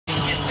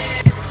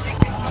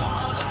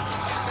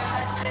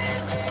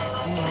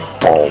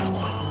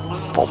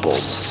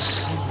Bubble.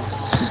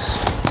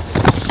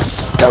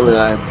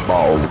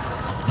 Ball.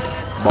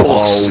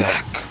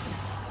 Ballsack.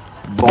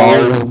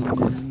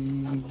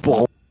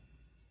 Ball.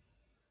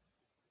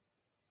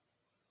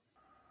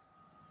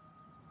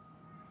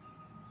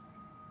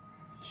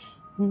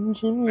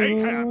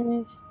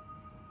 Mayhem.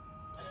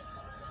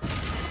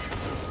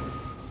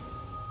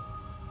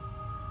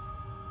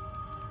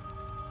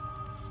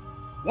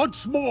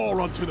 Once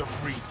more onto the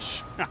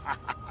breach.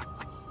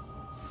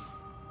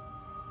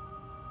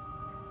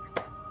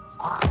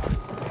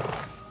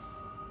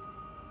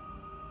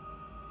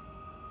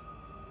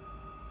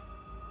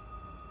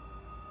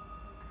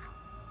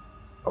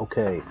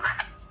 Okay.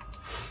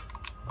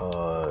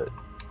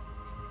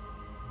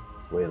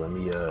 Wait, let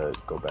me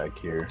go back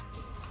here.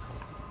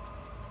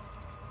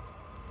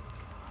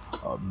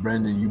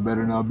 Brendan, you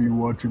better not be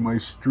watching my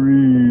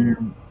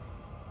stream.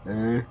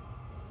 Eh?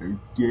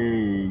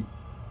 Okay.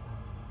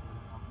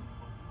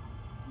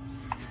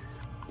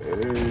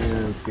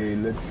 Okay,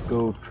 let's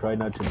go try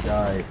not to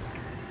die.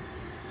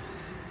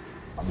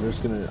 I'm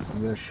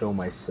gonna show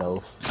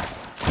myself.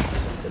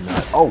 But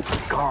not, oh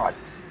god!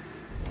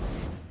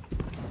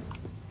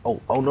 Oh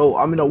no,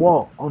 I'm in a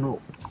wall! Oh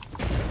no.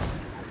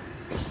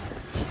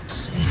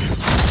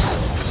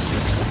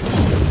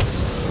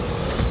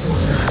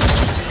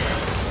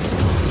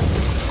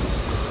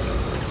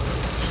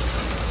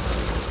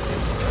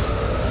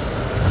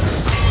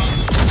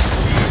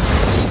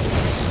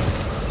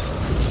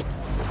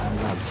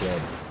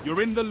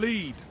 You're in the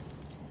lead.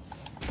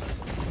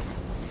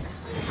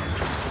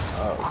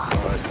 Oh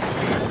god.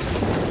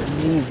 It's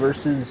me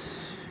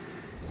versus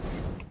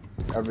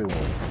everyone.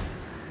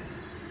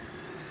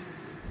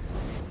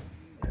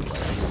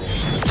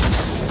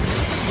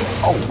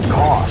 Oh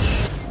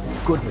gosh!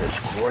 Goodness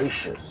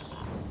gracious.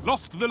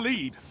 Lost the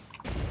lead.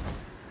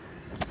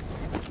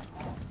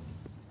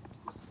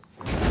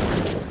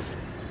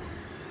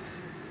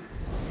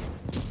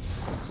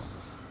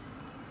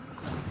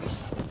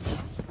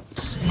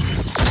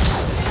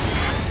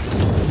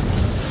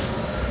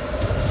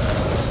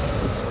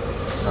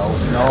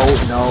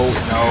 No.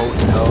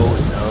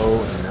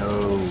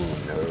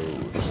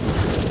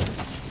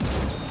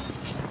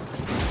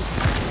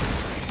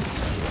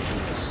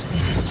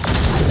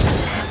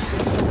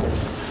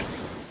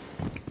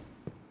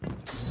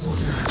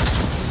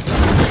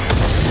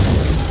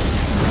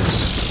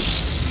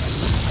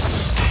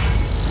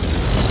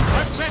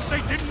 I bet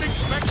they didn't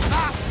expect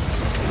that.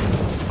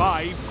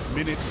 5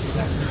 minutes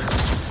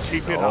left.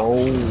 Keep it up.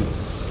 Oh,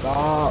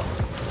 stop.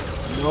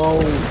 No.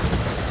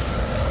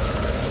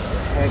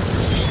 Heck.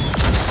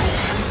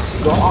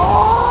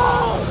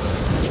 God!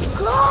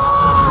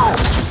 God!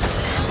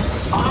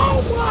 Oh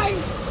my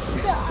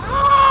God!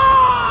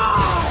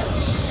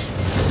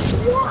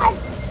 What?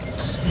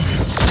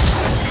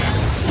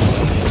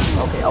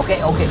 Okay.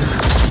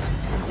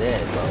 I'm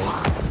dead, bro.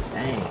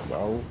 Dang,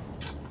 bro.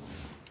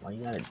 Why you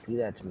gotta do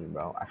that to me,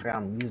 bro? I forgot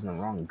I'm using the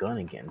wrong gun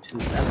again, too.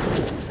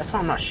 That's why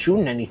I'm not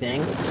shooting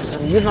anything.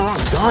 I'm using the wrong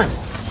gun.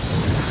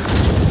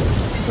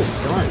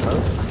 Stupid gun,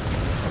 bro.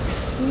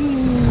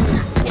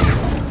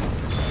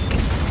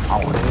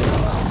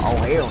 Oh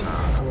hell no.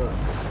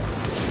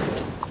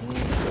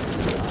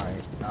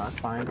 Alright, no, it's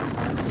fine.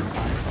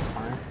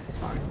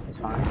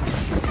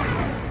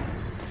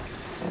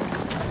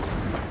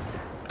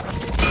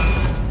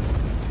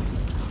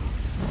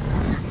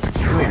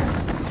 Come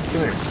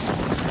here.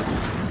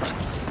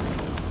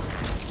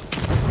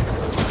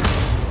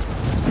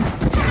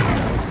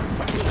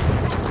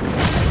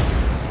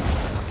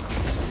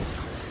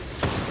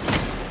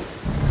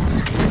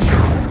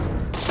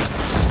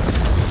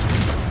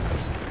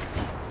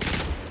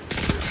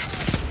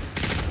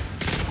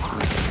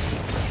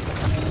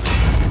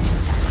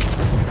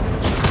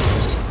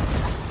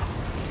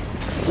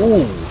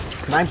 Ooh,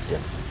 sniped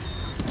him.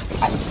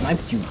 I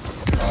sniped you. Or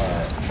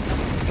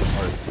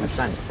it's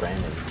not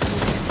Brandon.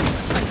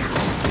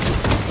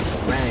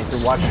 Brandon, if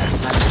you're watching, I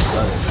sniped your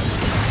brother.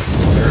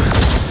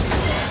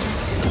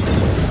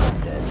 I'm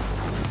dead.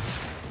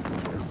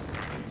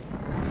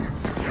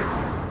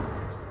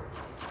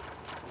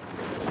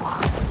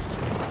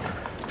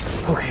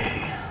 Okay.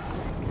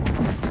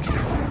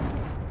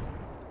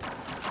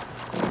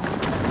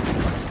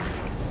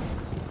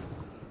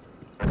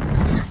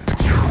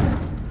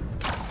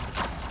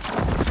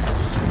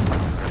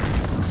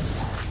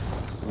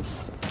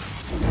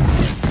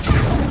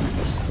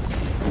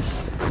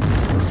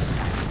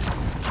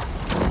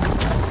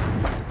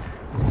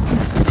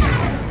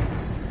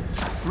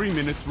 3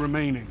 minutes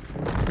remaining.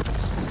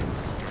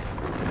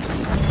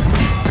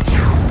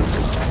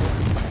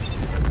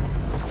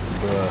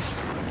 Bruh.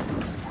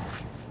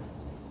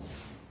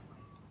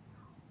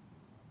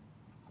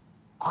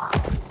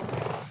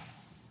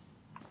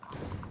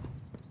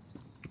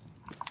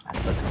 I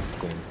suck at this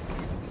game.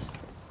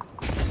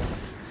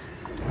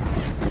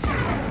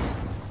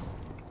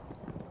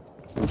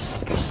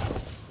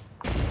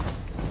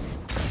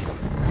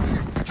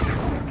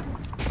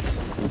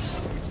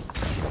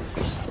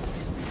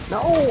 No,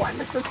 I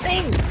missed the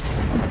thing!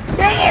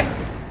 Dang it!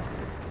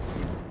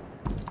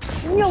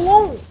 Leave me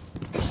alone!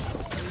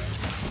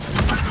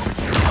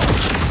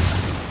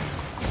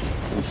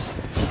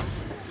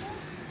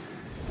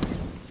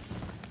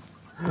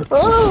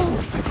 Oh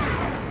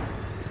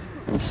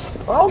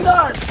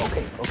God!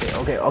 Okay.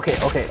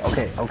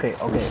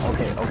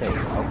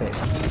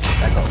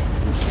 Back up.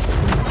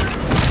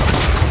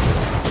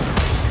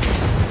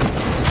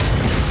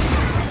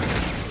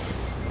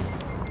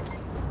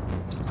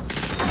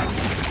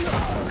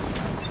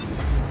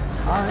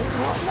 Alright,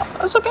 well, no,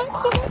 it's okay.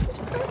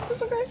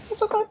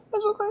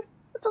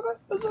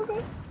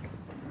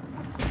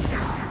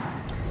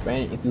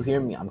 Brandon, if you hear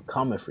me, I'm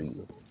coming for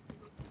you.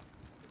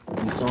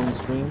 If you still on the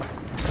stream, I'm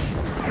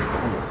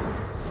coming for you.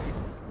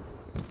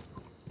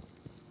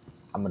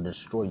 I'm gonna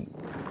destroy you.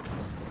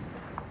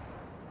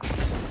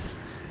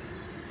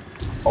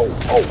 Oh.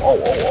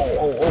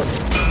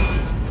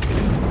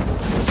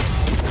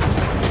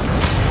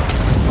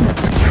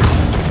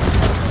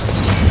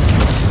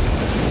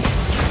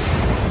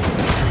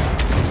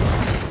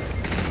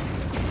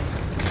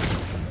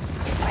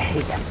 I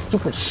hate that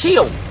stupid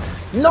shield.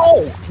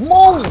 No,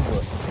 move.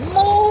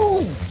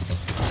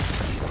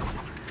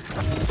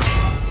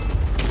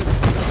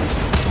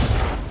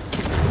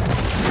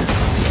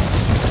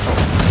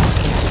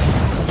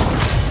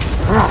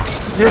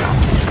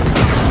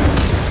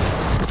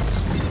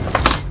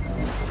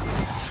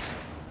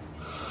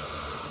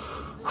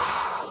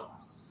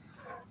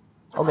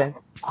 Okay.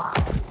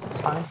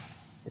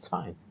 It's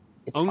fine.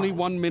 It's Only fine.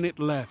 1 minute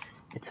left.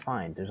 It's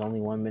fine. There's only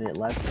 1 minute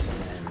left,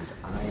 and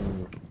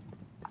I'm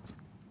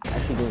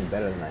actually doing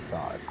better than I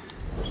thought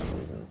for some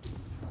reason.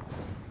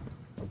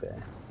 Okay.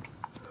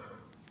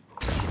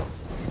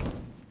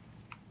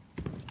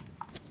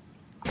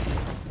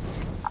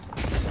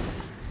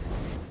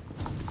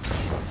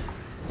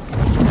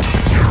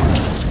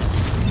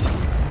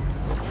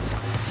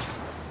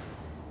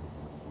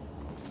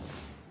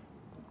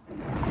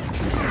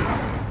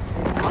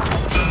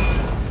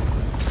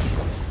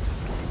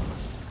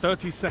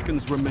 Thirty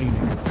seconds remaining.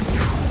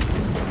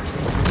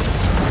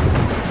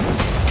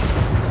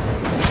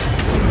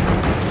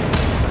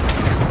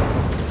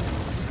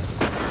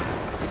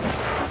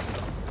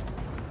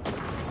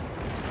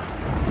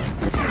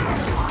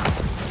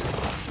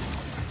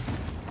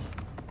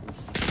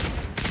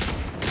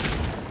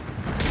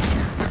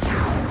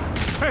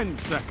 Ten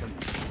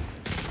seconds.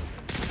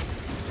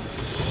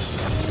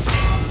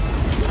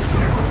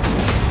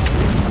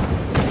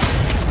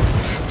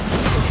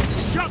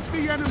 Shut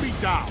the enemy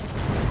down.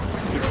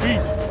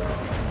 Defeat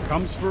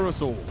comes for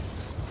us all.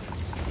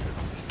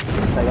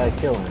 Guess I gotta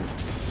kill him.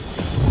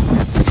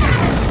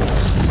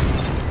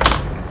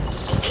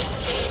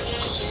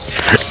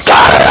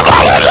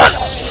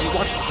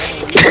 You watch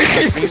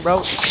my stream, bro?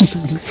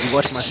 You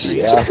watch my stream?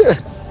 Yeah.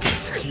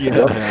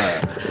 Yeah.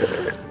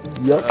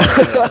 Yup.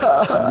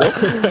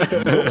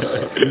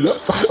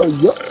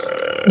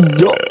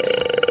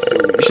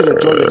 You should have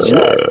joined the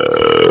chat.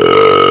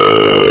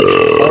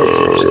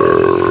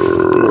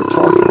 We were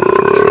talking.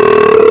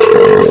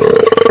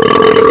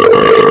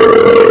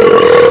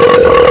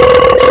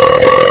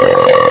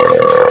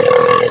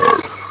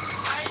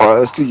 Alright,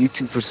 let's do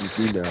YouTube versus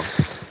me now.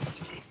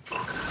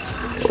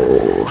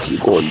 Oh, he's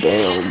going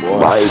down, boy.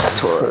 My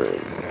turn.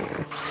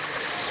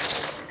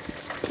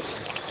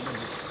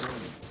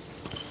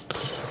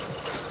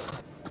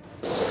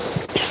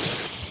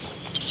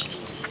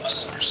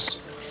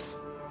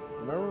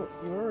 Remember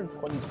in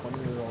 2020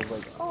 when I was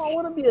like, oh, I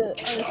want to be a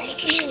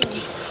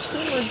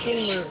streamer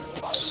gamer.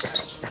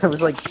 I was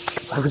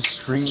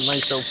streaming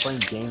myself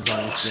playing games on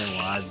Instagram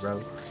Live, bro.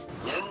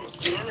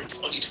 Remember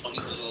 2020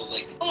 when I was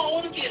like, oh, I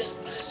want to be a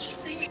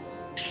streamer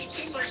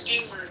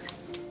gamer.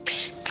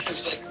 I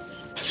was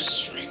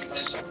streaming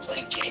myself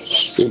playing games.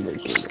 Streamer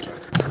gamer.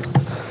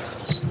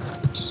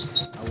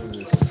 I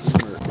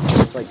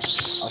was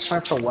I was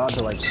trying for a while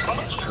to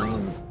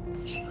stream.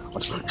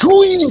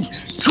 Join!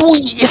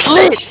 It's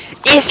lit!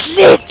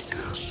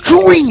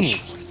 Join!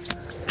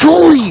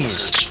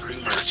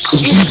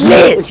 It's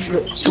lit!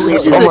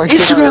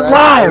 Instagram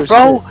Live,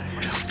 bro!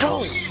 Bro,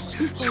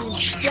 people in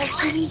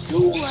Destiny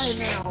 2 right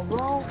now,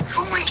 bro! It's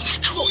lit!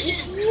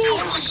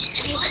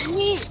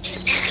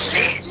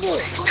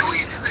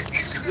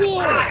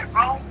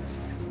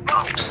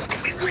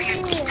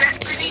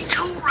 Destiny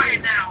 2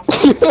 right now.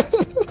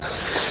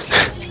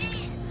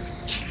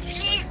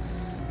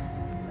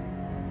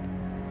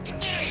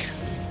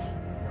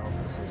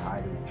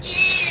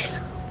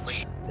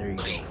 There you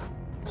go.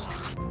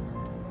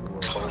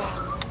 Hold on.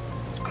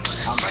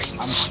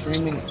 I'm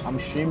streaming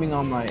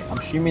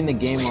the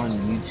game on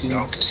YouTube.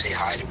 Y'all can say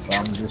hi to me. But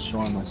I'm just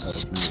showing myself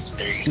here.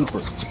 There you go.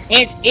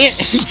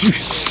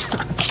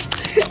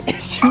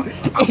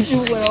 You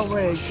went on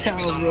my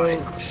account, bro.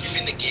 I'm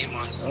streaming the game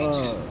on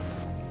YouTube.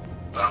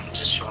 I'm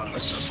just showing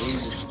myself.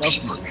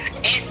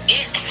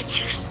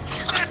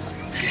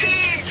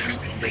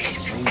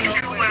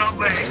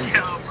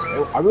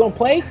 Are we gonna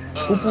play?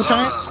 Poo-poo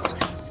time?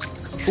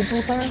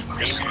 Poo-poo time?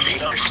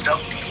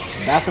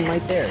 Bathroom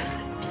right there.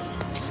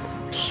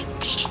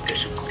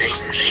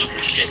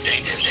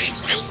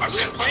 Are we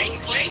gonna play?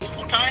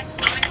 Poo-poo time?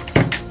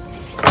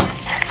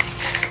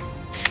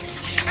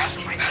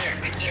 Bathroom right there.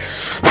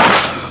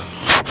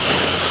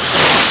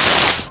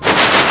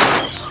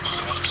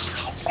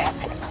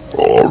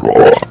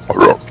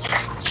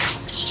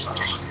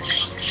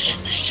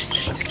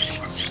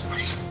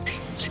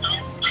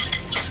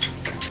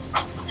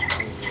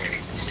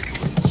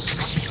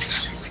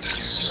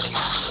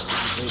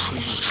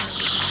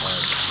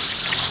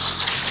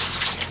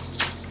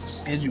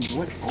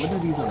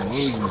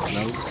 emojis,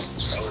 bro.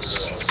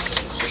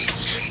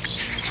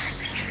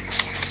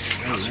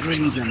 Hey, let me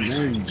read them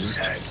emojis.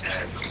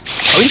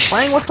 Are you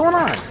playing? What's going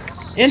on?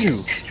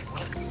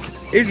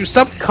 Andrew,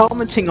 stop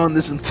commenting on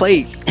this and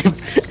play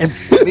and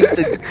make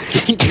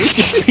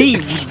the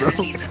teams, bro.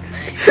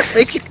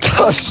 Make it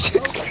gosh.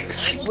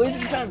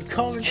 Wasting time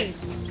commenting.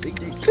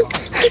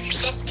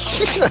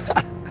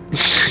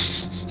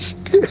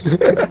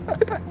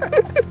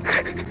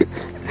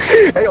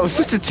 Hey, yo,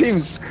 switch the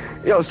teams.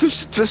 Yo,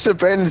 switch to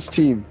Brandon's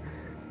team.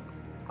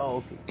 Oh,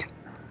 okay.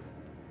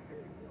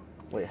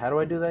 Wait, how do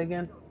I do that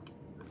again?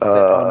 Oh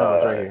no,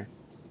 it's right here.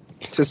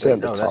 Just Wait,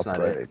 at the no, that's top not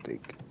right, it. I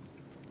think.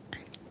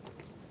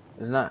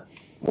 It's not.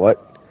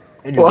 What?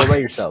 Andrew, What? go by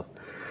yourself.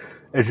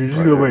 Andrew,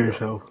 just go by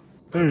yourself.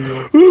 There you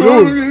go.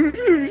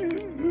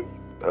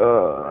 I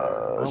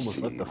almost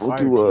See, left the we'll fire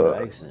do team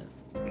by accident.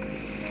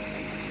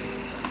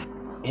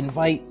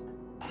 Invite.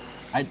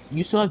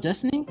 You still have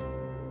Destiny?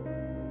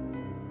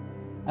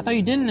 I thought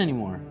you didn't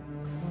anymore.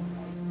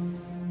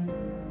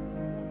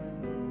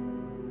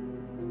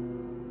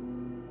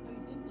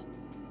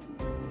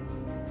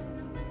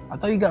 I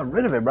thought you got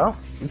rid of it, bro.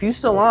 If you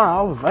still on,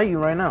 I'll invite you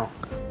right now.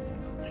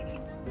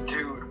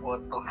 Dude,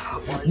 what the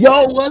fuck?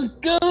 Yo, what's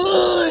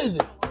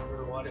good?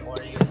 Why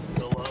are you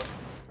still up?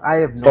 I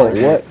have no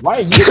idea. what? Why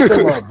are you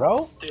still up,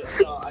 bro? Dude,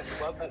 no, I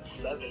slept at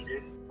 7,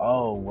 dude.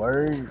 Oh,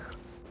 word.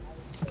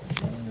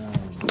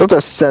 Damn. Don't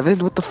that 7?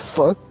 What the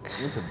fuck?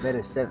 Went to bed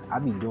at 7. I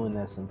be doing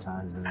that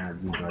sometimes, and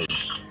I'd be like,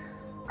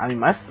 I mean,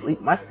 my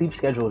sleep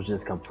schedule is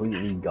just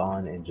completely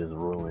gone and just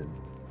ruined.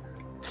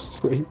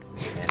 Wait.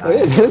 And Oh,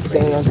 yeah, that's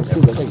saying I was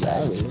asleep. That's like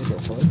average. What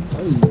the fuck? How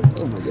are you?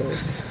 Oh my god.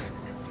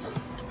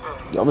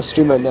 Yo, I'm gonna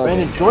stream right now.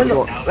 Brandon,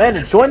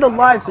 join the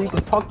live so you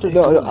can talk to.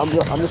 No, I'm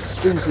gonna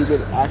stream so you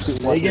can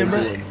actually watch again, what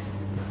I'm bro?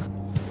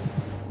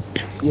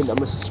 doing. Ian, I'm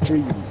gonna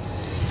stream.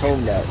 Tell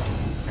him that.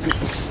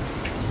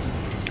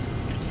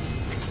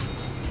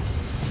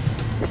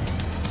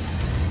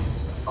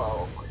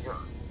 Oh my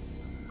gosh.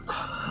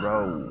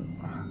 Bro,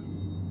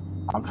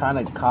 I'm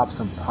trying to cop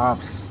some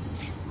pops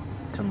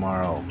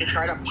tomorrow. You're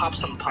trying to pop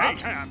some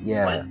pops?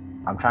 Yeah,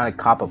 I'm trying to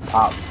cop a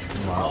pop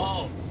tomorrow.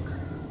 Oh,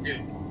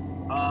 dude.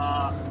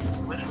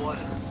 Which one?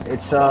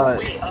 It's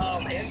Wait,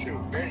 Andrew,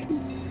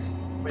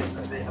 wait,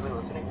 are they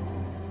listening?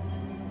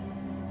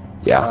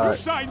 Yeah. You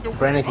signed the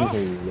Brandon can waiver.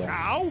 hear you, yeah.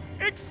 Now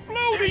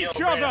explode Yo, each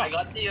Brandon, I other.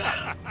 got the,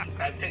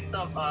 I picked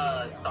up,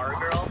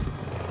 Stargirl,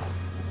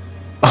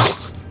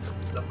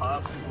 the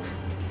pop.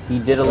 He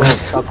did a little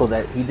chuckle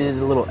that he did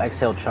a little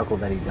exhale chuckle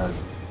that he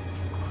does.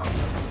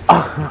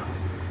 Like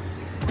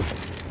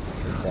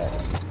that.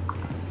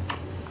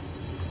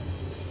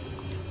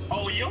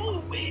 Oh, yo,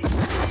 wait.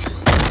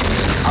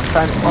 I'm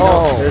trying to.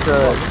 Oh, there's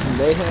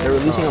Mayhem. they're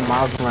releasing a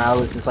Miles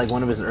Morales. It's like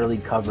one of his early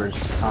covers,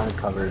 comic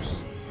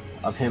covers,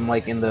 of him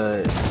like in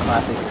the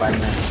classic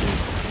Spider-Man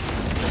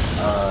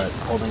suit,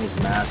 holding his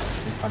mask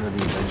in front of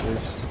the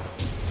Avengers.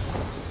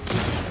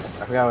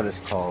 I forgot what it's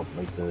called,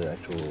 like the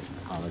actual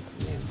comic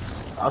name.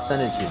 I'll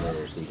send it to you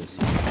later so you can see.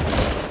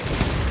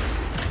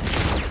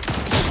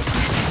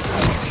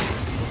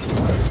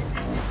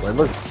 Well, it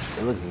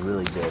looks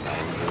really good. I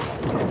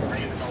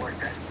really like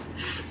it.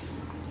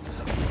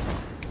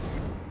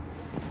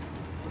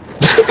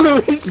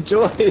 Luis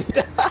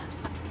joined.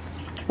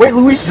 Wait,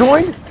 Luis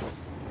joined?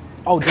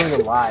 Oh, joined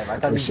the live. I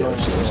thought he Sure,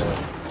 joined sure, the. sure.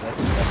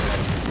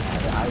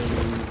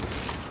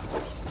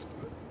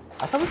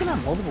 I thought we could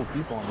have multiple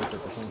people on this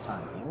at the same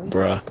time, can't we?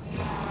 Bruh.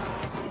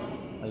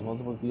 Like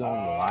multiple people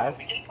on the live?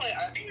 We can play,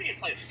 I think we can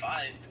play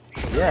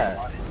 5.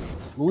 Yeah.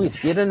 Luis,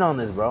 get in on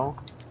this, bro.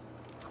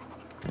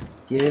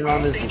 Get in I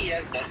on don't this. think he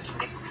has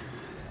Destiny.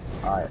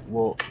 Alright,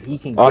 well, he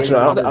can get Actually,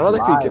 in I on don't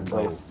this think we live, can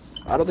play. bro.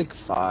 I don't think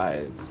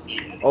 5.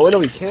 Oh, no,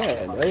 we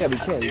can. Oh, yeah, we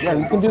can. Yeah,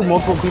 we can do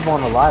multiple people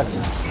on the live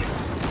now.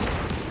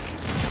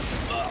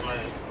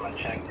 I'm gonna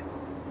check.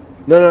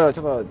 No,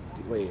 talk about.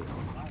 Wait.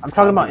 I'm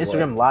talking about What?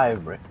 Instagram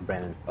Live,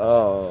 Brandon.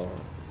 Oh.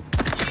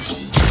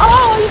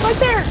 Oh, he's right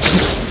there!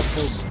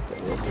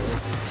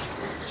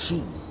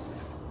 Jeez.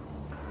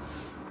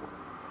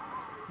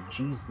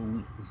 Jeez,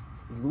 Luis. Is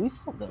Luis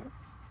still there?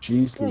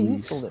 Jeez, Yeah, he's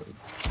Luis. still there.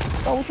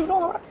 Oh, what you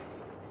doing? Right?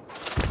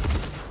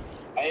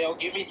 Hey, yo,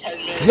 give me 10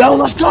 minutes. Yo,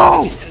 let's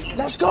go!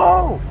 Let's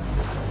go!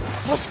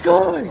 What's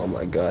good? Oh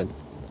my god.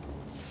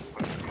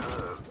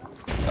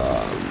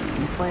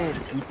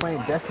 You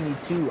playing Destiny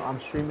 2? I'm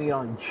streaming it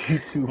on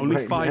YouTube Only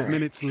right 5 now.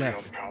 minutes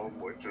left.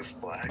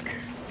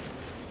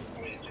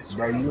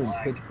 Bro, you in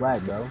pitch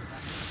black, bro.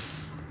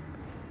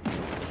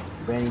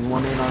 Brandon, you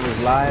want in on this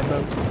live,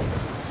 bro?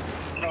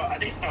 No, I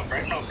think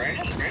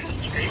Brandon's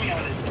streaming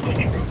on his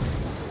Twitch, bro.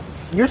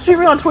 You're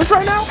streaming on Twitch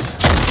right now?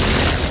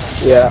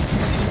 Yeah.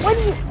 What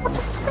the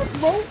fuck,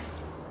 bro?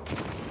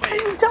 Why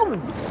didn't you tell me?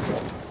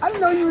 I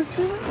didn't know you were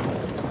streaming.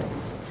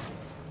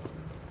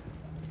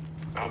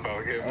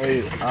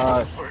 Hey,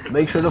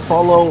 make sure to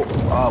follow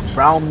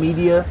Brown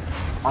Media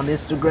on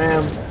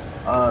Instagram.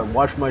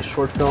 Watch my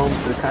short films.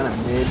 They're kind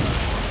of mid,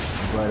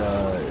 but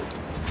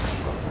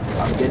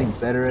I'm getting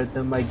better at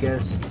them, I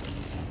guess.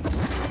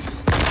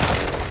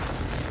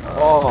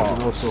 You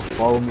can also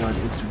follow me on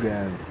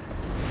Instagram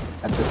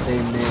at the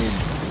same name,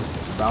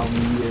 Brown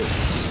Media.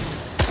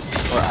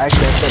 Or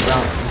actually, I said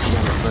Brown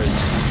Instagram first.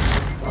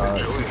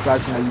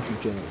 Subscribe to my YouTube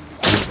channel.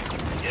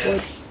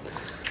 Yes.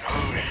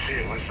 Oh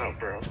shit, what's up,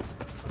 bro?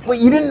 Wait,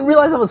 you didn't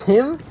realize that was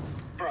him?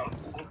 Bro,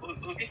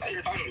 who you thought you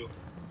were talking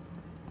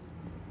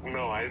to?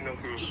 No, I didn't know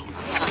who was.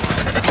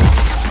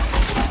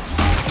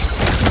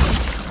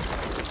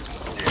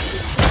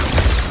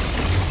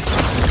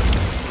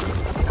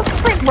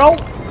 Frick, bro!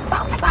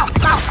 Stop!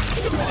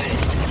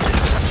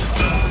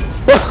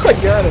 I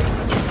got it.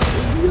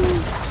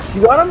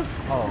 You got him?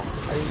 Oh,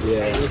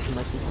 Yeah. I wish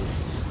my Subaru.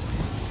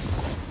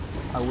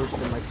 I wish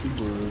that my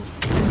Subaru.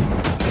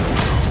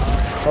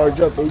 Charge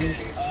up, baby.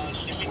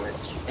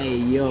 Hey,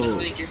 yo.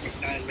 Give me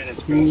 9 minutes,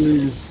 bro.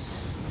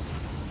 Who's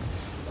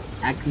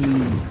Acme?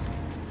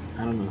 I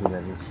don't know who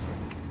that is.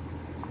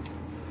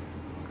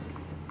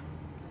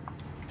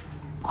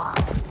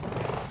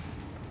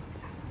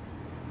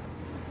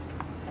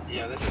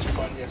 Yeah, this is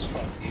funny as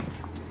fuck, dude.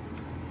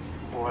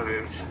 What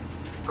is?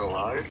 Go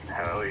live?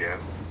 Hell yeah.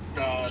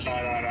 No.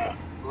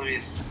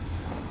 Luis.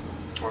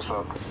 What's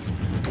up?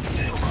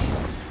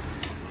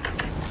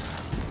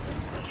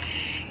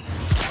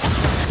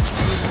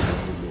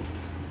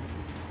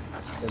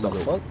 What the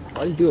fuck?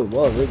 Why you do it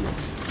well,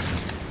 videos?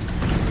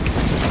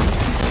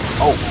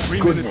 Oh, 3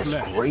 goodness minutes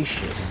left.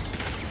 gracious.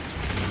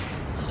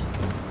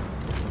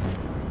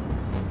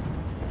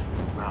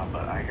 Nah,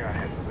 but I gotta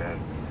hit the bed.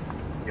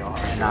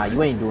 Y'all Nah,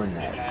 you ain't doing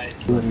that.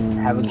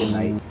 Have a good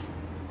night.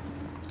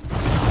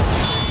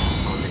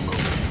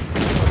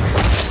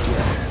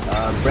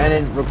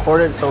 Brandon,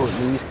 record it so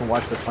Luis can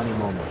watch the funny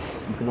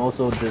moments. You can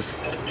also just...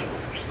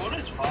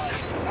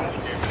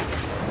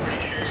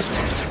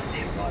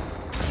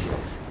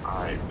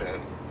 Alright, bet.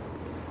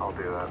 I'll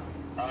do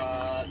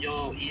that.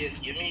 Yo, ES,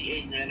 give me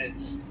 8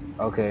 minutes.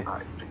 Okay.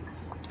 Alright,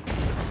 thanks.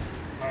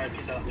 Alright,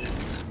 peace out, dude.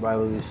 Bye,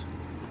 Luis.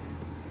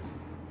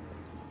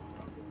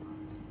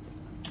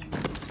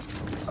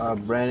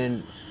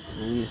 Brandon,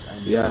 Luis, I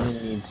only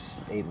need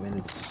 8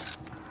 minutes.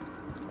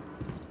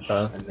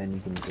 And then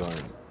you can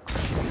join.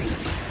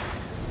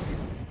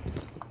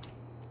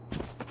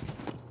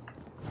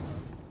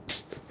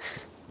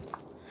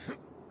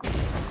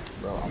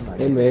 Bro, I'm not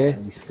Hey, getting man.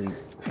 any sleep.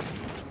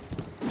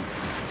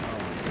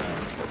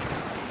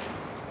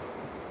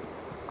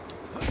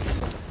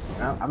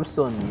 I'm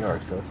still in New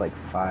York, so it's like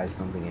 5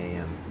 something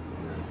a.m.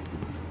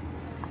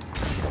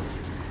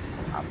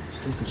 I'm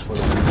sleeping for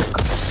the week.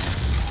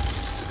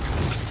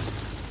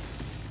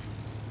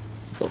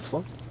 The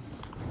fuck?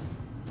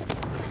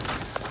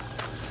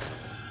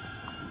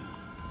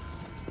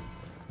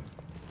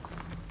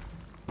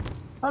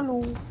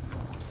 Hello.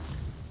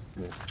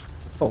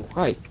 Oh,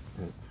 hi.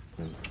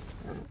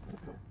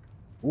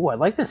 Ooh, I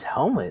like this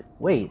helmet.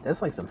 Wait,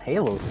 that's like some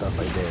Halo stuff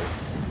right there.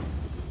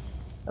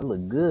 That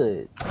look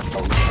good.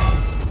 Oh.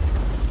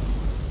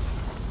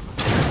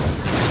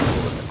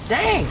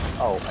 Dang!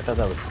 Oh, I thought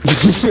that was...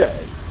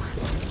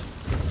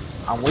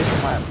 I'm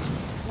wasting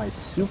my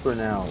super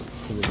now.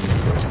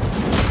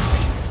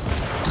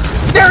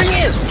 There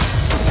he is!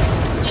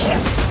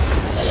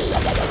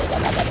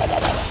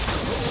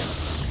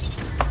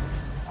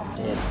 I'm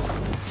dead.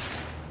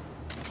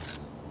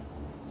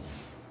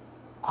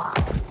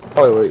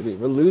 Oh, wait,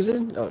 we're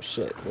losing? Oh,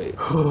 shit, wait.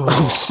 Oh,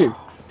 shoot.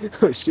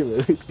 Oh, shoot,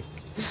 we're losing.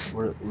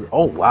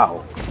 Oh,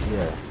 wow.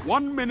 Yeah,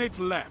 1 minute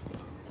left.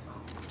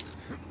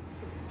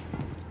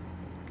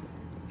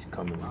 he's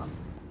coming on.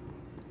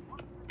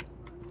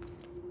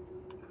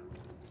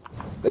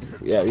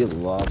 Yeah, we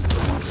lost.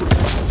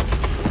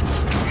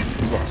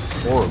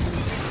 Horrible.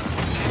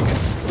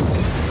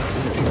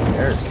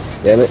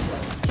 Damn it.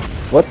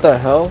 What the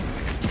hell?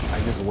 I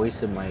just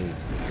wasted my...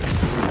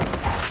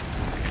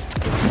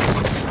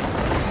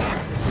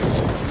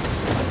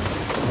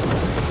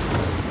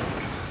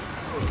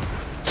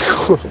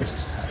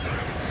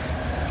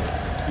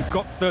 You've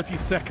got 30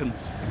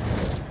 seconds.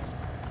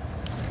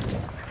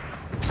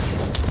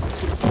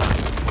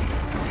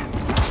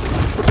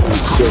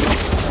 Shit.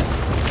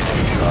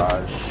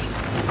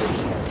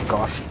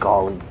 Gosh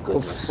golly What the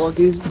goodness. fuck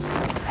is...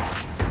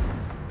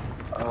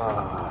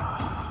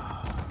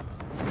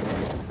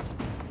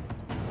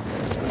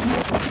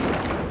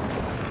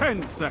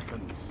 10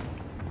 seconds.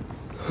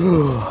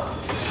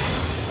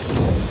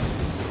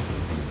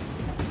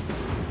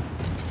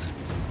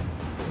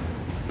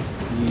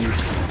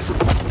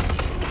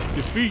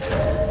 Defeat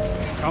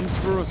comes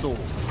for us all.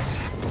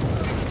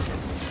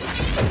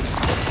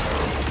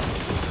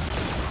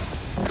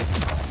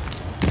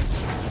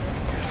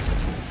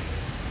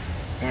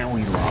 And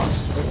we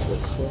lost.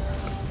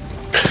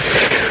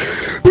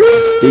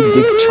 Big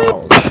Dick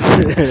Charles.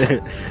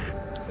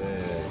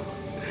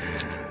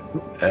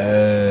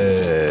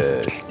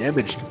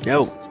 Damage,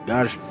 no,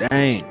 gosh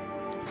dang.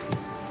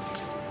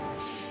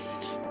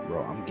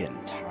 Bro, I'm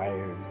getting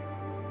tired.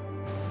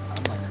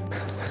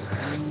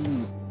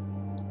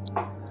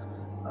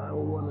 I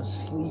want to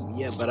sleep,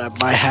 yeah, but I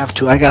might have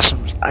to. I got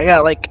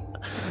like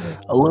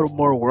a little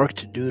more work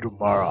to do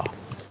tomorrow.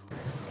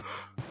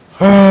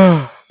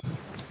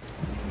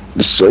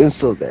 Is Julian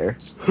still there?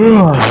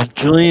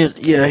 Julian,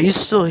 yeah, he's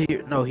still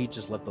here. No, he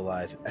just left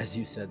alive, as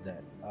you said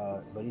that.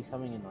 But he's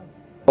coming in like.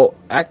 Oh,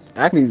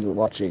 Acme's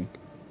watching.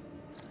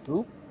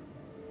 Who?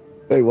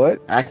 Wait,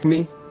 what?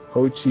 Acme?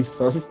 Ho Chi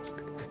Fung?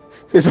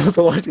 He's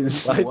also watching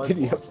this live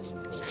video.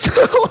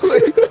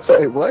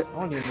 Wait, what? I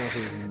don't even know who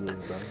he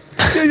is, bro.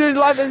 Dude, your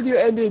live video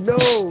ended. No,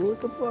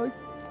 what the fuck?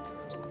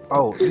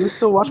 Oh, you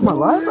still watch my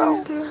live,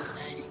 bro?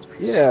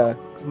 Yeah.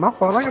 My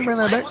fault. I can bring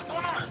that back.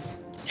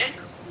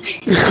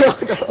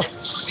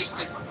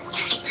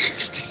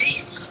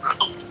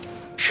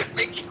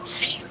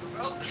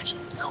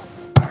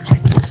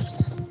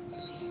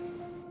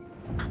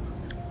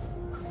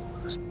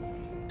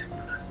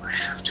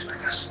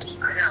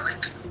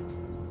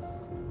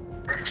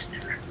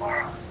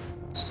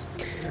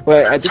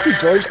 Wait, I think he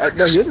joined.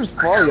 No, he doesn't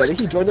follow you. I think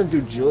he joined them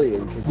through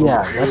Julian.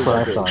 Yeah, that's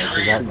what I thought.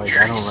 Cause that, like,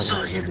 I don't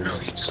recognize your dude.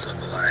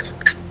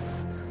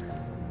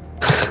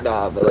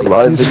 Nah, but like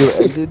live video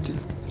ended.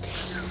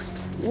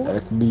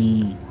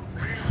 Acme.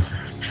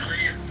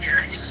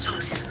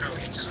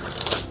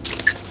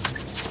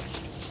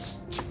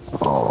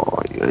 Oh,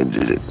 you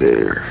ended it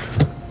there.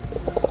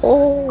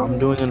 Oh. I'm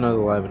doing another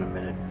live in a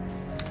minute.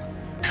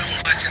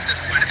 Much at this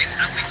point. I mean,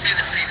 we say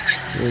the same thing.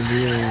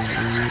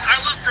 Our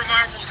love for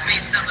Marvel is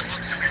based on the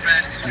books that we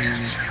read, the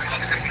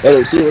books that we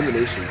Hey, see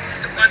elimination. the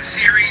one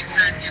series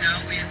that, you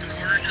know, we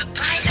adored.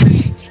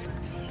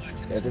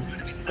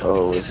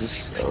 Oh, is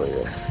this? Oh,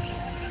 yeah.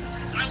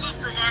 Our love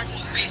for Marvel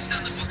is based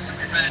on the books that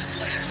we read, and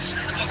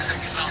the books that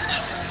we fell in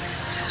love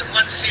with. The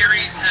one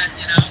series that,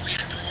 you know, we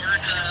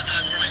adored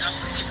growing up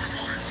was Secret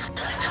Wars.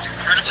 It's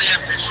incredibly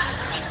ambitious,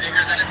 to be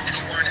bigger than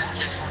Infinity War and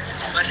Endgame,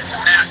 but it's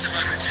a massive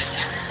undertaking.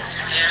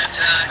 And,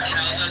 you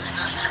know, those two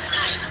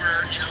movies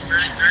were, you know,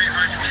 very, very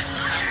hard to miss.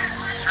 So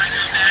trying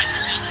to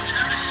imagine making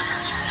another two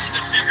movies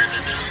even bigger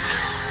than those two.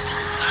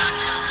 You know,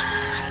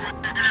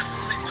 we're gonna have to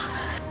sleep on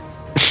that.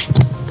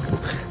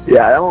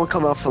 Yeah, that won't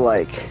come out for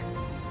like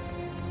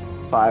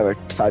 5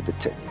 to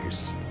 10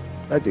 years.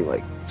 I think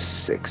like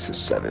 6 or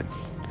 7.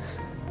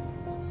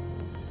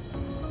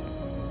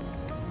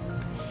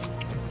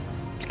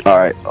 All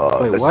right.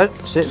 Wait, what?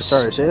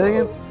 Sorry, say that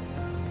again?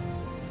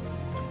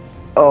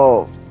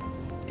 Oh,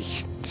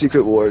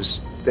 Secret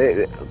Wars.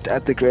 They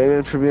at the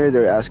Greyman premiere, they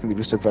were asking the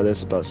Russo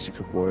brothers about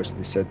Secret Wars, and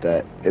they said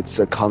that it's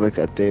a comic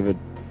that it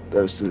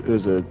was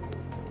a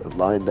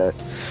line that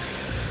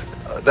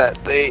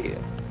they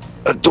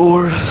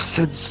adore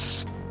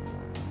since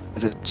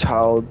as a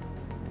child,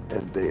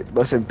 and the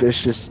most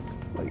ambitious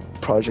like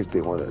project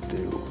they want to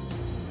do,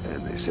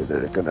 and they said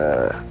that they're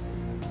gonna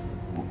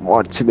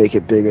want to make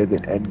it bigger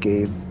than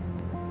Endgame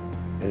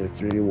and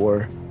Infinity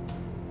War.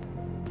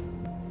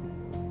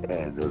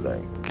 And they're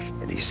like,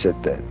 and he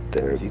said that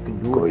they're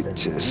going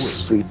to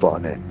sleep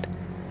on it.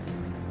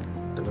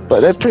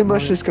 But that pretty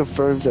much just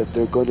confirms that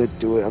they're going to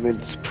do it. I mean,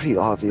 it's pretty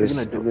obvious.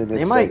 And then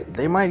They it's might, like,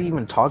 they might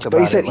even talk about but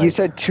he said it. Like, he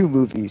said 2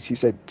 movies. He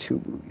said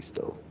 2 movies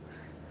though.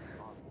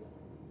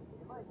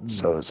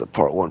 So it's a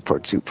part 1,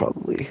 part 2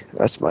 probably.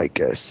 That's my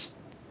guess.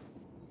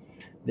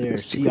 there,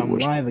 Because see, Secret I'm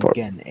Wars live part-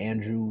 again,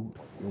 Andrew.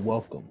 You're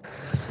welcome.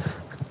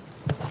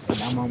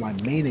 And I'm on my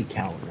main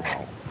account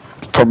now.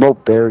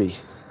 Promote Barry.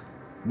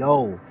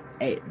 Yo,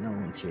 hey, no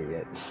one's here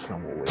yet.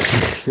 I'm gonna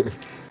wait.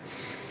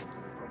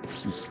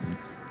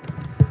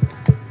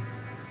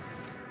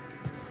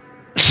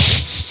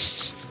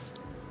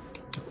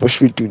 What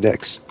should we do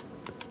next?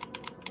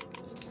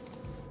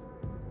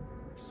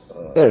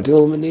 Yeah, do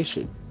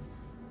elimination.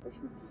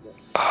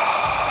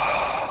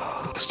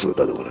 Let's do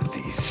another one of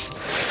these.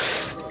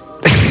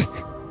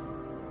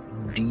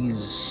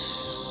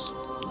 These.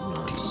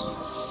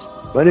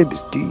 My name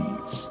is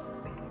Deez.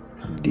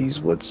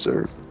 Deez what,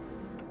 sir?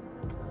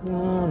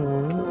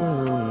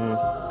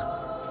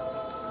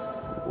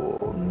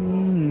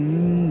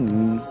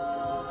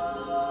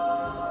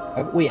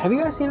 Wait, have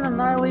you guys seen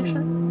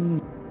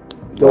Annihilation?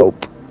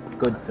 Nope.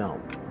 Good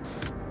film.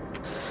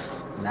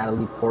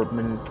 Natalie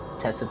Portman,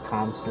 Tessa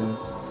Thompson,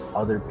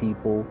 other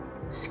people,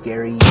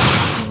 scary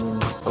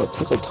humans. Oh,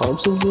 Tessa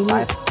Thompson's in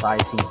it?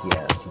 5 scenes,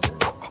 yeah, she's in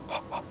it.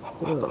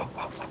 Oh,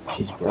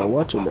 She's I'll great.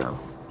 watch it now.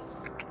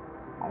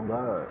 Oh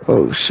god.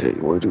 Oh shit,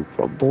 you wanna do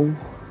Rumble?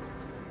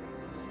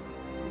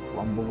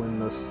 Rumble in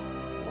the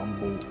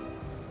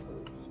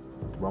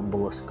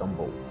Rumble a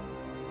Scumble.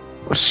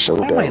 Or Why am I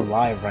Showdown?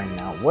 live right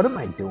now? What am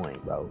I doing,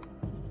 bro?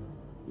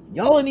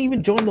 Y'all didn't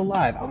even join the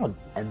live. I'm gonna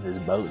end this,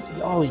 bro.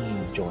 Y'all didn't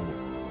even join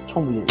it.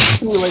 Told me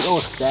you were like, oh,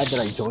 it's sad that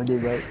I joined it,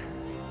 bro.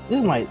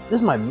 This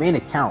is my main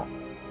account.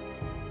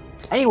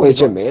 Anyway, Wait, it's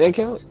your bro, main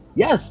account?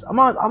 yes, I'm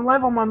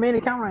live on my main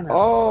account right now.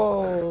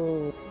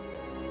 Oh.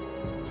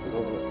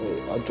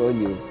 Wait, I'll join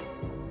you.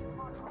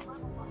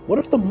 What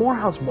if the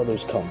Morehouse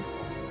brothers come?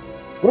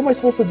 What am I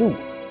supposed to do?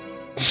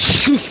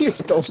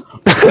 Don't.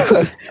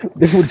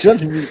 They will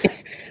judge me.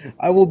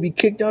 I will be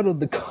kicked out of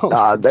the company.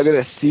 Nah, they're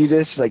gonna see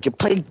this like you're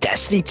playing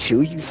Destiny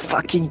 2. You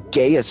fucking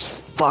gay as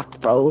fuck,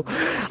 bro.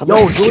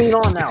 Yo, Julian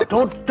on now.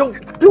 Don't do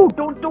it.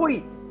 Don't do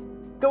it.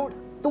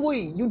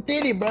 You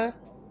did it, bro.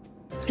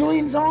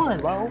 Julian's on,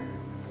 bro.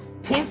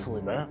 Cancel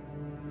it, bro.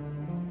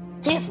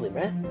 Cancel it,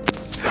 man.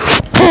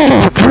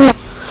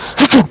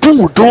 What you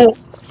doing, dog?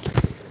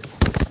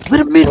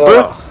 Let him in,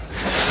 bro.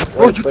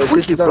 Bro, you But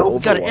tweaking, he's on bro. We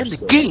gotta end Overwatch, the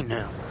so- game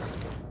now.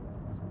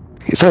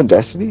 He's on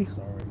Destiny?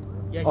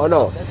 Yeah, Oh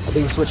no, I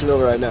think he's switching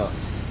over right now.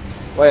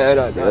 Wait,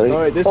 no, Really? no,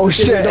 wait, this Oh this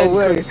is shit, gonna no end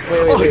way. quick.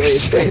 Wait, Oh, wait,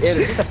 shit.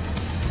 it's just a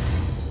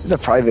He's a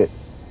private.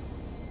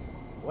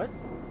 What?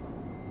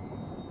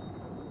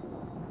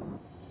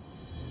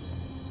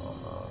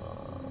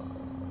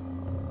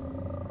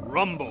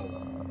 Rumble.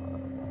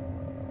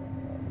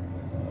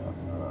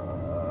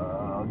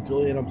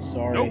 Julian, I'm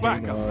sorry. No hang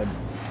backup. on.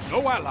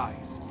 No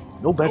allies.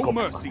 No backup. No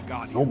mercy,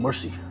 Guardian. No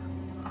mercy.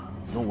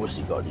 No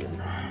mercy,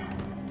 Guardian.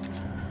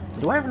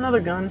 Do I have another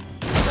gun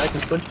that I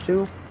can switch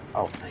to?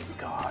 Oh, thank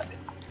God.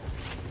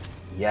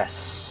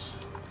 Yes.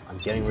 I'm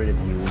getting rid of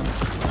you.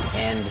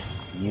 And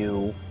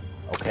you.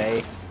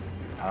 Okay?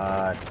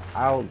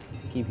 I'll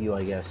keep you,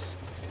 I guess.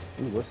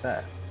 Ooh, what's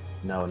that?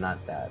 No,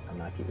 not that. I'm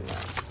not keeping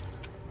that.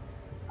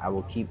 I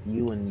will keep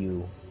you and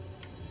you.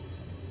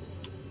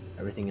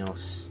 Everything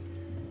else.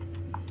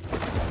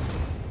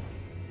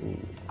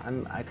 Ooh,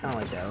 I kind of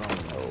like that. I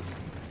don't know,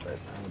 but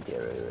I'm gonna get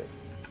rid of it.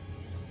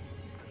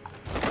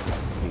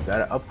 You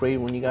gotta upgrade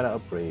when you gotta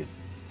upgrade.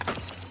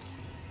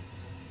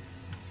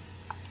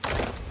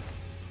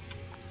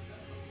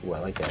 Ooh, I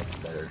like that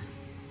better.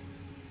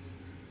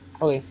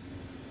 Okay.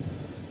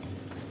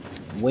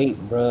 Wait,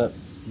 bruh.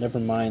 Never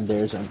mind.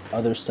 There's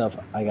other stuff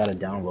I gotta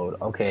download.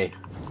 Okay.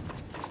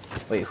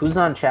 Wait, who's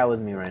on chat with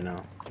me right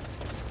now?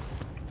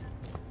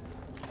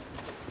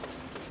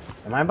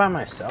 Am I by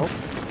myself?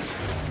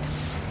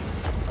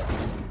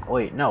 Oh,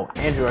 wait, no.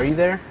 Andrew, are you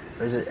there?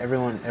 Or is it every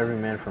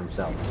man for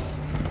himself?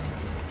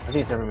 I think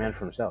it's every man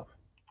for himself.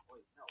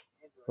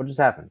 What just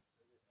happened?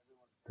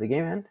 Did the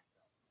game end?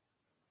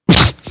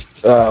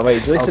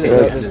 wait, Julian said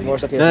Okay, there's more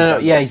stuff he has No, to no,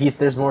 do. yeah,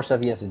 there's more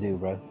stuff he has to do,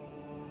 bro.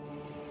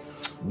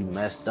 You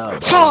messed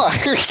up. Bro.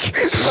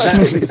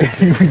 Fuck!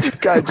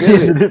 God You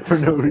damn did it for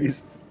no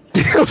reason.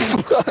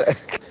 it.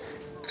 Fuck.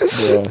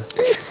 Yeah.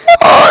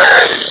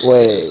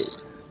 Wait,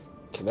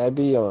 can I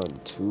be on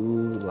 2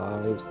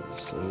 lives at the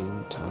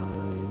same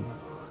time?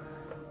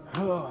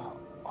 Oh,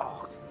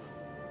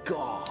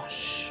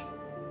 gosh.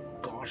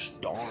 Gosh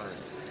darn.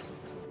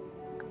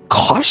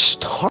 Gosh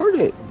darn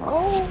it,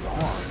 bro.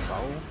 Darn,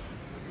 bro.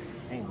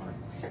 Hang on.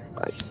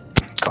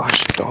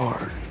 Gosh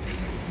darn.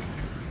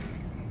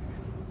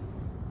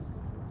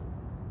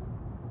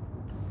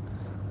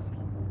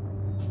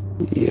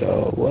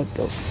 Yo, what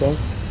the fuck?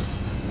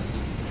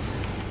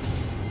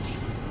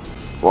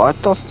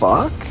 What the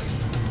fuck?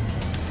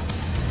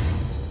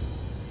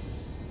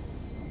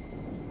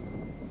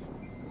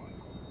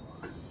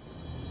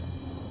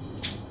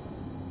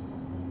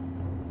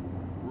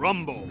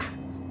 Rumble.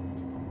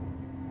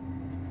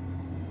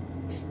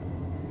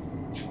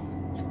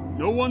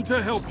 No one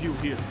to help you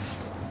here.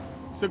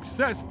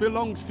 Success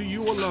belongs to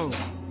you alone.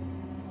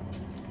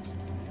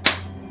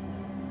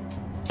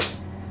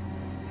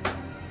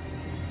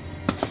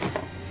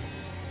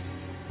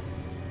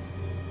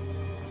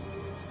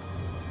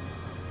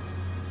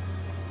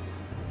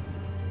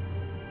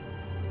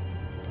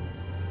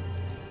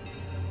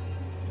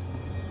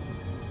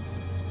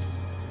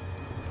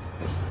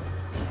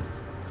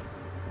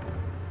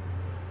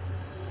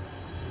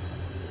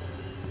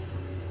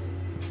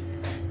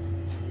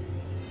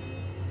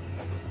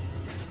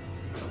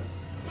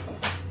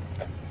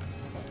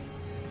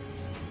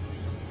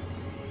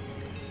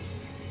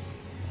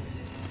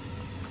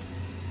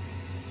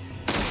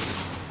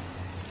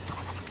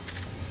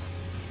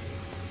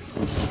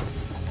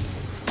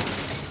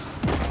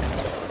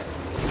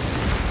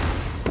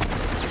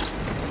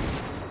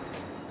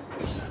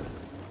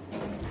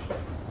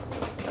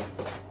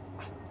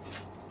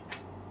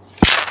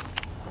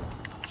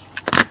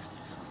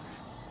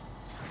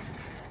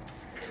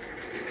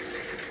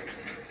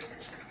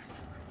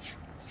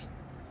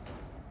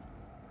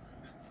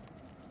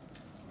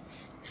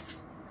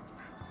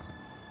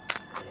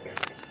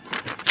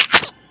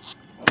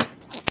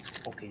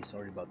 Okay,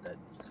 sorry about that.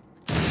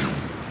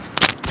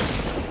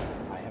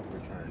 I have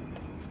returned.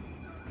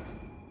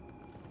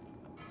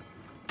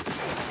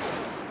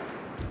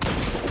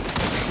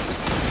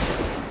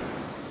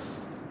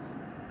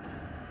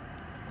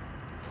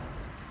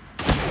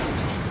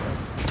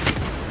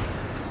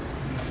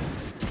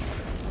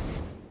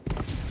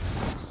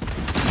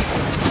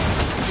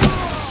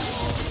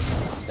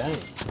 Dang.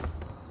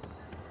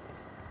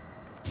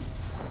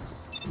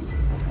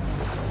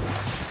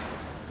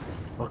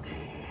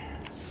 Okay.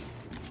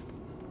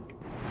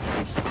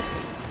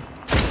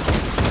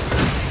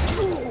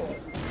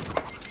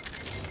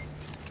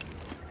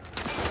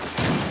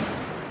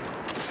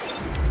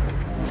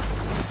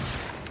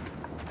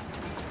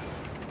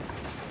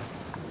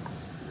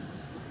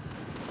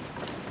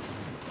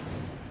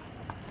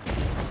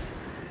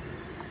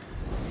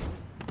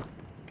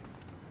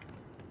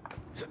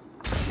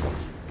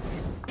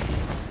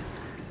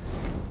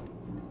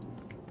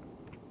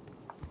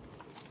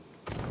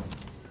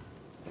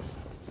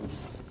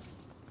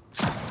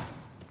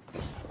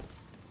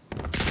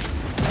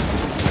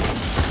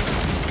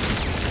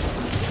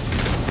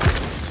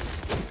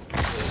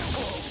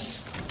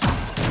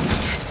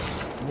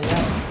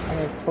 I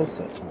got close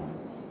that time.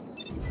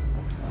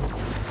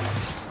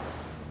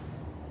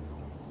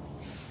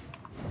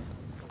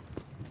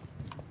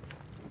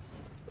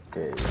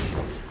 Okay.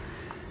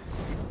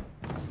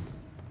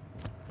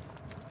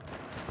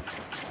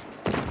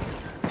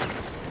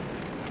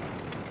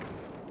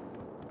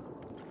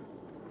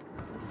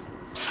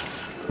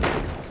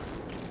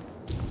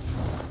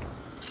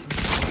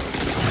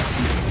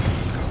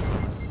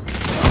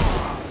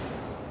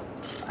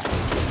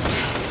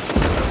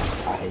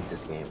 I hate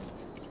this game.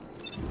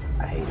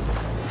 I hate it.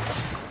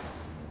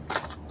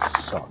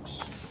 Sucks.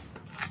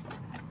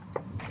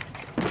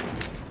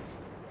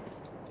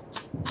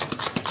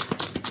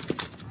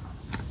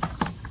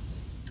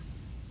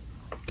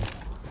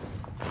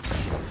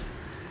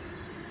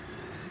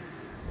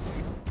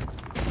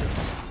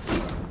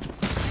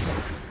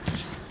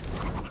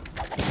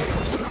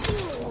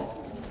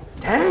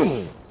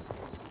 Dang!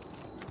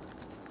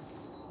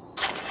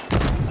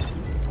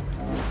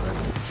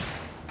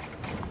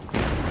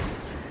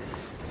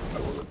 I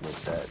will admit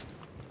that.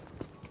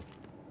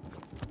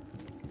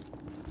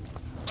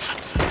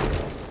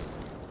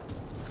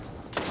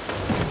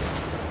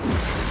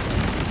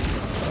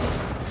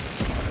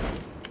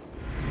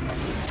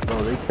 Bro,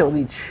 they killed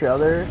each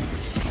other?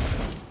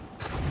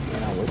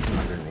 Man, I wasted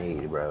my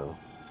grenade, bro.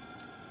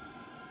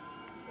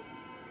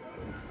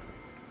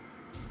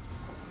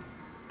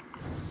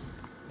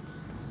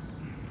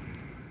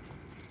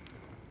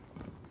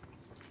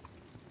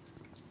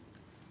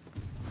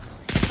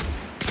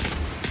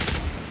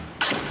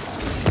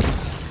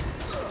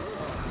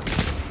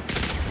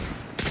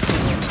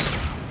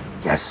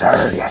 Yes,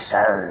 sir. Yes,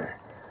 sir.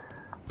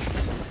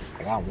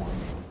 I got one.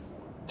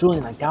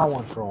 Julian, I got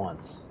one for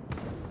once.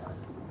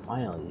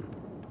 Finally.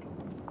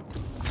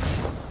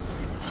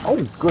 Oh,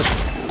 good.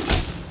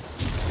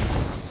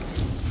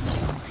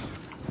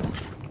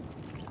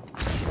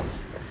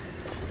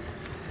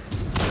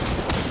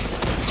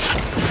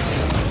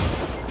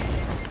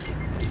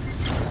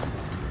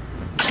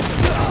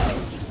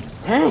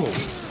 Dang.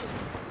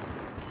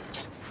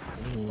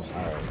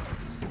 Alright.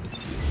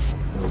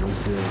 That was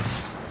good.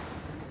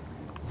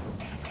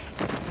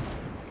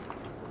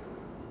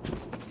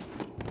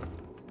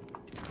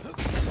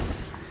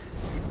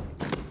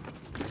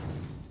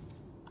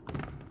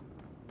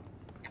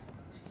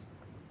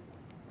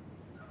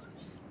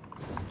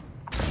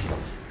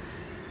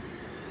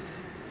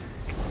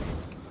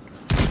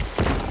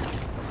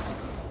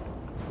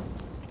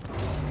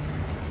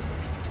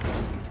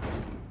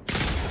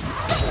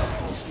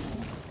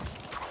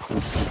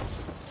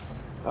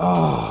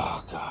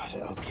 Oh, God,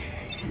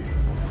 okay.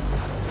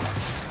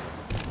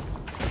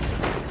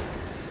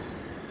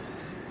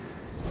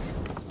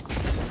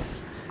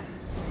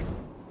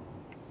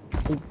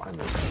 Oh, I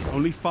missed it.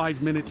 Only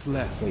 5 minutes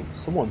left. Wait,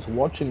 someone's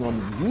watching on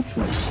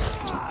YouTube.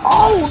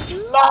 Oh,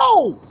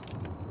 no!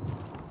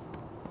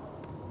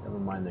 Never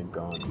mind, they're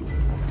gone.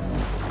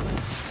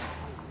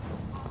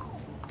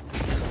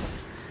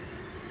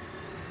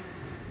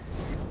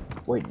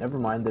 Wait, never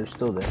mind, they're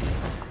still there.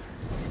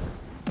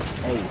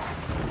 Hey,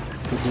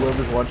 to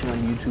whoever's watching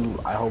on YouTube,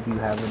 I hope you're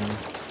having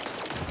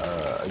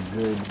a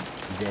good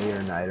day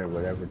or night or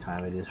whatever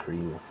time it is for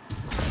you.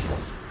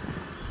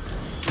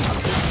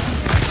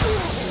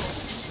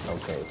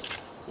 Okay,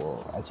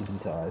 well, as you can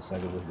tell, I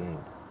suck at this game.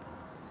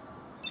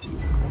 Okay,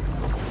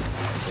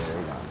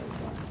 they're gone,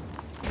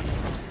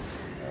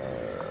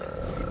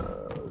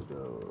 let's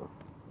go.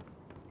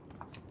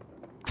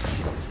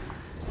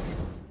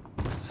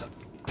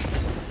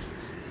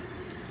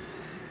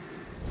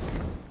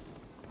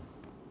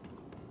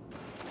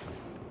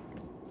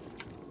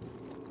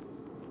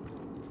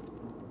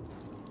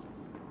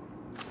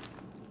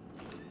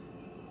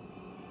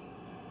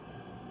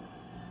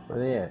 Where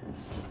they at?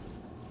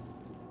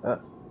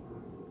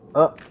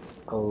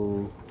 Oh.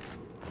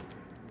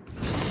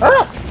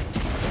 Ah!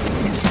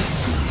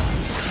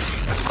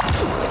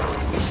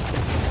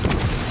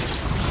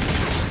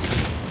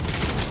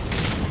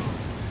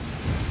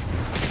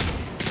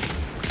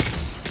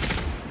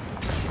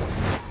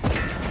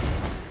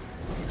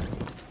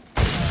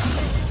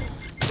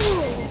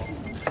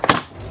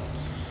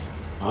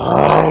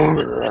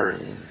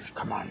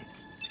 Come on.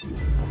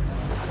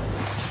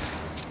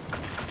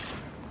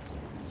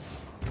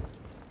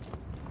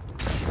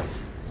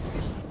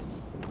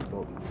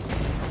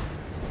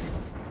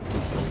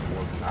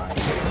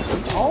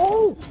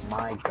 Oh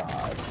my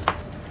God.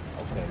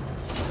 Okay.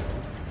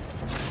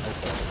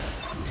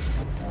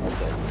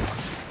 Okay.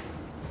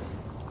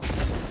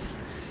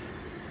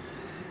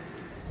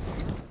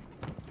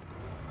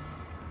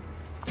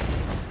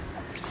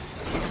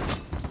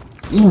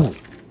 Ooh.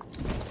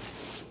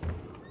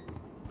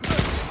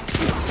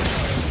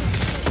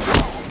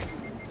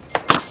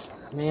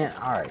 Man,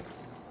 alright.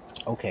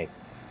 Okay.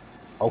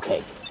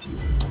 Okay.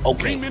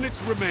 Okay. 3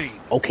 minutes remain.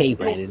 Okay,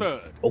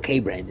 Brandon. Okay,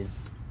 Brandon.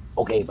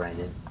 Okay,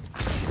 Brandon.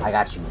 I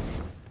got you.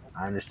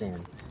 I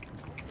understand.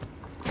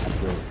 That's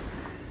good.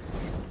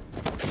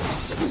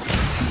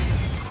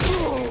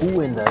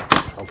 Who in the...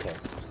 Okay.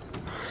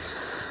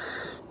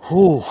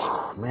 Whew.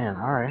 Man,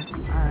 alright.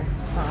 Alright.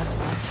 No, that's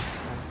fine.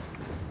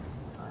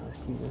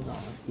 keep this on.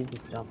 Let's keep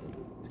this jumping.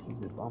 Let's keep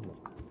this bumping.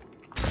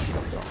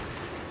 Let's go.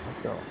 Let's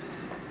go.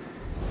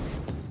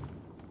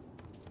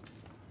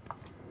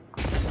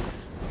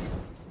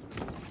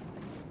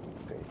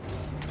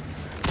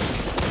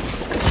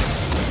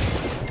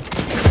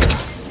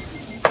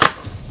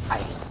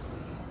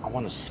 I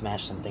want to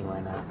smash something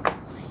right now.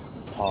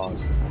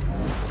 Pause.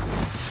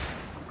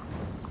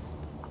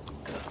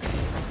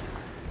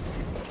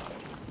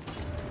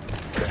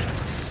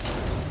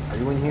 Are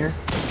you in here?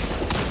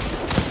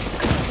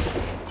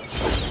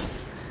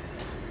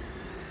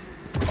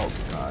 Oh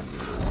god.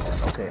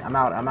 Okay, I'm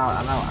out. I have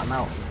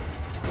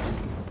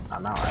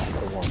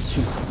to want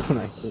to when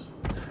I hit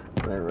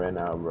right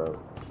now, bro.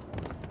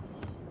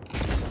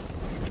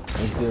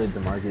 It's good,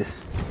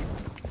 DeMarcus.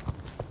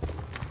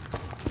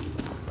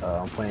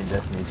 I'm playing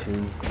Destiny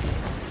 2.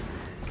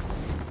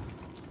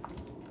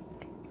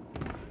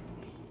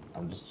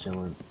 I'm just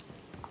chilling.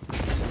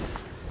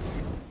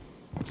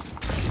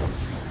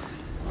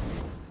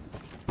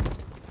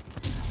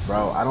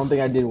 Bro, I don't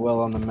think I did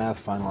well on the math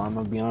final. I'm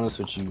gonna be honest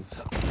with you.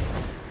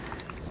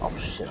 Oh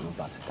shit, I'm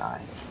about to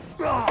die.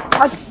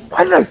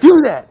 Why did I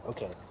do that?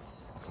 Okay.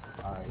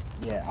 Alright,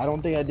 yeah, I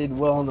don't think I did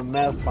well on the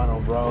math final,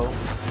 bro.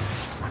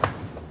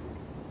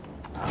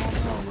 I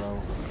don't know,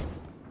 bro.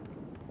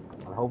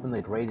 I'm hoping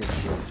the grade is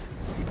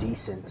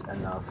decent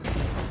enough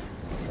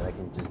that I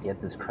can just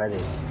get this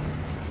credit.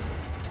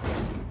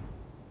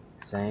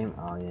 Same?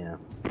 Oh yeah.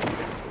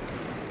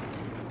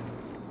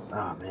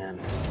 Oh man.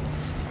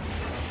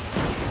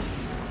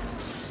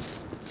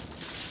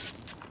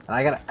 And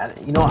I gotta,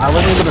 you know, I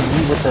wasn't able to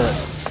meet with the.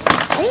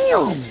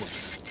 Damn!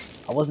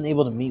 I wasn't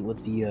able to meet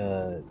with the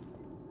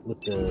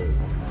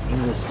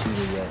English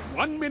tutor yet.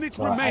 1 minute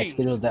so remains. I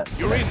scheduled that.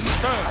 You're in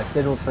third. I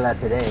scheduled for that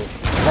today.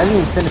 I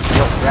didn't even finish the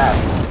rough draft,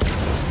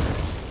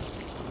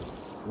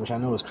 which I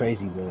know is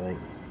crazy, but like,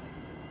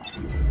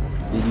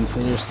 did you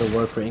finish the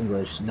word for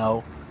English?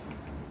 No.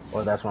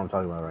 Or that's what I'm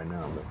talking about right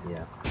now. But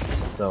yeah.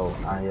 So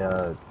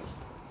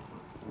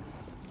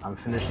I'm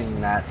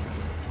finishing that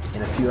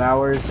in a few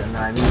hours, and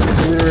then I meet the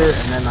tutor,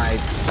 and then I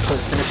put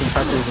finishing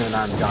touches, and then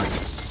I'm done.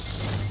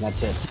 And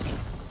that's it.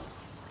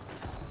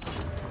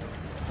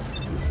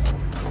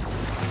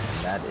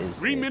 That is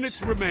 3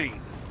 minutes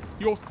remain.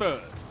 You're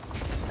third.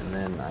 And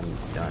then I'm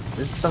done.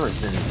 This summer's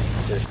been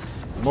just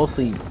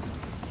mostly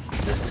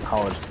this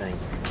college thing,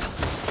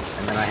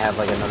 and then I have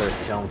like another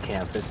film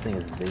camp. This thing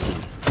is busy.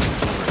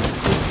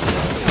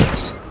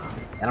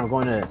 And I'm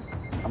going to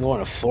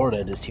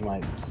Florida to see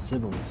my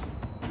siblings.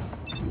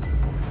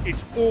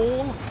 It's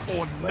all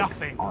or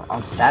nothing.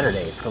 On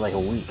Saturday for like a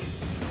week.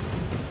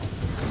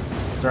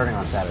 Starting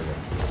on Saturday.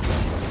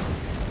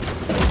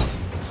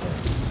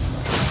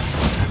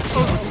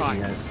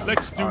 Overtime.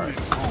 Let's do it.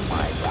 Oh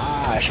my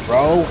gosh,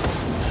 bro.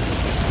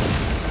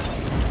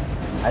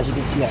 As you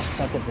can see, I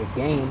suck at this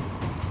game.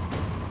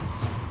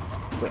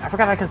 Wait, I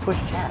forgot I can switch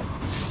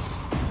chats.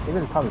 They've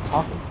been probably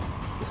talking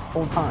this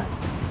whole time.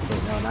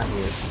 Wait, no, not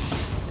here.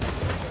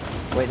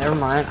 Wait, never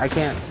mind. I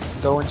can't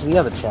go into the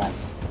other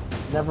chats.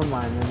 Never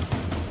mind, then.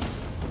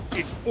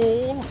 It's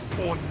all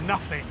or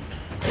nothing.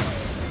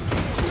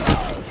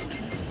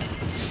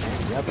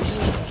 Yep.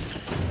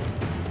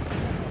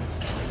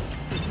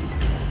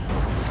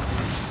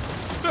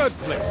 Third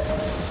place.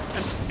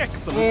 An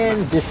excellent.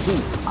 And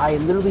defeat. I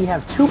literally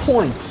have 2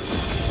 points.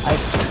 I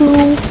have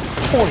 2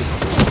 points.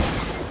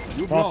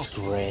 You've That's lost,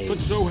 great. but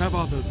so have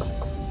others.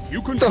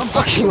 You can The come back.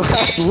 fucking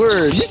last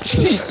word. You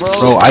cheat, bro.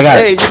 Bro, I got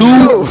Hey, 2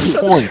 no.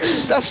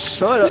 points. That's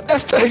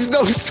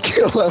no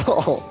skill at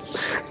all.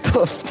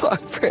 The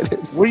fuck, Brandon?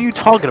 What are you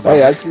talking about?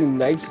 Hey, I see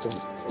nice.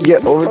 Yeah,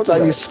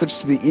 overtime you switch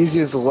to the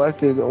easiest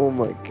weapon. Oh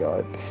my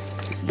god.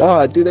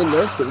 Nah, dude, they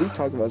nerfed it. What are you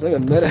talking about? It's not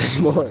even meta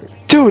anymore.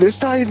 Dude, it's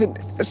not even.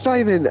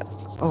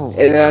 Oh.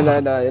 Hey, nah.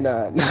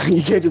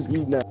 You can't just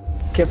beat now.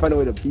 Can't find a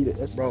way to beat it.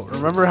 That's Bro,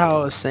 remember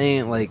how I was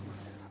saying, like,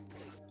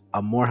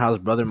 a Morehouse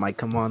brother might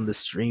come on the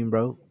stream,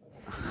 bro?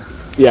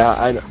 Yeah,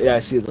 I know. Yeah, I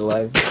see the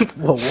live.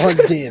 Well, one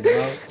did,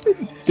 bro.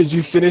 Did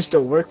you finish the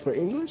work for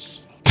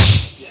English?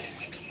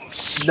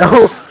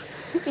 No.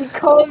 He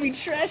called me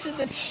trash in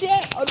the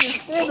chat.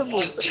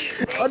 Understandable.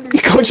 He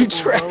called you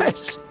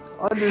trash.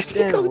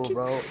 Understandable,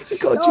 bro. He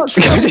called No, you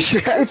trash.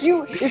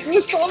 if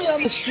you saw me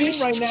on the stream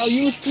right now,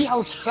 you would see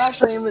how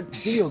trash I am at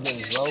video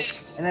games, bro.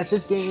 And at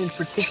this game in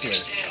particular,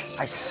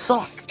 I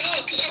suck.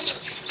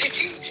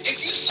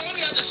 If you saw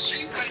me on the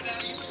stream right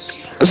now, you would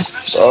see how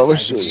trash Oh, we're I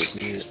am shooting. at this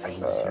game in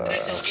particular. I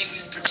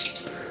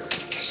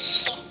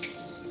suck.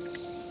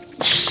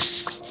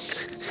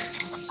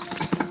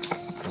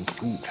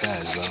 Complete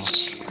trash, bro. I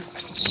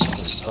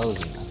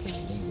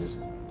can't believe this.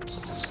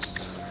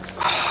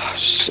 Ah,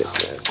 shit,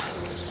 man.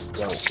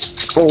 Yo,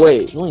 Oh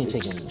wait, Julian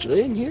taking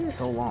Julian here?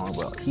 so long,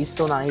 bro. He's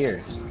still not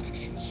here.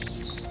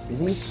 Is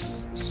he?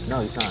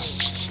 No, he's not.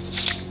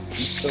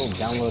 He's still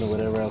downloading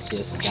whatever else he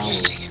has to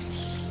download.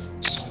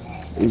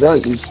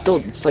 He's still.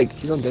 It's like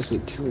he's on Destiny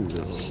 2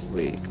 though.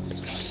 Wait,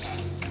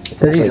 It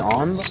says he's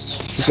on?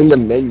 he's in the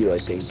menu, I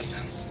think.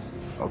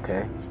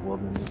 Okay, well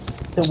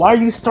then why are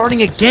you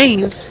starting a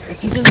game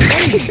if he's in the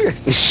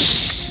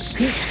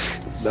game?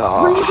 No.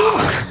 What are you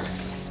doing?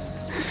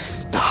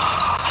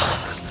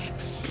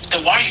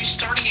 Then why are you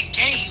starting a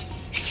game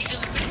if he's in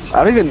the menu? I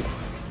don't even.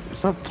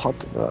 It's not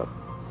popping up.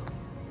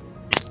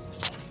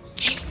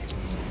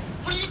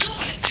 What are you doing?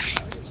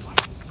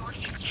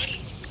 Starting a game.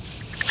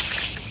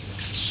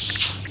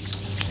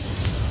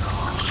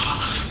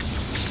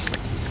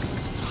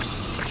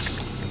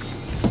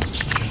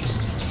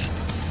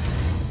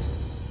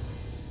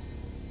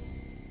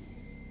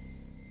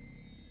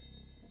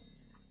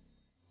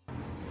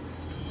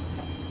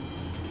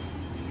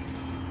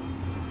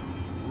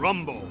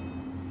 Rumble.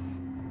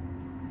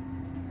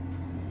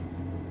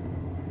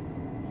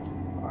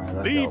 Alright,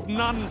 let's Leave go.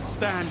 none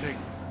standing.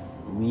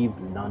 Leave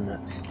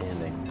none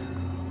standing.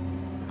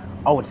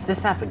 Oh, it's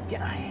this map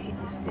again. I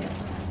hate this damn.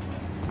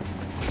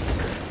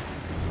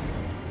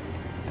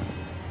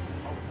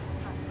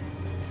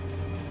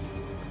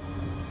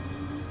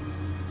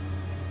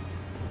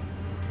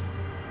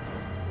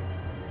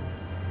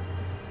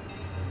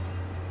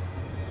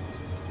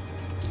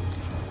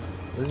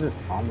 What is this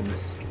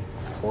ominous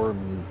horror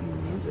movie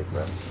music,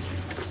 bro?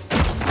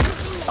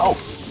 Oh!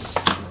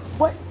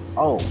 What?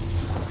 Oh.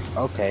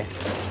 Okay.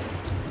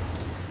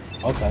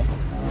 Okay.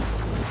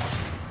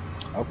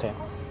 Okay.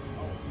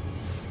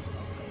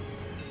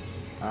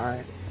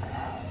 Alright.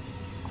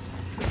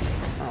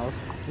 Oh,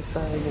 let's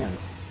try it again.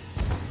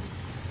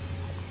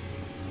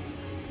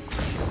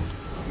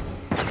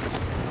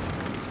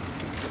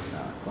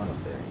 Nah, going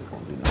up there ain't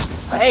gonna do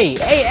nothing. Hey!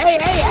 Hey! Hey!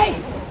 Hey! Hey!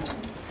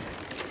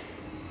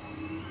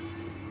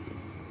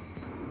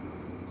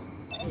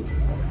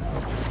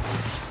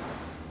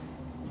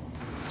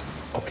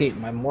 Okay,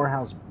 my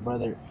Morehouse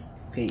brother.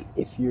 Okay,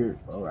 if you're.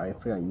 Oh, I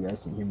forgot you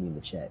guys can hear me in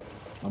the chat.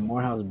 My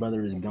Morehouse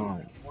brother is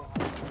gone.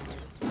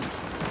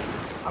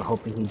 I'm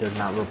hoping he does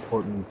not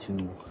report me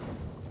to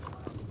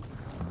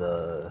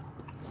the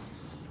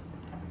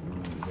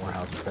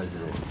Morehouse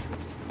president.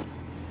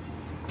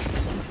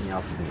 Keeps me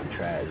off of being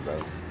trash,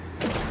 bro.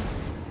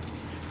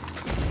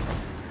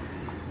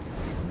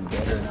 You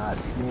better not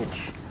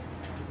snitch.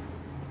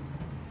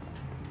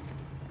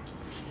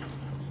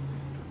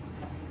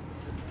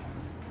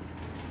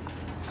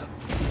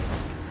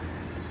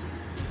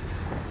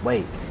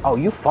 Wait. Oh,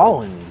 you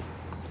following me?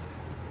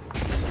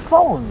 You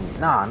following me?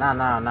 Nah.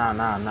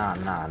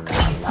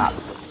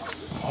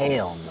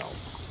 Hell no.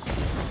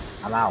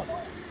 I'm out.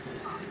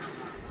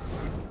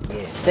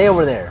 Yeah, stay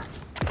over there.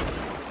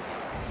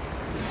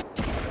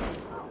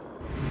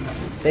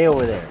 Stay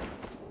over there.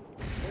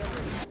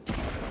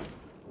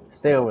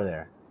 Stay over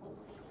there.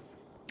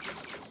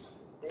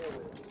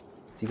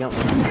 You got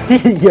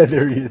yeah,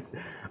 there he is.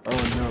 Oh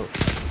no.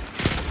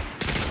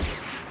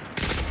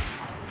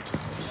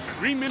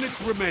 3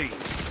 minutes remain.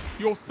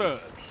 Your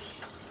third.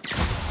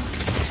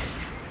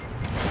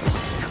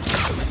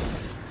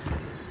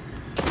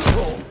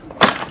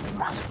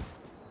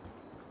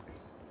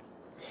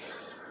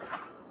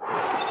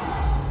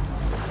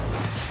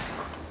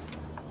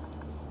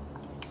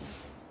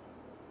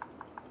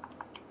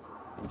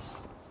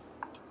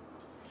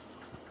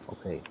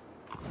 Okay.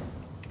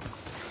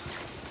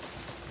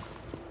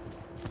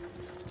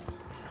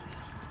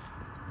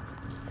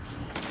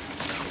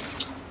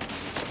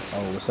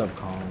 Oh, what's up,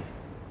 Colin?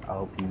 I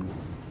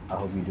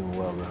hope you doing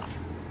well, bro.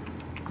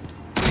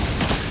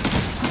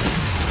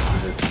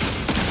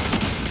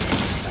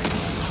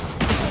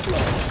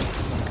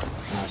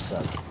 What's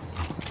up?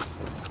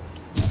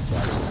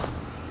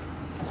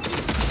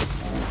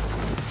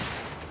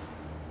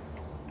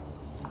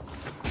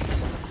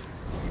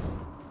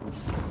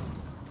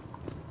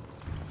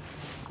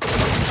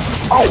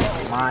 Oh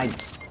my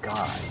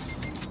god.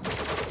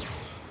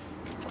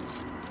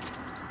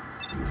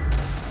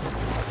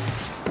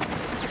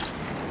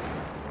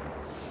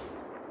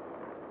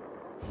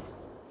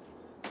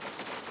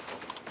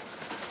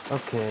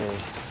 Okay.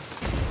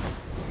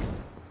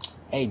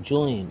 Hey,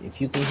 Julian,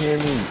 if you can hear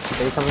me,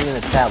 say something in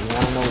the chat. We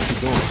want to know what you're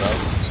doing, bro.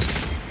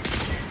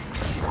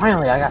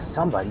 Finally, I got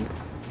somebody.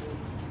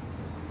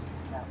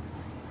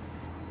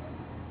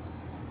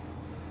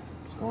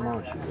 What's going on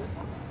with you, bro?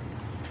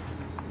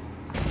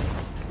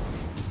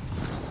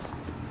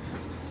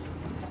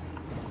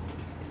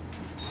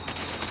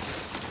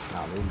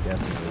 Nah, they're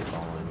definitely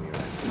following me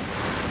right now.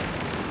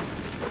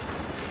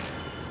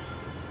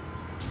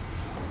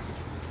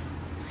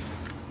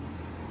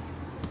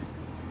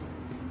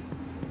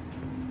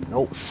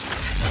 Nope.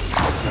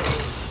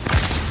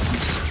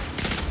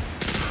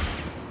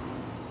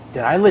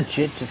 Did I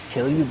legit just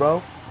kill you,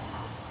 bro?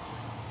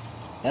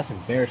 That's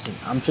embarrassing.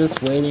 I'm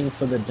just waiting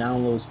for the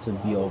downloads to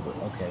be over.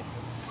 Okay.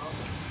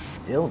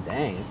 Still,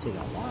 dang, it's taking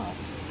a while.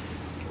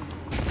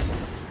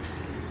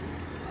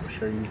 I'm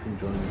sure you can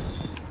join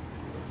us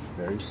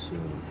very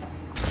soon.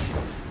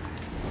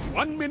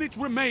 1 minute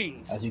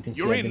remains. As you can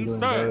see, You're I've been in doing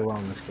third. very well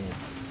in this game.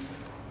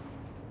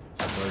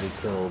 I've already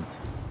killed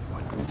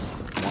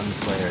one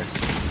player.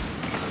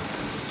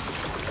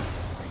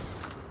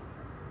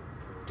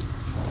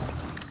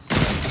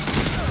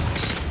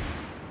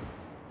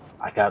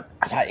 I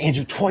got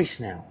Andrew twice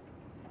now.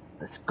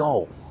 Let's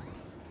go.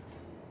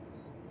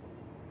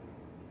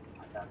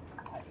 I got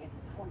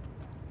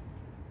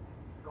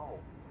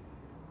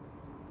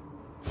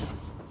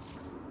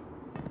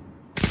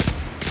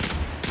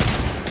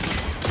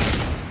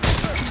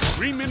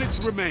 3 minutes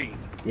remain.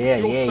 Yeah,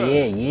 Your yeah, turn.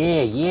 yeah,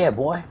 yeah, yeah,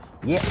 boy.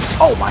 Yeah.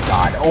 Oh my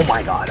god. Oh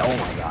my god. Oh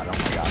my god. Oh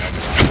my god.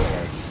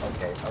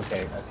 Okay.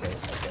 Okay. Okay.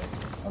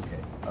 Okay.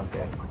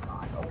 Okay.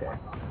 Okay.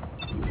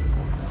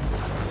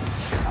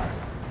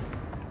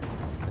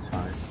 That's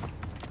fine.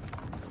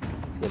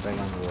 Let's get back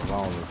on the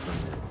revolver for a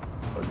minute.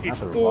 Or not It's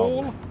the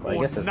revolver. all Well, I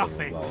or guess that's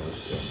nothing. the revolver.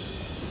 So.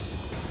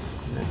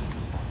 Yeah,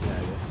 I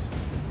guess.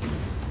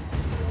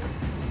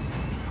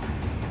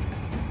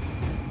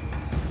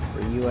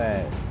 Where you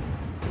at?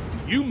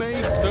 You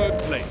made 3rd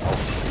place.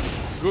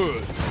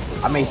 Good.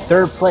 I made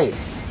 3rd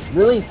place.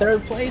 Really?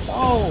 3rd place?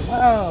 Oh,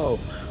 wow.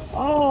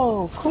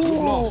 Oh, You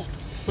cool. lost,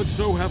 but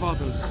so have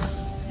others.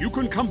 You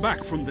can come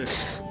back from this.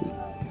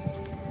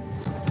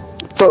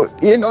 Bro,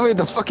 Ian made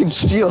the fucking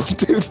shield,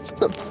 dude. What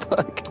the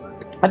fuck?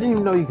 I didn't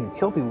even know you can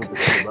kill people with the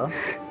shield,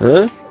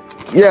 bro. Huh?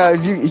 Yeah,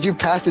 if you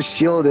pass the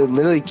shield, it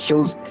literally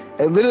kills.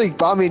 It literally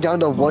brought me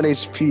down to 1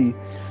 HP.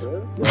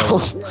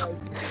 Bro.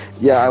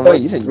 Yeah, I Wait,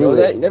 went you didn't through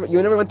know it. that?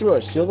 You never went through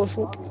a shield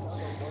before?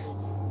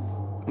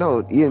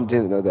 No, Ian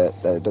didn't know that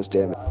it does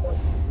damage.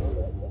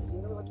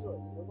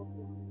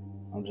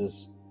 I'm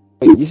just.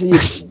 Wait, you said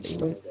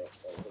you.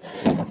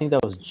 I think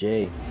that was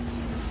Jay.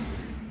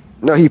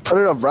 No, he put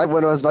it up right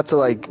when I was about to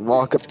like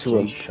walk up to Jay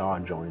him, Shaw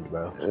joined,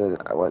 bro. and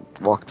I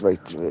walked right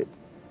through it.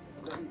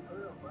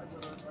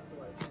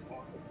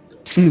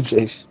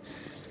 Jace.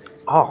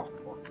 Oh,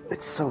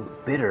 it's so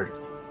bitter.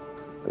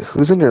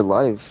 Who's in your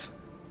life?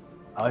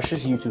 Oh, it's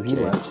just you two. He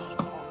left.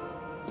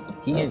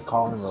 He and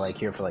Colin were like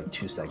here for like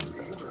 2 seconds.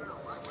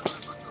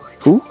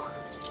 Who?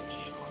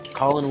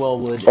 Colin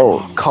Wellwood. Oh,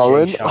 and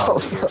Colin? Jay Shaw were Oh,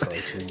 here for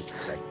like 2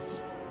 seconds.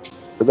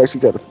 That's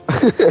actually good.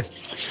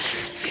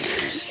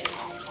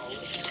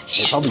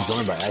 They probably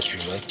joined by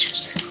accident, right?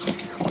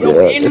 Yeah,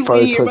 they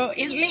probably took.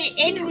 It's lit.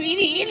 It's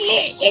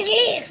lit. It's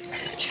lit.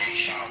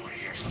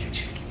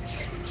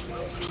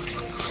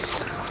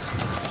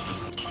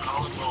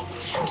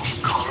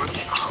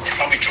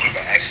 Probably joined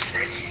by accident,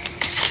 bro.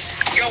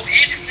 Yo,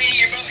 Andrew's in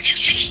here, bro. It's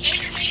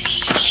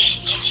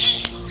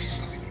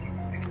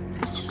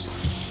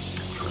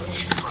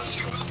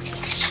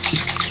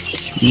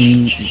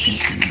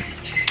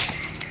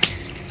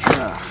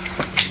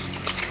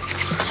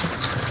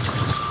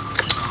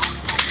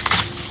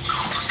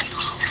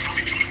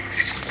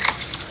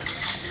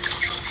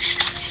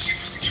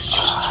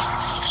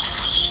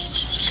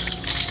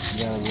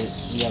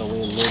You gotta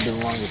wait a little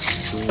bit longer to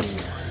do it.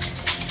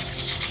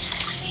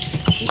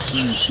 Let's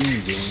see you soon,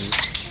 James.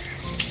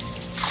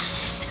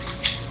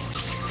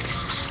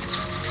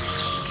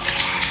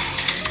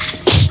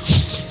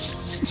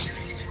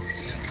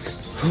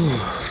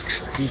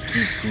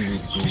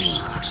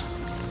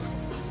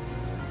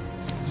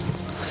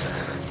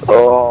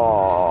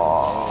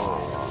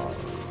 Oh,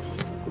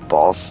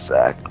 ball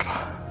sack.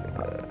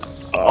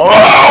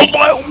 Oh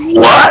my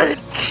what?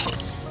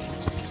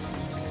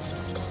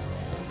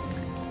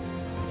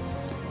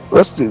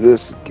 Let's do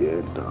this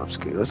again. No, I'm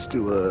just kidding. Let's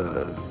do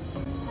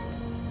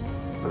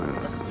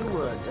Let's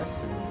do a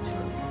Destiny 2.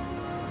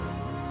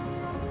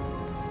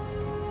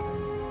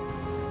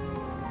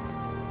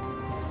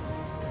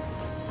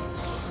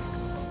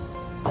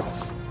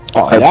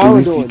 Oh, I now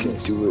we're believe doing you can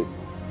this. do it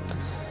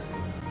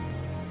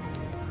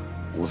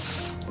with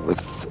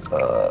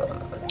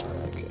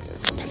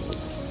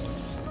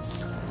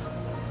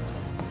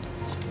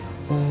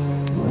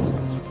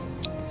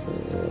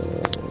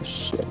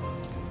Shit.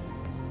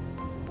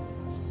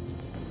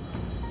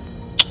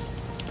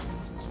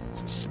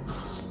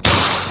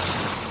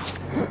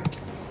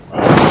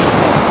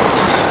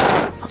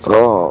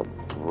 oh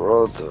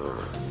brother.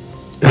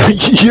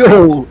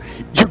 Yo,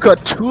 you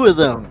got 2 of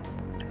them.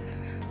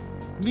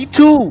 Me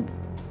too.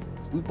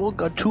 We both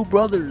got 2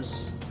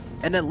 brothers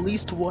and at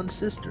least 1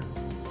 sister.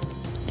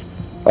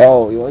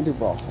 Oh, you want to do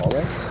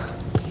Valhalla?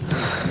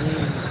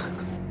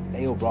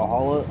 Hey, yo,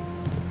 Brawlhalla.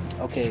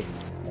 Okay.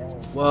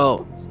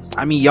 Well,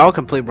 I mean, y'all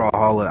can play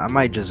Brawlhalla. I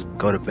might just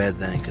go to bed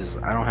then, because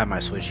I don't have my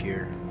Switch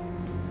here.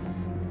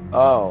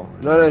 Oh,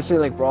 no, I say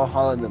like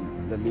Brawlhalla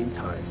in the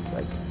meantime,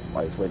 like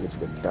while he's waiting for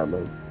the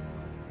download.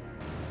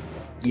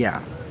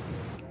 Yeah.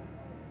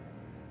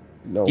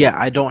 No. Yeah,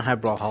 I don't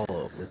have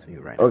Brawlhalla with me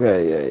right now.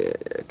 Okay, yeah,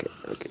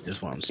 okay.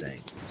 That's what I'm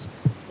saying.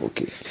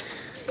 Okay.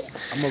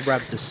 I'm gonna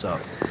wrap this up.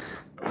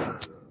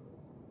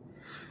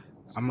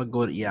 I'm gonna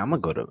go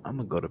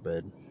to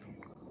bed.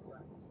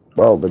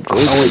 Well, but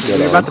Drake Oh wait, get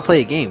we're on. about to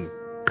play a game.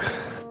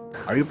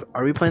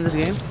 Are we playing this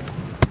game?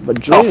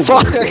 But Oh Drake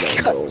fuck!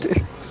 get on, God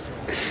damn.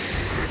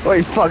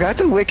 Wait, fuck! I have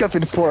to wake up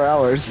in 4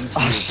 hours.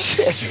 Oh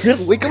shit!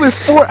 Wake up in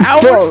 4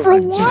 hours Bro,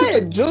 for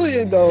what?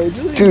 Julian though,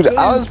 Dude,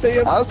 I was stay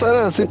up. planning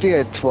on sleeping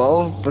at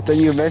 12, but then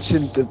you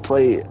mentioned to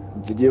play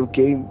video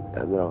game,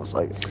 and then I was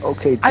like,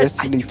 okay,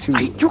 Destiny 2.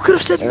 You could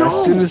have said And no.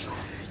 as soon as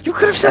You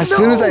could have said no. As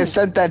soon as I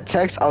sent that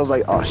text, I was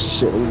like, oh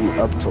shit, we'll be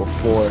up till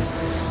 4.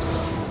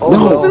 Oh You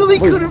no, literally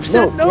wait, could have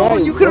said no.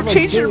 Daddy, You could have what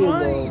about changed your Julian,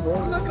 mind. bro?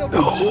 I'm not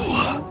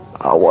gonna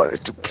I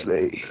wanted to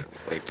play.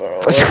 Wait,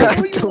 bro. But I I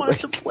know you don't wanted like-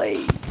 to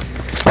play.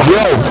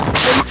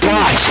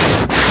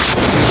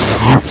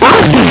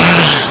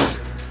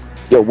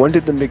 Yo, when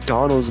did the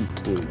McDonald's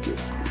employee get?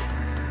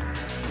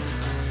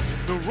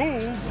 The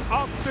rules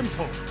are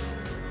simple.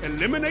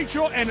 Eliminate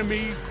your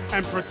enemies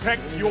and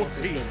protect your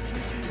team.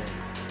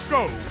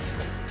 Go.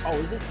 Oh,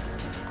 is it?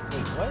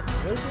 Wait, what?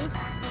 What is this?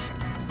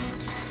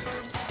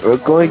 We're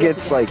going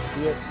against like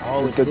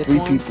Oh, with it's the this 3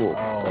 one? people.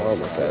 Oh,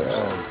 my god. god.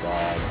 Oh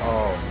god.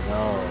 Oh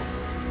no.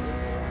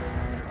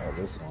 Oh,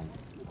 this one.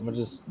 I'm gonna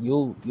just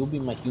you'll be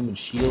my human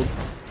shield,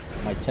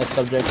 my test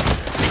subject.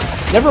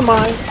 Never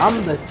mind,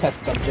 I'm the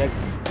test subject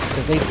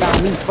because they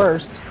found me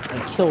first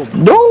and killed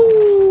me.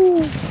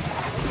 No!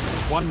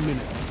 1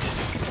 minute.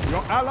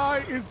 Your ally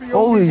is the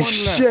Holy only one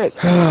shit!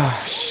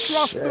 left.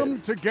 Trust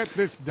them to get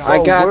this done.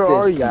 I got where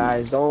are this, you?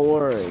 guys. Don't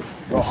worry.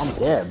 Bro, I'm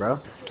dead, bro.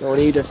 Don't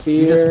need to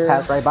You just fear.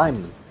 passed right by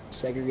me.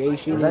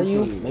 Segregation. Was that is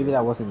you? here. Maybe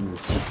that wasn't you.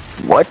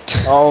 What?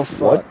 Oh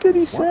fuck. What did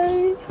he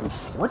say?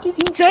 What did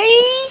he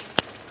say?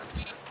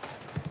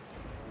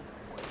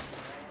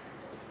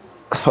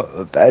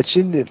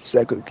 Imagine if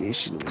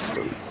segregation was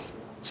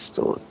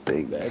still a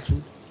thing.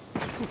 Imagine.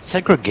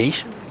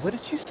 Segregation? What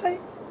did you say?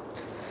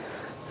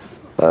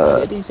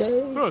 What did he say?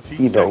 30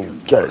 You know,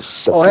 seconds. gotta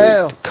separate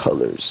hell. the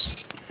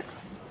colors.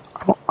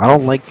 I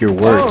don't like your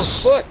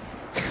words. Oh fuck.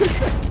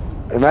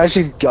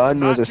 Imagine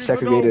Gunn was a Match isn't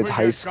segregated over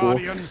high yet, school.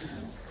 Guardian.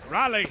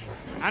 Rally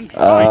and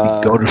fight. He's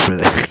going for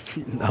that.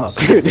 No.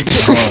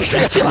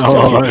 That's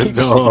No,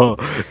 no.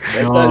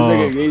 That's not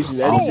segregation.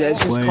 That's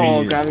just playing.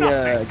 called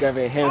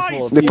grabbing a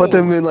handful of They people put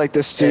them in like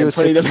the and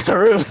putting them stereotype. in a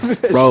room.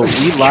 Bro,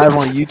 we live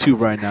on YouTube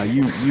right now.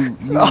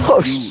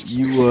 Oh,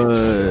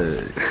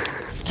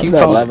 I'm keep not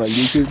talking. live on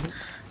YouTube.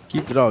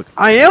 Keep it on.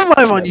 I am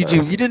live on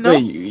YouTube. You didn't know?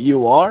 Wait,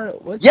 you are?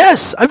 What?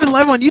 Yes, I've been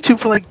live on YouTube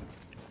for like.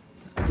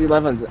 You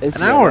live on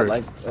Instagram? hour.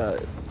 Live,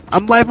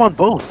 I'm live on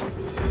both.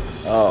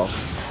 oh.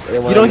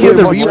 You don't hear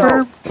the Wait, watch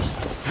reverb? out.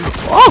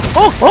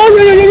 Oh,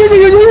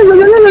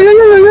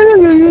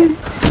 yeah.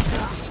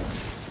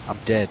 I'm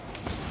dead.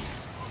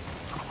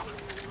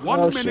 1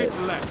 Oh, minute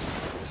shit. left.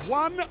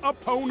 One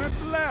opponent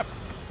left.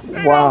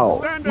 They Wow.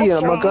 don't stand a Ian,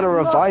 I'm not chance. gonna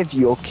revive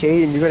you,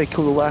 okay? And you're gonna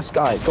kill the last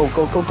guy. Go,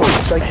 go, go, go.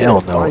 Strike Hell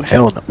him. no, Find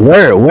hell no.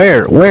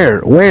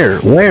 Where?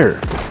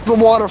 the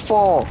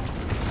waterfall.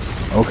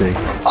 Okay.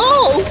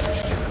 Oh!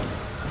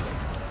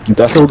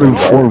 That's Killed him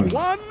for me.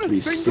 One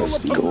single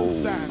 360 opponent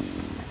stand.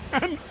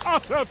 An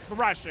utter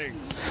thrashing.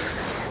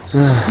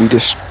 We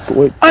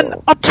destroyed. An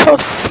utter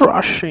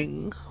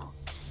thrashing.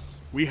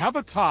 We have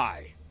a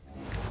tie.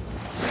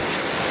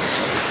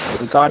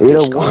 We got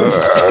 801.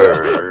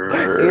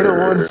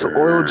 801's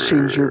oil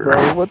changer,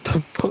 bro. What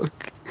the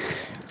fuck?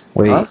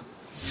 Wait, Huh?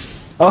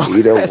 Oh,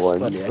 801. that's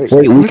funny, Wait,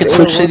 wait, we who's can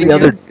switch to 801 the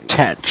other again?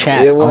 chat.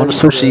 I want to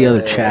switch to the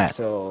other chat.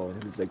 So,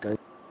 who's the gun?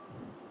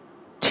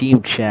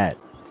 Team chat.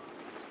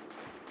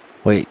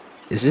 Wait,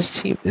 is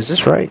this team? Is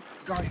this right?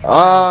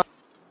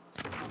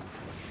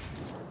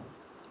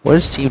 What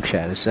is team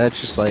chat? Is that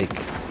just like?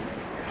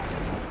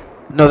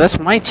 No, that's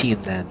my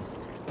team then.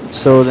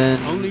 So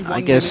then, Only 1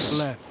 I guess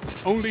minute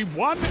left. Only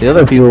one. the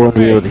other people won't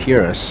be able to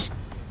hear us.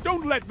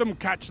 Don't let them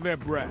catch their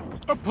breath.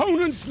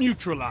 Opponents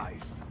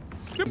neutralized.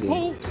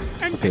 Simple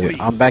and Okay,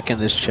 clean. I'm back in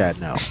this chat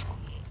now.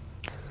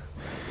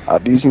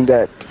 I'm using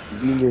that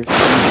linear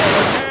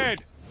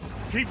Ahead.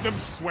 Keep them A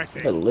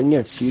sweating.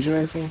 linear fusion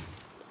rifle?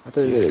 I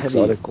thought it was heavy.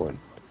 exotic one.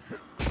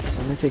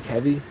 Doesn't it take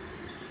heavy?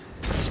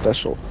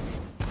 Special.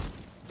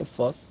 The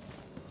fuck?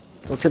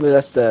 Don't tell me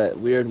that's the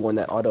weird one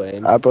that auto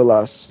aims.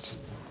 Aberlast.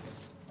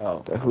 Oh.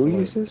 Who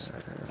uses?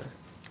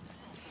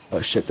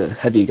 Oh shit, the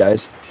heavy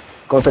guys.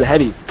 Going for the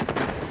heavy.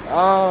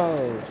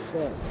 Oh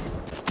shit.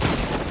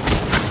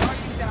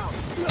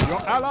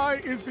 Your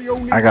ally is the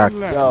only I got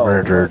one left. Yo.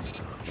 murdered.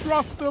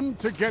 Trust them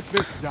to get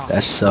this done.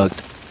 That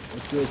sucked.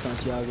 What's good,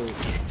 Santiago?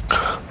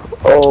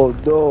 Oh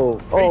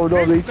no! Oh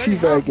no! They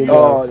think they teabagging. have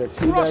Oh, Oh. they're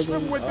Crush teabagging.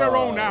 them with their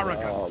own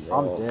arrogance. bro.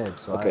 I'm dead,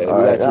 so Okay, I... we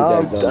Alright,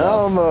 got teabagged now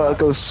on. I'm gonna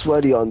go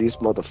sweaty on these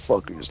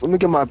motherfuckers. Let me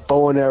get my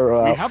bow and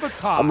arrow We out. have a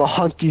tie. I'm gonna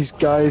hunt these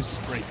guys.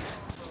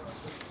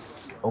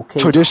 Okay,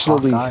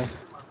 Traditionally. Hawkeye.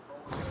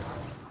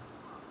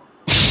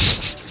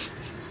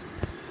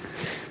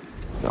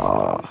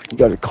 Nah, you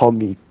gotta call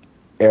me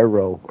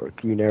Arrow or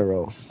Green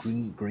Arrow.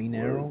 Green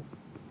Arrow?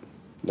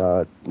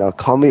 Nah,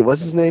 call me.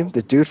 What's his name?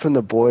 The dude from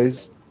The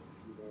Boys.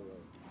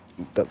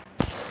 The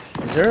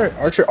Is there an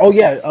Archer? Oh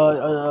yeah,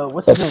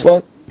 what's The his name?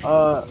 fuck?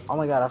 Oh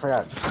my god, I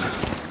forgot.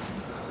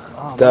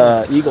 Oh,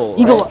 The eagle.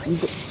 Eagle, Right?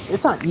 Eagle.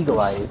 It's not Eagle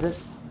Eye, is it?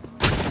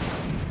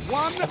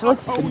 One I feel like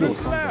it's Eagle opponent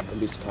something. left. I'd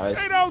be surprised.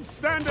 They don't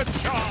stand a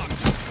chance.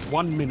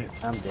 1 minute.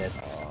 I'm dead.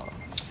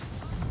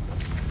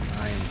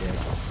 I am dead.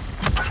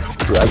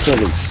 Dude, I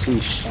can't even see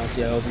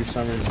Santi, I hope your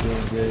summer is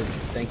doing good.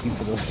 Thank you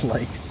for those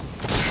likes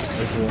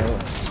as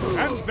well.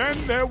 And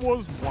then there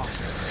was one.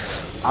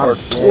 I'm The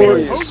dead.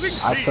 opposing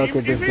I suck team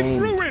at this is in game.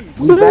 ruins.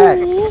 We back.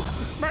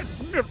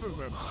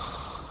 Magnificent.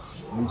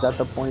 We got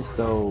the points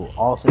though.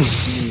 All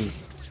thanks to you.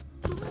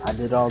 I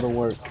did all the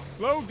work.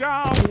 Slow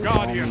down,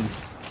 Guardian.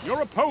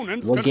 Your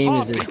opponents What can game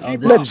is hardly this? Oh, keep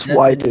this up. is Let's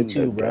widen Destiny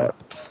 2, the bro. gap.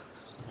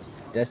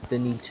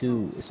 Destiny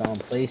 2. It's on I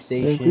agree,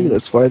 PlayStation,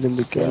 that's why then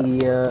the gap.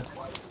 Stadia,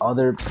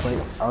 other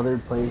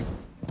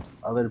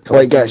Wait,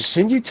 places. guys,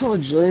 shouldn't you tell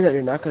Julian that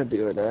you're not gonna be,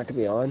 or they're not gonna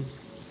be on?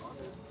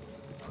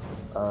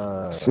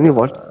 Shouldn't you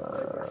watch?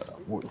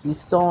 Well, he's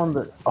still on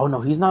the. Oh no,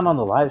 he's not on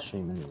the live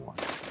stream anymore.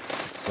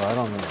 So I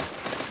don't know.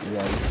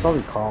 Yeah, he's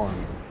probably calling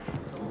me.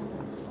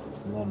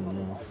 I don't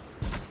know.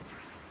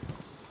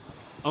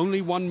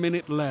 Only 1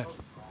 minute left.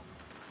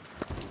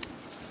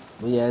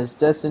 But yeah, it's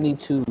Destiny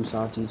 2,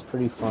 Santi. It's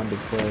pretty fun to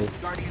play.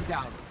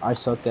 I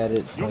suck at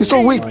it. Your You're so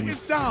team weak.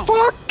 is down.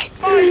 Fuck!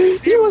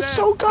 Fight He in was their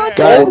so stead.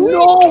 goddamn Guys, weak!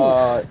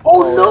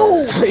 Oh no!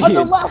 I'm the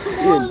Ian, last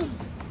Ian, one!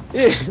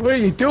 Ian, what are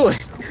you doing?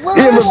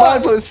 Ian,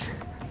 revive us!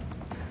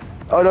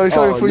 Oh no, he's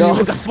coming Oh for no,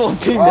 you. the full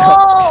team now.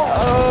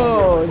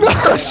 Oh! Oh no!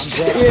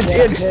 Ian,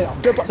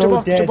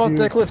 jump off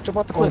the cliff, jump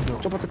off the cliff,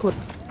 jump off the cliff.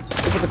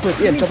 Jump off the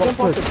cliff, Ian, jump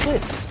off the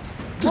cliff.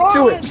 Just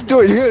do it, just do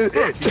it, you're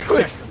gonna do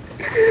it.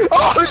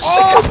 Oh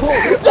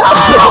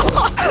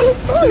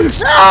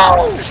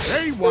shit!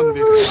 They won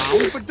this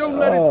round, but don't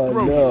let it Oh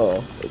throw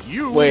no.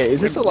 you. You Wait,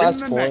 is this the will win last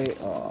the point?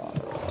 next.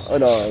 Oh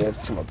no, I have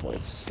 2 more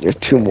points. You have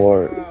 2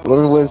 more.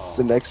 Whoever wins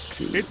the next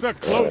 2. It's a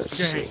close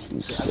game. I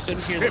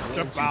couldn't hear Tip the the words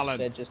you balance.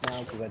 said just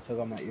now because I took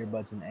off my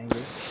earbuds in anger.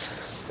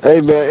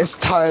 Hey man, it's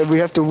time. We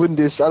have to win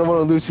this. I don't want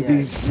to lose to Yeah,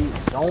 these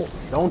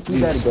don't do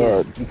that these,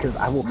 again because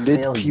I will mid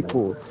fail you.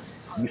 people.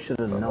 You should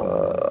have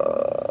known.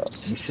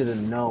 You should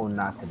have known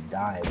not to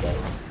die, but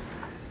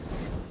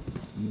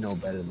you know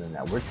better than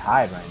that. We're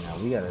tied right now.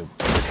 We gotta.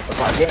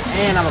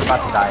 And I'm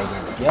about to die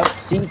again. Yep.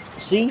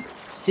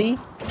 See?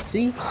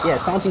 Yeah,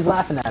 Santi's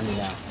laughing at me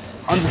now.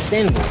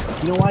 Understandable.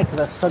 You know why?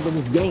 Because I suck at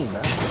this game,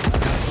 bro.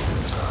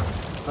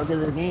 Suck at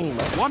this game,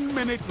 bro. 1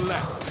 minute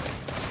left.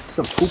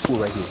 Some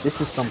poo-poo right here.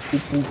 This is some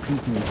poo-poo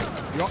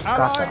pee-pee. Your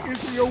ally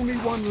is the only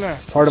one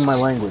left. Pardon my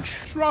language.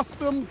 Trust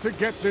them to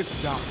get this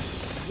done.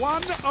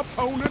 1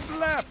 opponent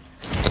left.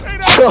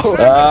 Oh,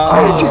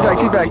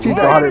 teabag.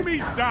 Got it.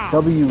 Enemies down.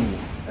 W.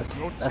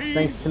 Your That's team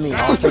thanks to me.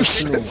 stands All thanks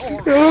to me.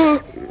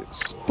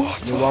 victorious.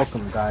 You're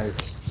welcome, guys.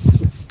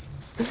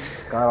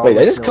 Got all Wait,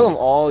 the I just kill them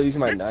kills. all using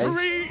my knife?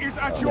 Victory is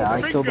at your Yeah,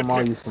 I killed them all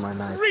fingertips. using my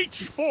knife. Reach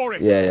for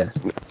it. Yeah.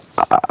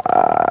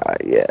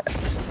 yeah.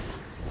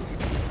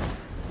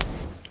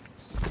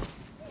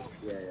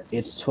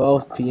 It's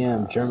 12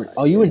 p.m. Germany.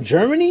 Oh, you in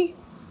Germany?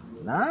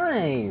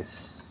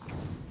 Nice.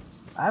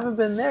 I haven't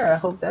been there. I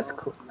hope that's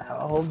cool. I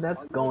hope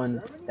that's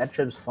going. That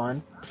trip's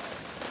fun.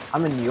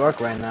 I'm in New York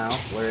right now,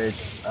 where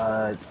it's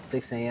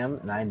 6 a.m.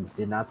 and I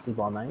did not sleep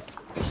all night,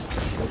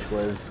 which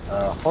was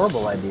a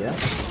horrible idea,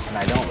 and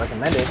I don't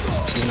recommend it,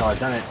 even though I've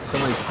done it so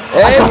many times.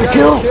 Hey, I got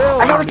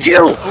a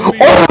kill!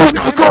 Oh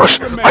my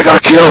gosh! I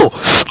got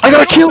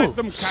a kill! Let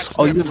them catch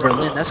Oh, their you in breath.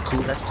 Berlin? That's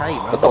cool. That's tight,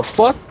 bro. What the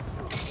fuck?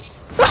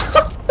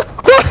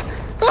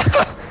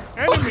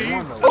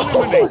 Enemies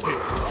eliminated.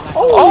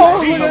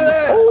 Oh, Team look at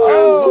that!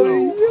 stands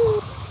alone.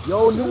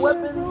 Yo, new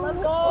weapons, let's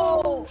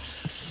go!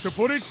 To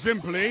put it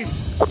simply,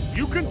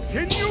 you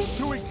continue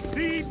to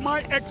exceed my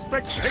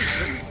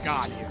expectations,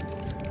 Guardian.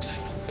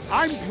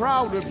 I'm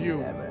proud of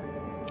you.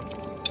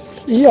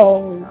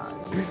 Yo.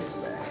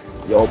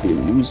 Y'all be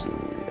losing.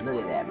 Look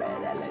at that,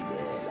 man. That look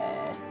good,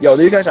 man. Yo,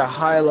 these guys are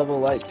high level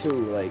light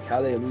too. Like,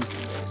 how they lose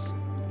this?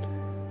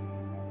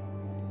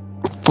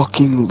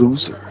 Fucking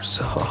losers. Is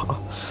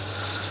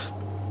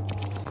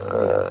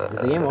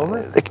the game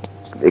over?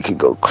 They can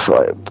go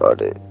cry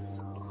about it.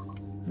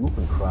 You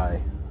can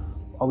cry.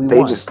 Oh, we They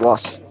won. just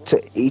lost to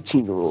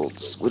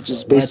 18-year-olds, which is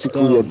Let's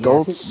basically go.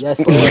 adults. Yes,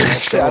 sir.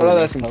 Yes, sir. I don't know, Yes,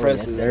 that's sir.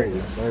 impressive. Yes, sir.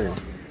 Yes,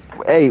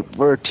 sir. Hey,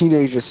 we're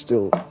teenagers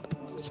still.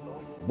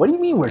 What do you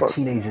mean we're Fuck.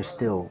 teenagers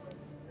still?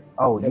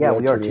 Oh, Yeah, yeah,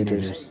 we we are are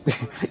teenagers.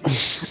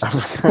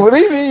 What do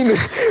you mean?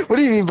 What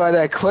do you mean by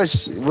that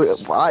question?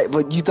 Why?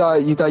 But you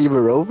thought you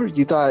were over?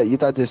 You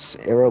thought this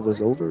era was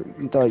over?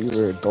 You thought you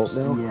were an adult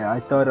now? Yeah, I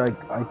thought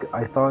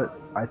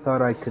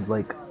I could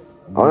like.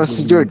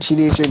 Honestly, you're a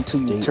teenager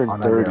until you date turn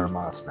Ana 30. de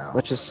Armas now.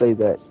 Let's just say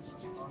that.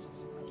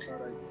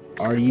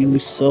 Are you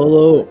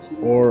solo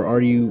or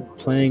are you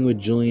playing with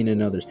Julian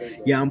and others?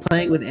 Yeah, I'm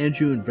playing with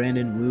Andrew and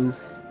Brandon Wu.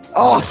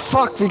 Oh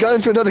fuck! We got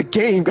into another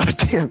game.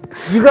 Goddamn!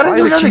 You got Why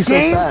into is the another queue so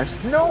game?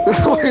 fast? No.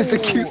 Why is the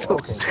queue so?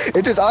 Okay.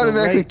 It just So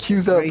automatically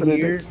queues up. right and then-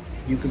 here,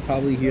 you can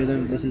probably hear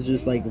them. This is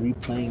just like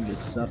replaying the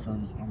stuff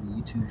on the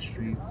YouTube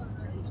stream.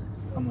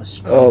 I'm a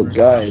streamer. Oh,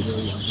 guys,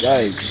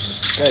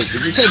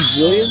 did you tell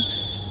Julian?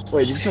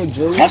 Wait, did you tell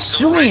Julian? Text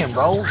Julian,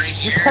 bro.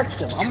 Just text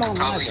him. I'm on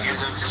live right now.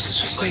 This is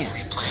just like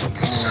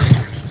replaying So,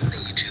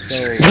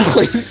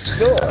 He's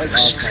still like,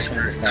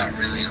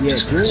 yeah,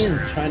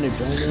 Julian's trying to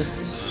join us,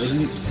 but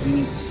he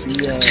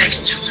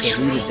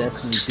deleted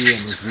Destiny 2 and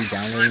is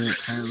re-downloading it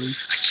currently.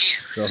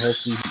 So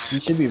hopefully he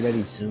should be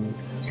ready soon.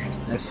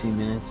 Next few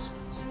minutes.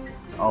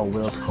 Oh,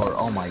 Will's Court.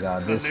 Oh my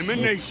god, this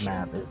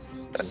map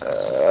is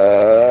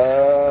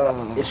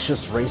it's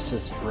just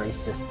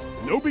racist.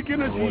 No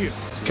beginners here.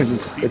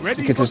 because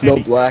there's no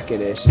black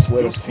in it. It's just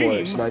Widow's Court.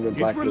 It's not even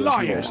black Widow's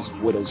Court. It's just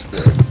Widow's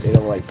Court. They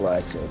don't like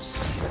black, so it's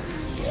just,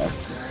 yeah.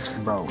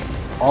 Bro,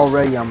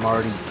 already I'm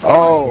already.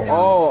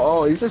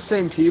 Oh, he's the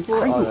same people.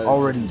 How you Oh,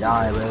 already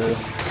die, bro?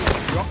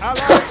 Your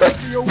allies is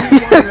the only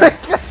one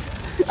left.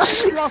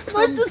 Trust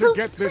them to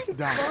get this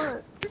done.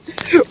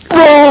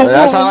 Bro,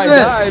 That's how I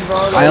died,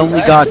 bro. I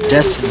only got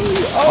Destiny.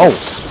 Oh,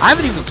 I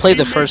haven't even played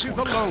the first one.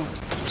 Alone.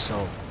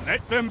 So,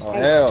 Let them Oh,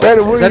 hell.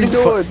 Brandon, what is are that you even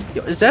doing?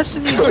 Yo, is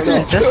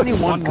Destiny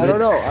 1 I don't good?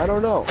 know. I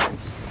don't know.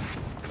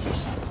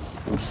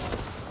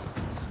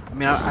 I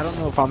mean, I don't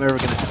know if I'm ever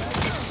gonna have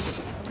access to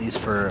it, at least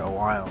for a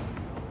while.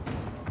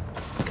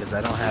 Because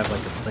I don't have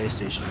like a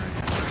PlayStation right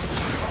now.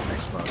 On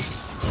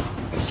Xbox.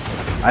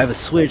 I have a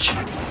Switch.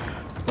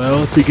 But I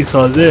don't think it's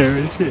on there,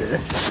 is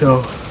it?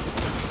 So.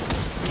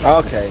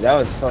 Okay, that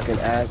was fucking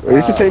ass. Are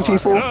these the same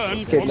people?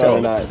 Learn from No, they're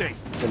your not. mistakes.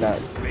 They're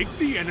not. Make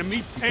the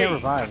enemy pay. Can't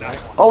revive, right?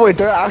 Oh wait,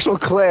 they're an actual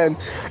clan.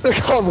 They're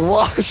called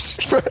Wash.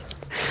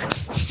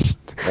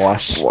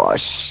 Wash.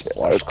 Wash.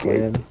 Wash Okay.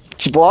 clan.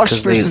 Wash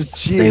Because versus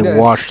they GNS.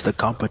 watched the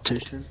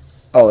competition.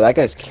 Oh, that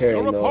guy's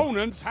carrying Your though.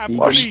 opponents have the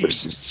Wash lead.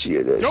 versus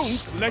GNS.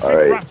 Don't let it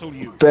Alright. rattle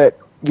you. Bet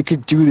we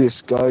could do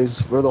this,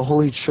 guys. We're the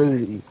Holy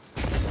Trinity.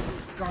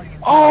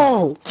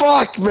 Oh,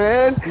 fuck,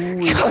 man!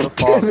 God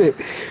damn it!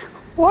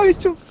 Why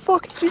the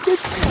fuck did you get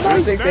I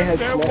sniped? think they had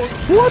There sniped. was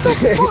What the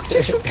fuck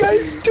did you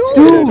guys do?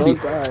 Dude.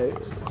 Don't die.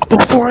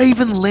 Before I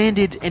even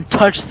landed and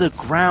touched the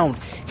ground,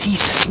 he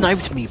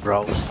sniped me,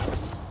 bro.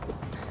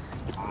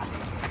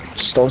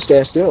 Just don't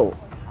stand still.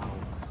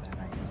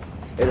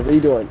 Ada, what are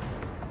you doing?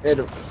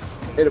 Ada,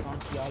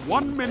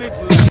 1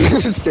 minute left.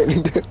 I'm just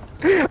standing there.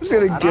 I'm just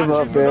gonna give Match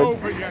up, isn't man.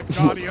 over yet,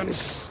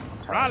 Guardians.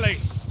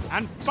 Rally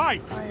and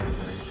fight.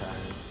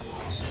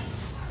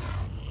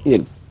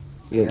 Ian.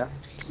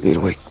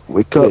 Ian,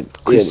 wake up.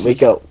 Ian,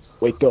 wake up.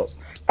 Wake up.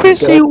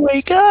 Chrissy,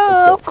 wake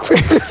up!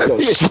 Yo,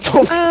 shut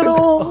the I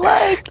don't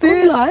like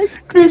this.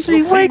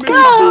 Chrissy, Your wake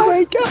team up!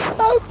 Wake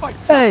up!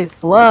 Hey,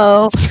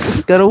 hello.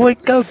 Gotta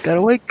wake up.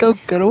 Gotta wake up.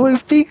 Gotta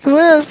wake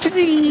up.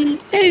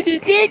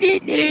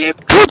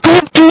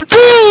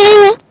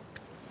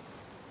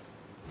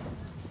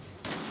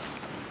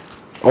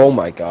 Oh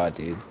my god,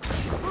 dude.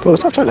 Bro,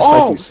 stop trying to Oh!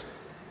 snipe these.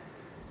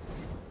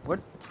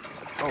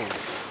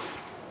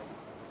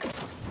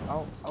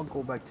 I'll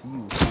go back to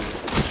you.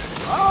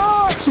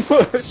 Oh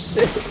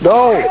shit.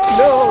 No!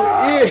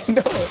 Ian,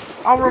 no.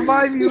 I'll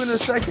revive you in a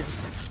second.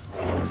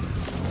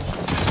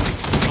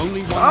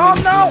 Only 1 Oh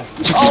minute no!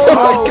 left. Oh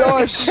my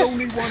gosh! There's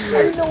only 1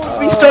 left.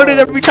 We started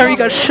every time you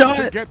got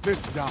To shot. get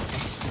this done.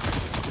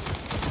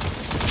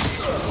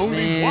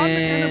 Only one Man.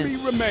 enemy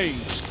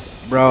remains.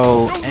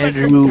 Bro,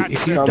 Andrew,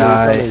 if you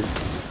die,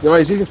 No,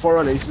 he's using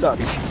Forerunner, he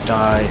sucks.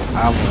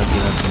 I'm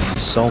gonna be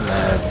so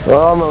mad.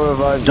 Oh, I'm gonna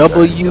revive you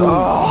W,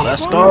 guys.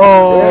 let's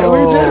Yeah, go.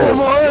 we did it, Team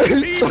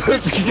boys!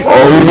 Let's victory.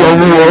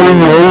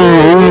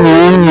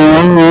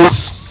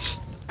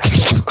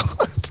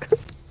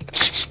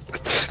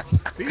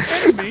 The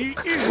enemy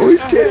is We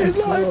ahead. did it!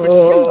 But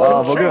you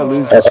Oh, we're gonna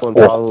lose this one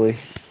probably.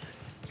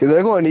 Cause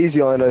they're going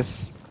easy on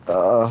us.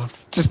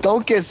 Just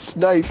don't get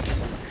sniped.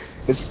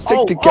 And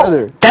stick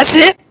together. That's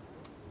it?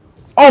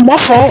 Oh, my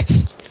fault.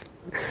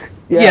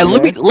 Yeah,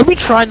 man. let me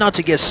try not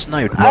to get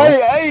sniped, bro.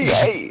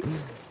 Hey!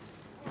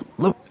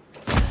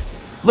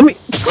 Let me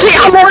see.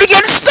 I'm already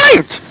getting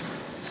sniped.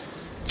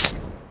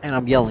 And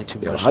I'm yelling too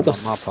Yo, much. how the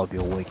I'm probably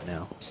awake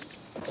now.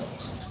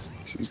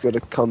 She's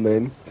gonna come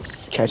in,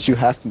 catch you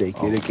half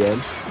naked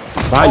again.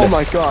 Find Oh us.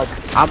 my god.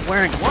 I'm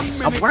wearing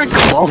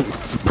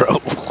clothes, bro.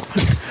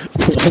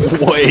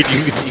 Why do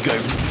you think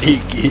I'm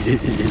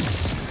naked?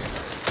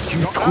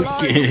 You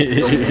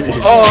cooking?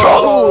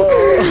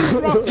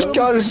 Oh!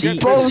 God, it's See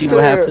both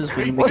what there. happens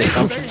when you make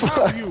assumptions? They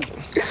have you.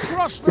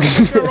 Crush them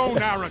with their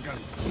own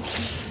arrogance.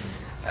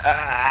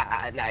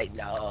 I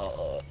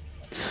know.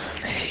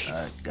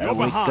 You're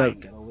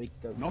behind.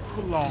 Not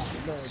for long.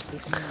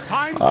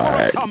 Time for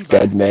a Alright, comeback.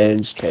 dead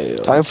man's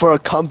KO. Time for a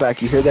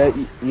comeback. You hear that,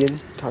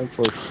 Ian? Time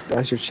for it.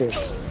 That's your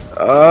chance.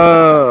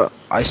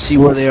 I see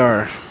where they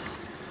are.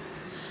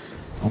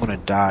 I'm gonna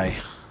die.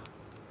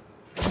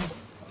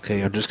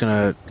 Okay, I'm just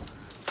gonna.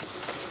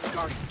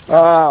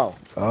 Oh.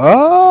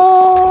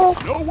 Oh!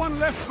 No one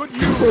left but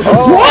you.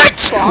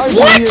 What?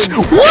 What?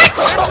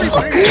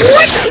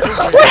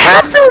 What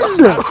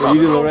happened? So you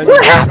did already?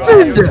 What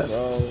happened?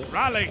 Bro.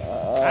 Rally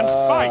and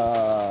fight.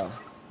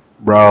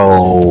 Bro.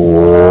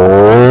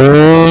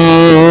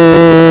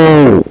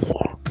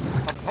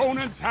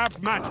 Opponents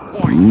have match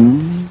point.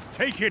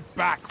 Take it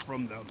back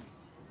from them.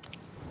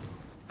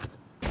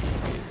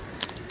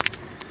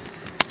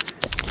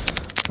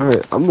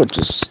 Alright, I'm gonna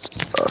just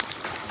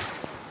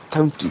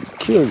time to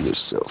kill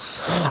yourself.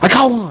 I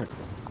got one!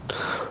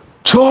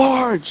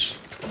 Charge!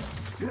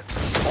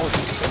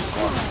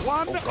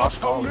 One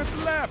opponent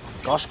left.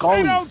 Gosh,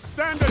 They don't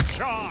stand a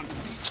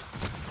chance.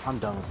 I'm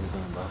done with this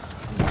game, bro.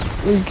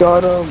 We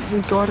got him.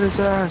 We got his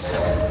ass.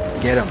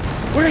 Get him.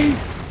 Wait!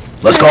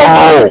 Let's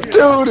go!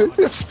 Dude,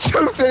 it's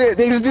stupid.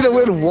 They just didn't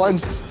win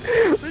once.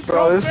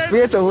 Bro, we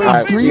have to win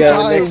Alright, we 3 got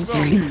the times.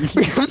 next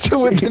We have to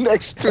win the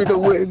next 2 to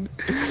win.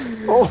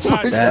 Oh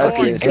my That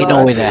fucking ain't god.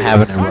 no way that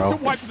happening, Time bro. to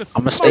wipe the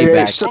I'ma smoke stay Hey,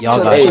 back. shut Y'all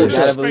the- got Hey, Hey, you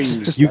gotta this.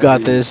 believe. You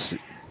got this.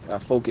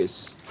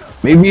 Focus.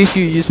 Maybe if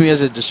you use me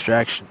as a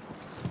distraction.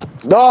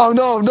 No,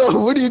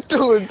 what are you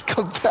doing?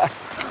 Come back.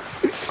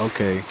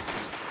 Okay.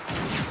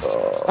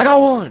 I got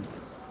one.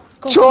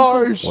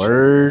 Charge!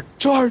 Word.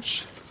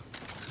 Charge!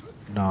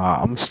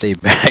 Nah, I'm gonna stay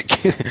back.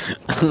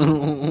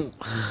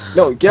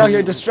 No, get out here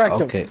and distract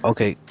him. Okay,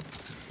 okay.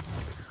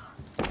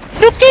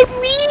 Look at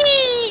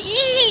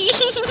me!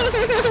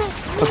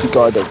 Fuck you,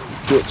 God, though,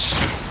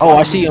 bitch. Oh,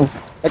 I see him.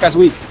 That guy's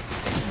weak.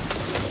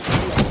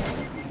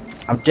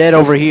 I'm dead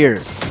over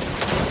here.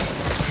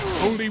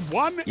 Only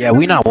one. Yeah,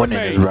 we not enemy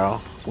winning this, remains.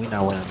 bro. We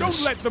not winning Don't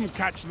this. let them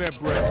catch their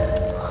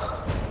breath.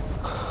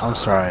 I'm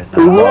sorry.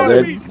 No, No,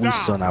 they're- we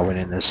still not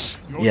winning this.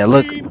 Your Yeah,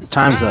 look, team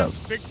time's up.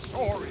 stands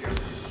victorious.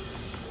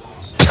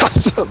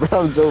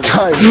 Round's over.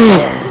 Time.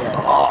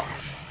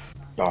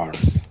 Darn.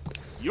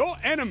 Your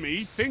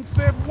enemy thinks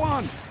they've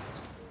won.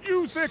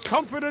 Use their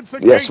confidence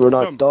against Yes, we're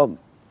not them. dumb.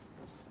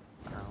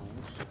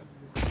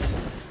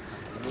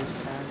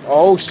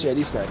 Oh shit,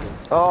 he's sniping.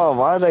 Oh,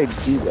 why did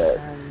I do that?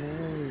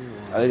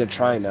 I think they're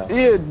trying now.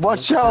 Ian,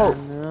 watch out!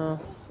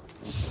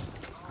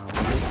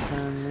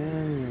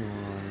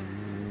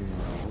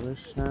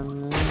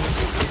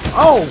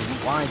 Oh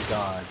my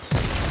god.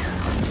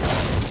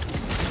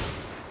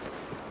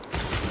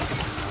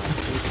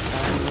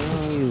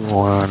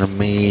 Wanted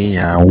me,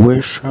 I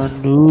wish I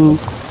knew.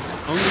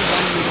 Only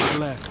 1 minute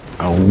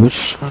left. I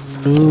wish I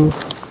knew.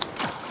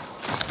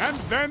 And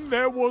then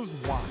there was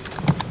one.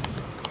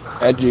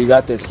 Andrew, you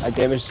got this. I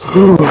damaged.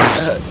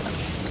 Okay,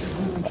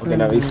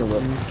 now he's still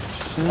up.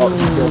 Oh,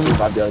 he kills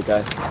him. I'm the other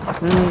guy.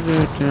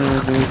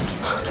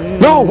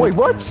 No, wait,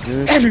 what?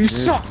 Andrew, you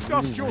suck!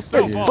 Dust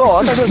yourself Bro, I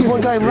off. thought there was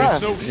one guy It's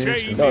left. so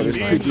shaming No, there's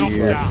being two knocked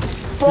here. down.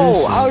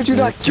 Bro, how did you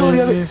not kill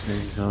the other?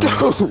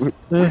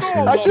 Dude,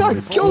 how did you not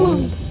kill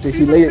him? Dude,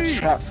 he laid a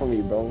trap for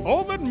me, bro.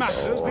 All that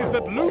matters is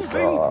that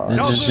losing God.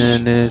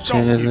 doesn't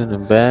stop you.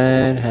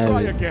 Bad Try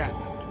habit. again.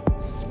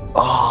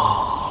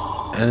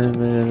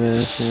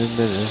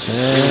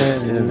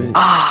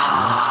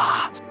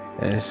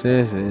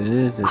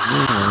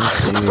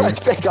 I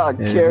think I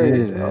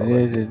carried.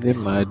 Oh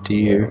my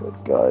dear.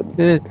 my God.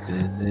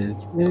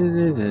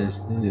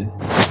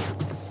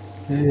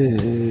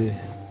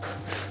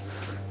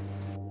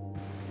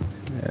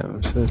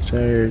 I'm so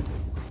tired.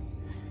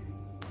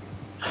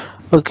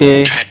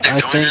 Okay, I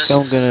think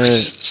I'm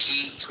gonna.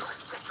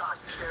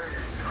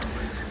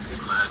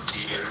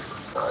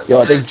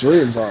 Yo, I think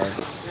Julian's on.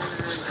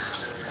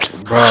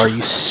 Bro, are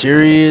you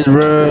serious,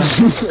 bro?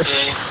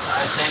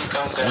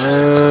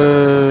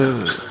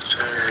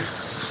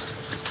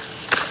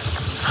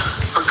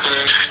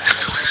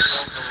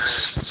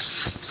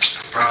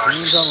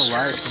 Julian's on the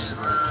live stream,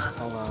 bro.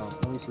 Hold on.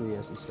 Let me see what he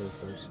has to say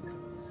first.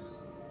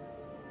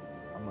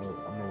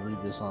 I'm gonna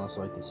leave this on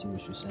so I can see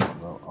what you're saying,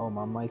 bro. Oh,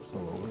 my mic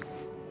fell over.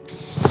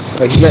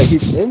 Like, yeah,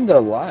 he's in the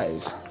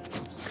live.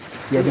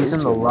 Yeah, he's in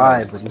the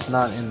live, but he's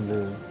not in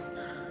the.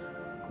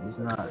 He's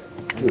not.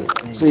 In the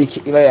thing. So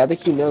like, I think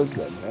he knows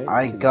them, right?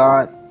 I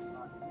got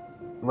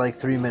like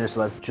 3 minutes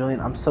left. Julian,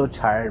 I'm so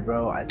tired,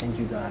 bro. I think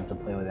you're gonna have to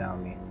play without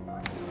me.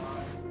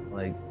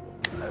 Like,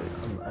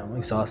 I'm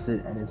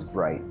exhausted and it's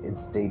bright.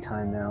 It's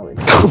daytime now.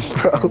 It's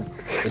Bro.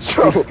 It's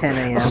Bro.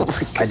 6:10 a.m.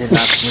 I did not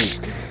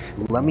sleep.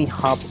 Let me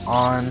hop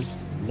on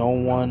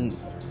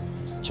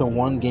to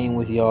one game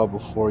with y'all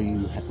before you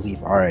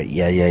leave. All right.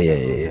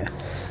 Yeah.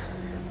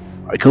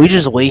 Alright, can we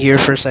just wait here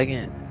for a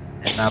second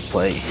and not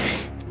play?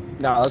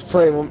 Nah, let's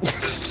play one.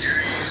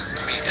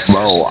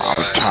 Bro,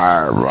 I'm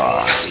tired, bro.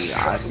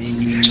 I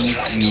need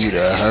you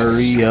to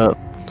hurry up.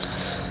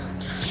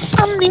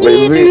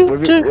 Wait, what are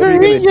we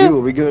gonna do?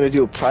 Are we gonna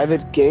do a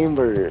private game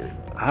or?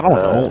 I don't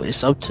know.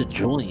 It's up to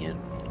Julian.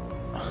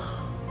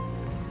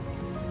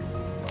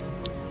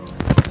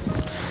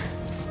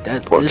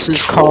 This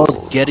is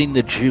called getting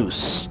the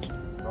juice.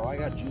 Bro, I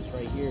got juice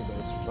right here, but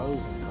it's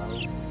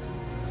frozen,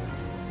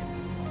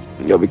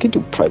 bro. Yeah, we can do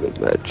private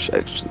match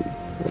actually.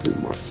 That'd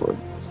be more fun.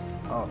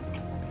 Oh.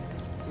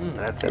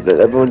 That's And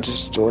then everyone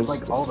just joins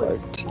like the all the- fire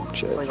team It's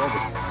chat. like all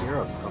the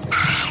syrup from it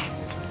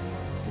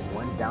just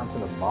went down to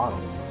the bottom.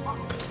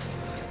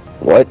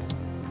 What?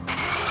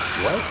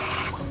 What?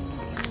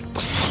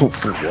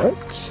 What?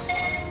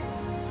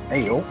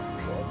 Hey, yo.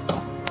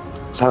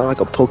 Sound like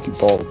a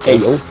Pokeball. Hey,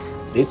 yo,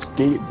 let's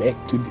get it back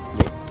to the.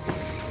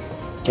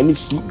 Can you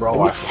see,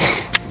 Bro, I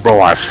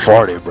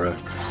farted,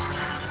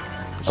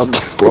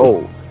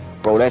 bro.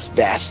 Bro, that's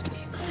nasty.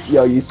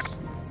 Yo, you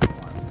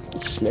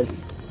smell it.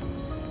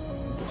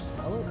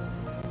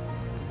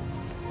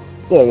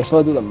 Yeah, I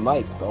smell through the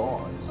mic,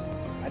 bro.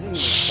 I didn't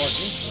even fart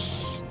into it.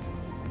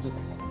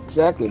 Just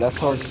Exactly, that's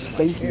how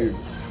stinky.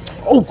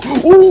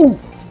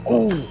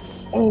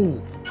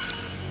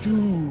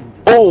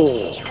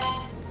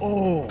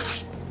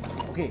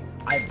 okay,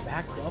 I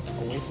backed up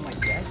away from my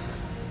desk,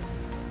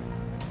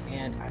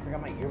 and I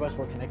forgot my earbuds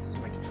were connected to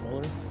my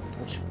controller,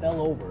 which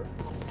fell over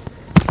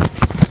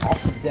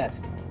off the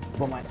desk.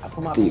 But I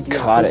put my You feet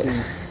together caught it.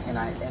 quickly, and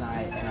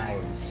I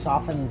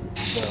softened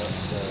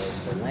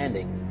the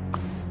landing,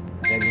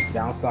 and it just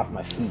bounced off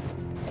my feet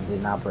and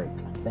did not break.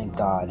 Thank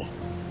God.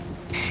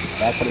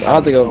 That could have I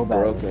don't think been it so was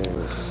bad. broken. It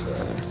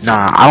was,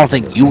 Nah, I don't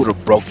think you would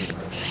have broken it.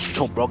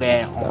 So broke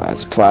ass. nah,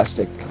 it's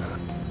plastic.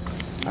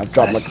 I've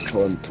dropped my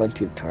controller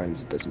plenty of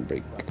times. It doesn't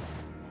break.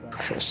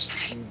 Trust.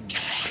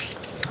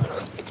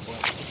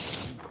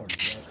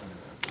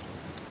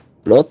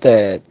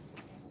 Loaded.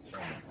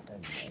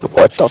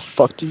 What the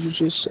fuck did you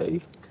just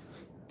say?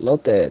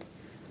 Loaded.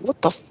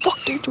 What the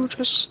fuck did you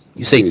just?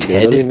 You say Dude,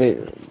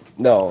 Ted?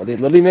 No, they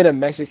literally made a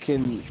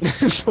Mexican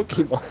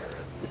Pokemon.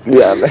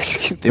 Yeah,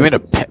 Mexican. They made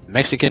a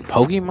Mexican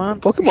Pokemon?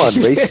 Pokemon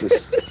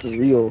racist. For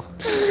real.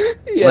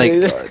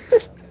 Yeah,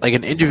 Like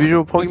an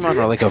individual Pokemon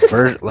or like a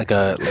version?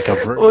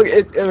 Well,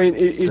 it's The a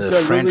lily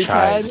pad.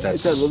 franchise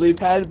It's a that's- lily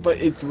pad, but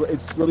it's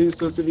literally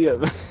supposed to be a.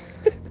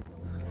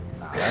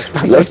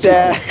 Look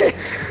at.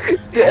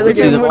 Yeah, I look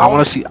at him.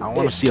 want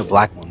to see a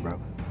black one,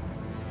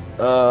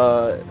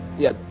 bro.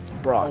 Yeah,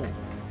 Brock.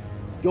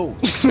 Yo,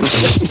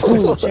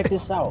 cool, check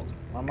this out.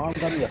 My mom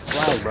got me a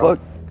flag, bro.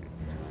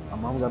 My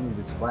mom got me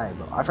this flag,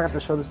 bro. I forgot to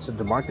show this to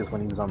DeMarcus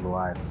when he was on the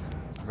live.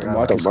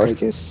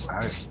 DeMarcus.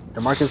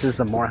 DeMarcus is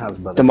the Morehouse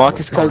brother.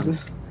 DeMarcus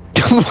Cousins.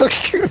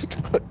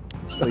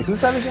 Wait,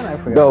 who's that again? I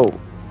forgot. No,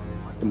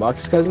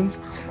 DeMarcus Cousins.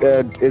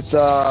 it's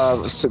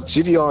so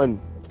Gideon.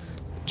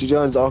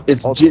 Gideon's all.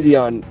 It's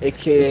Gideon,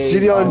 aka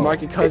Gideon's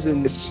DeMarcus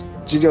Cousins. It's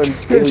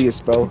Gideon's alias,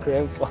 bro.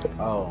 Grandfather.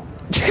 Oh,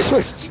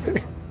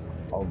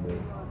 oh, baby.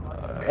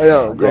 I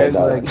know,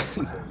 Grandson.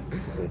 grandson.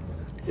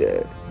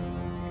 Yeah,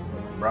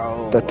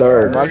 Bro. the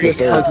third. Marcus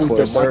Cousins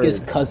the Marcus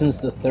third. Cousins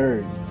the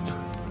third.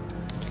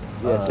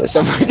 Yes, that's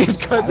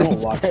DeMarcus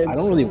Cousins. I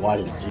don't really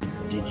watch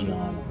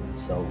Digion,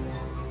 so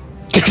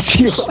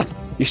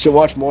You should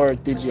watch more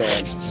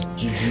Digimon.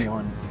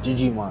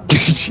 Digimon.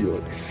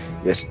 Gideon.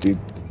 Yes, dude.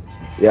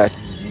 Yeah,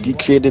 he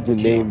created the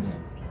name.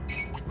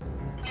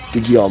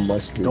 Digimon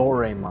Mustard.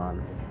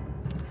 Doraemon.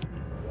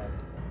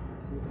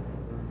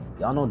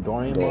 Y'all know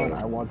Doraemon?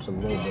 I watched a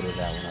little bit of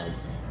that when I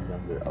was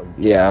younger.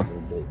 Yeah. A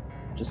little bit.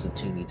 Just a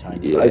teeny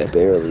tiny Yeah. bit. I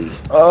barely.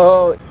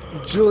 Oh,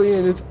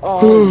 Julian, it's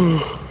on.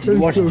 Did you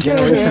watch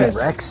Generation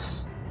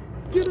Rex?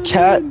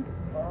 Cat.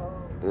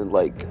 And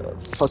like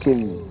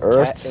fucking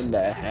Earth. Cat in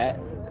the Hat.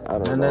 I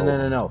don't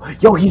know. No.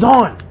 Yo, he's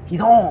on! He's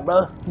on,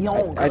 bro. He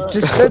on, I bro.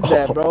 just said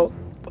that, bro.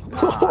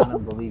 Nah, I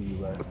don't believe you,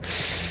 bro.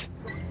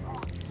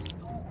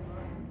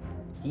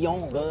 He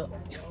on, bro.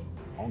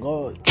 On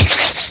God.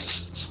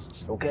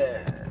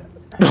 Okay.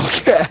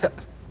 Okay.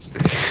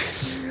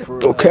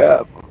 No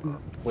cap.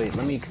 Wait,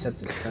 let me accept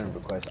this friend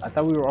request. I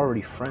thought we were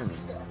already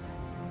friends.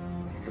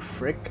 The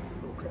frick?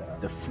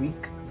 The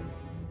freak?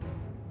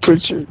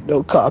 Printer,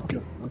 no copy.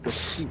 What the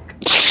freak?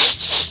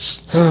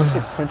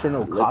 Printer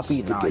no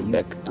copy? Nah, you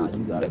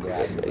gotta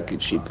grab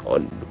it.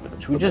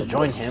 Should we just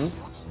join him?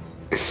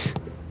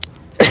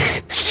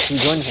 Should we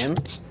join him?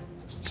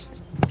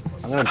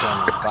 I'm gonna join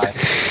him. Bye.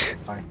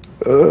 Bye.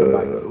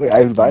 Wait,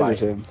 I invited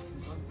him.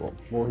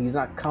 Well, he's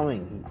not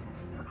coming.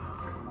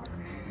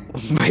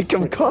 Make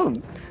him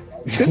come.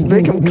 Just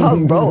make him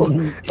come, bro.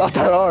 It's not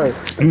that hard.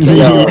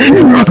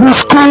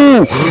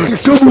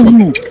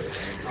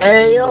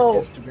 Hey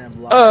yo!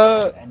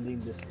 Ending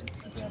this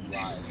Instagram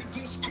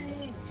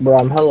live. Bro,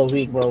 I'm hella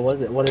weak, bro.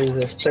 What is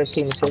this?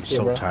 1350, I'm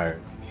so bro.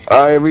 tired.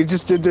 Alright, we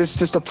just did this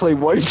just to play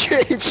one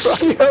game, bro.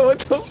 Yeah, what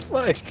the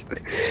fuck?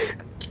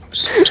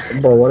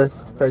 Bro, what is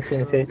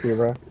 1350,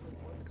 bro?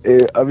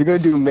 Are we gonna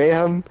do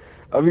mayhem?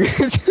 Are we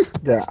gonna do...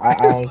 Yeah, I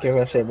don't give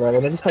a shit, bro.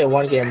 Let me just play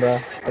one game, bro.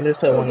 Let me just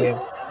play one game.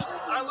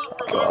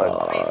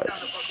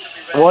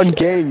 One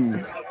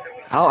game.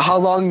 How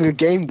long a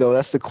game though?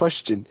 That's the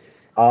question.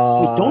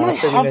 Wait, don't I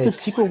 30 have the minutes.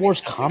 Secret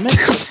Wars comic?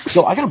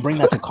 Yo, I gotta bring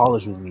that to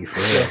college with me for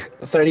real.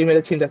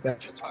 30-minute team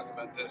deathmatch.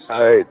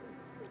 Alright.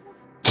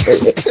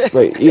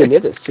 Wait, Ian, you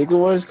have the Secret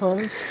Wars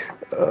comic?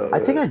 I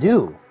think I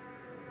do.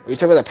 Are you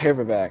talking about the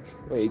paperback?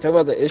 Wait, you talking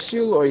about the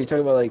issue, or are you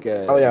talking about like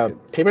a... Oh yeah,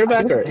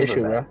 paperback it's a or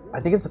issue, bro? paperback. I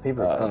think it's a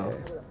paperback. Oh,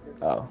 okay.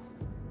 Oh.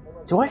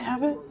 Do I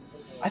have it?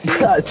 I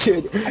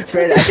think Dude,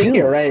 Fred, I think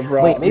you're right,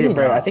 bro. Wait, maybe Dude,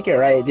 bro, not. I think you're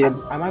right, dude.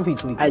 I might be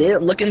tweaking. I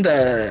didn't look in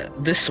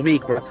this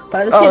week, bro.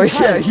 But at the Oh,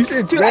 same yeah, time, you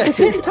did dude, at the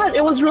today. same time,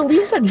 it was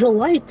released on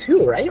July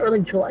 2, right? Or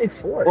like July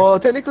 4. Well,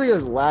 technically it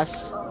was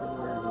last week.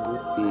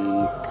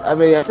 I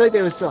mean, I feel like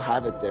they would still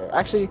have it there.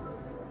 Actually,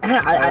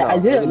 I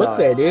maybe didn't look not.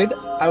 there, dude.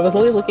 I was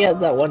only looking at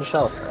that one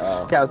shelf.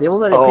 Oh. Yeah, I was able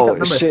to pick Oh up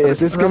number shit, is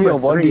this gonna be a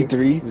number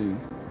 1v3? Hmm.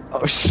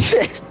 Oh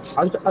shit.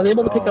 I was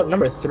able to pick up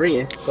number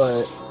 3,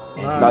 but...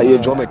 Nah, you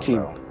join my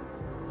team.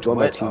 Join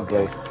my What? team,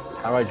 Okay. bro.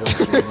 How do I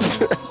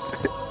join?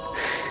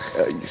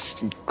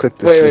 You click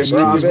the Wait, switch. wait,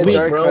 Bro, I'm you read weak,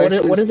 Dark bro.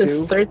 Crisis What is this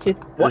 2? 13?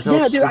 What? There's no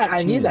Yeah, dude, switch I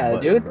team need that,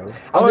 button, dude. bro.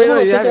 Oh, was yeah, able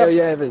to you pick have up- it,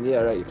 you haven't. Yeah,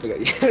 right, you forgot.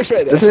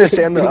 Right, Doesn't it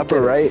say on the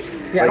upper right?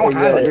 Yeah, I don't Like,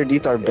 have it.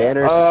 underneath our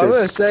banner. I'm it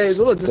gonna says say it's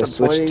a little the switch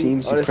disappointing,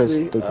 teams. You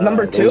honestly. press the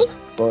Number 2?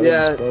 buttons,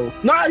 Yeah. bro.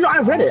 No, I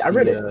read it. I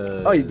read it.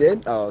 Oh, you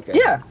did? Oh, okay.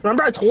 Yeah,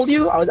 remember I told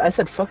you? I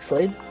said fuck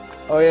Slade.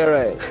 Oh, yeah,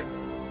 right.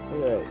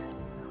 Yeah, right.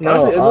 No,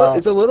 Honestly,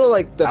 it's a little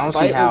like the I don't see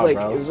fight was how, like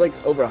bro. it was like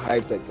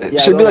overhyped like that.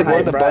 It should be like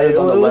one of the bro. buttons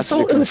on the It was left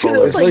so, of the it was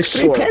controller. like really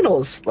 3 short.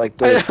 panels.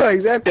 Like I the, know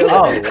exactly.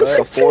 Oh,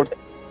 the fourth.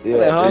 Yeah,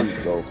 Uh-huh. there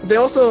you go. They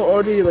also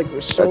already like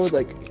showed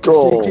like a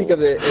go. sneak peek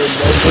of it,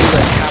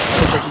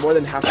 and like like more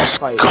than half the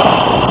fight.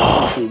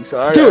 Sneak peek,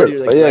 so I Dude. already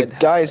like But yeah, read-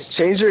 guys,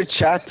 change your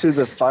chat to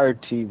the fire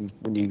team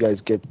when you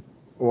guys get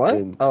What?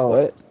 And Oh.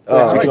 What? so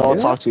how we do can I all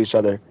do talk to each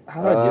other.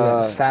 How do I do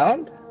that?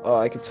 Sound? Oh,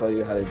 I can tell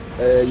you how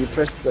to. You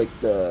press like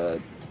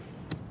the.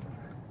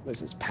 What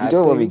is this You pad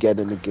don't let me thing? get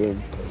in the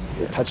game.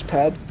 The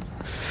touchpad,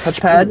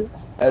 Touchpad?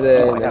 and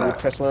then Oh, I you gotta-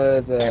 press one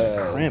of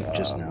the. Cramp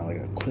just now, like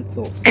a quick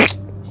little.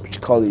 What you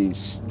call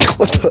these?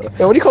 What the?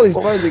 Yeah, what do you call these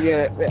buttons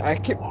again? Wait, I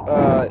keep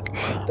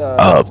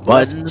the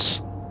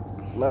Buttons.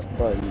 left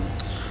button.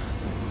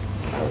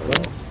 I don't know.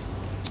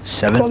 What do you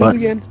 7 call these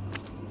buttons. again?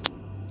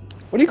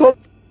 What do you call?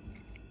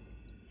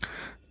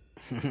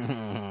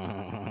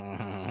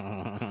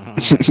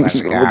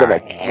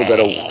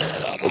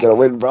 we're gonna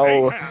win,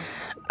 bro.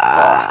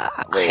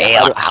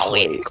 Hell, I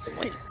win.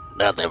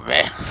 Nothing,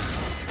 man.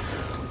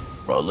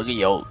 Bro, look at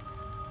your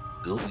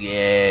goofy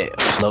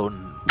ass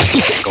floating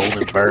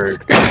golden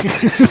bird.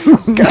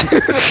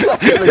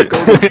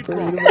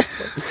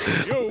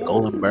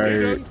 Golden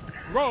bird.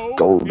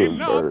 Golden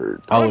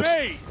bird. Oh, it's-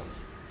 Grenades!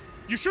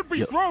 You should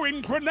be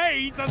throwing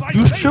grenades as I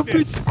You say should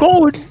be this.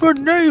 throwing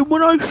grenade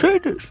when I say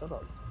this. Shut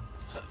up.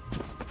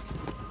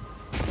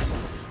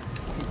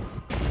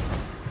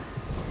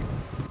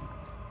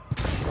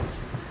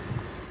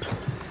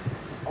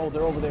 Oh,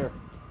 they're over there.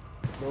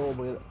 They're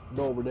over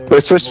there.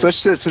 Wait,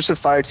 switch to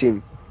fire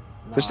team.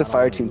 Switch to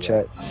fire team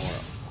chat. I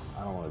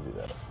don't want to do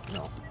that.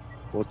 No.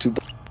 Well, two.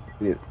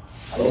 Yo.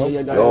 There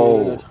you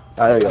go.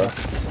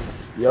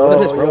 Yo, What is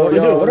this, bro? What are we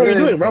doing? What are we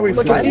doing, bro? We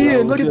Look, it's fighting?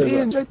 Ian. Look, it's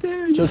Ian right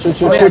there. Chill, Hey, yo,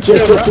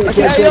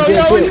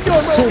 what you doing, bro?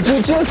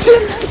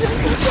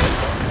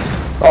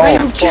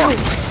 Oh, fuck.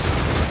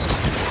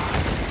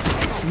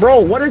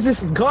 Bro, what is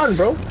this gun,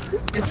 bro?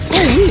 It's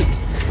so weak.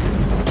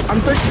 I'm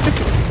 50.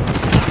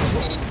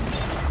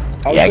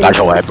 Yeah, I got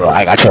your ass, bro.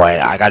 I got your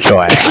ass. I got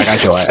your ass. I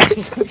got your ass.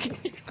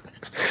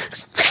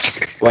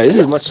 Wait, this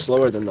is much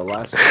slower than the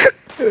last one.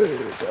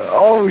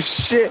 Oh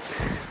shit.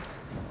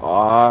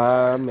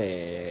 Aw,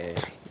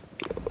 man.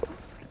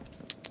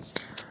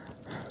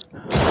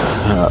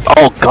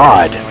 Oh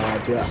God.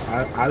 Dude,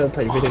 I don't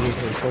play video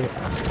games in school.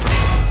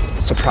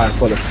 Surprise,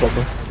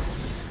 motherfucker.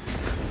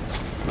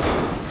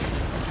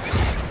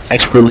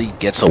 Expertly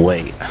gets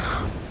away.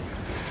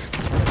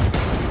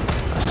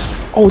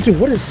 Oh, dude,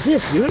 what is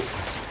this, dude?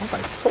 Oh my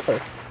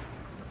god.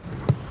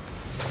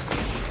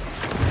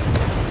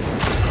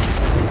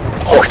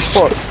 Oh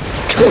fuck.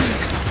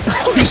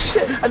 Oh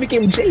shit, I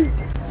became Jay.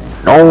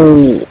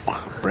 No.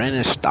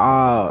 Brandon,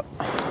 stop.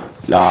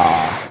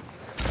 Nah.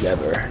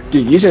 Never.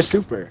 Dude, use your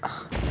super.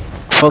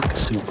 Fuck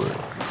super.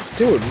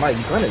 Dude, my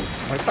gun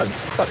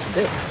sucks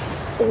dick.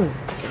 Oh.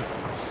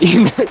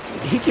 He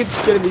keeps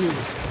getting these.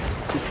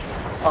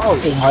 Oh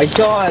my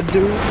god,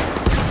 dude.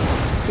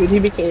 Dude, he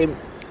became.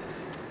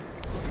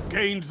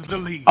 Gains the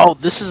lead. Oh,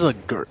 this is a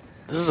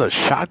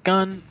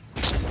shotgun.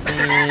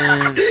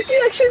 And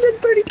He actually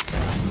did 30.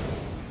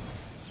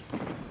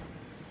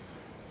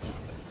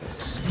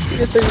 He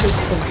did 30.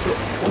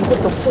 What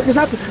the fuck is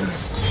happening?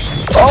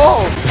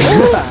 Oh!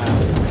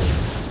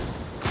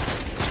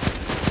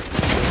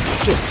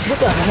 Shit, what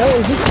the hell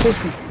is this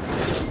pussy?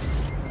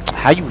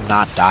 how you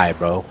not die,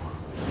 bro?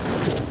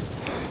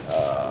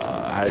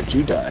 How did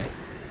you die?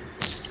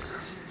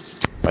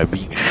 By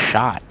being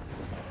shot.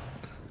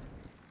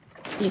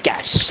 You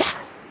got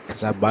shot.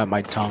 Cause I bite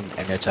my tongue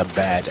and it's a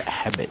bad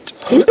habit.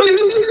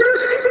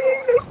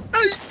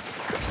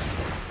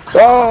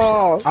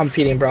 Oh! I'm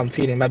feeding, bro. I'm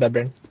feeding. My bad,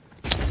 Brandon.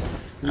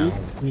 I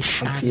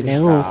wish I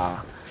feeding. knew.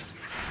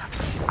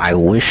 I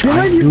wish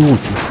I knew.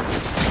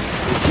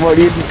 What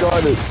do you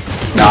got it?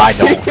 No, I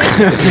don't.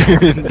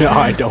 No,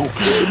 I don't.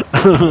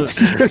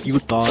 You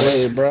thought.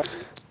 Wait, bro.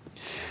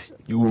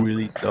 You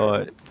really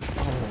thought.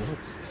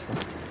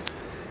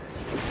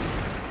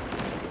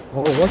 Oh,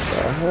 what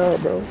the hell,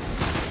 bro?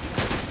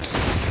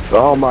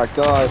 Oh my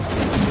god.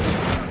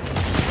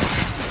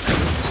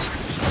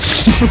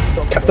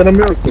 Captain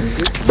America.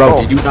 Bro,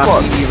 Oh, did you not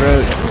fuck. see me,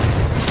 bro?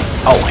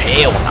 Oh,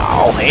 hell no.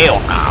 Oh, hell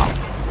no.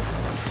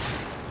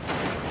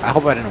 I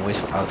hope I didn't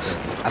waste my. I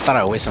thought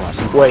I wasted my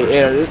super. Wait,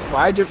 yeah,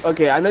 why'd you?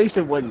 Okay, I know you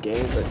said one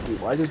game, but dude,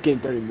 why is this game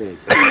 30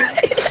 minutes? 30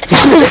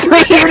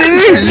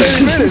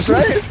 minutes,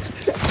 right?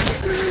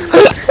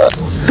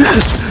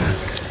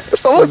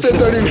 Someone said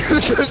 30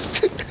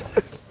 minutes.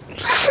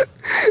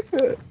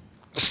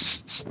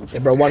 Yeah,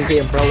 bro, one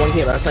game, bro, one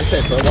game. That's what I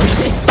said, bro, one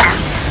game.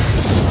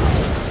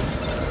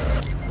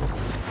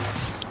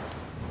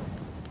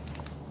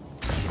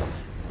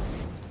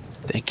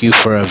 Thank you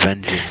for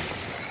avenging.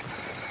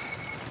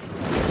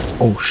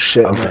 Oh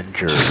shit.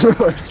 Avenger.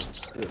 I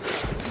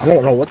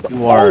don't know what the.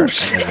 You are Oh an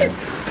shit. avenger.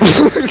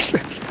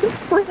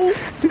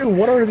 Dude,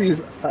 what are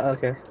these?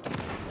 Okay.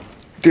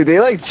 Dude, they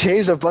like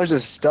changed a bunch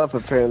of stuff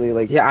apparently.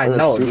 Like Yeah, I on the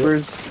know, dude.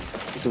 supers.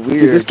 It's weird.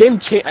 Dude, this game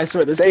changed. I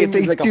swear, this They game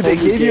is like a dude, whole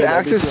they new gave you game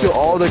every access to single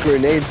all the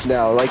grenades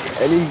now. Like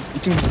you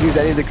can use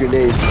any of the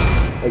grenades.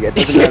 Like it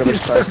doesn't matter which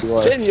class you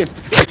are.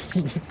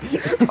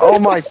 Oh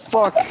my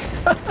fuck!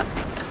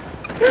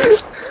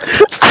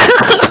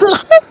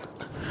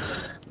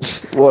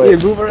 What? Yeah,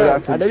 move What around. I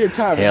happened? know you're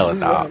tired. but Hell just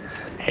move no. around.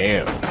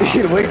 Hell.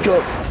 Wake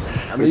up!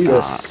 I'm gonna use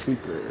a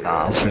super.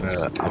 Nah, I'm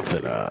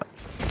finna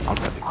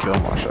kill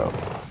myself.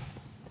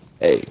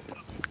 Hey.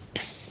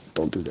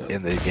 Don't do that.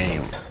 in the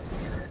game.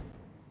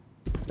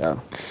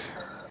 No.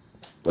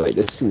 Wait,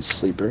 this is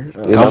Sleeper.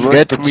 Come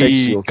get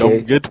me, come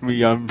get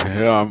me. I'm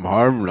here. I'm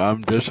harmless.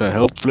 I'm just a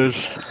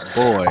helpless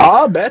boy.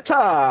 Oh,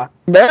 better.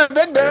 What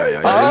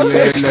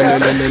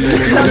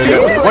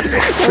the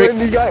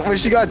frick? When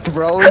she got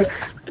thrown,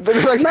 they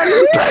were like,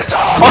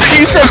 Oh,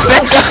 she said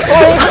Becca.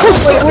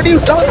 Oh, wait, what are you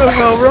talking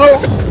about, bro?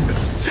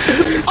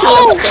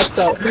 Oh! Fucked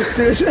up. Dude,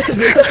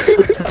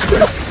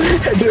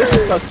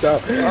 fucked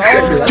up.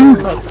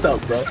 Fucked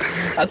up, bro.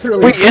 That's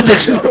really Wait,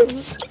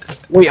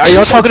 wait, are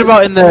y'all talking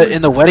about in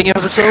the wedding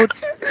episode?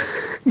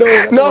 No,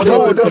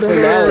 the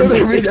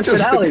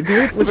finale,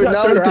 dude. With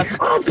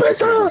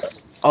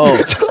Oh,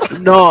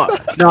 no,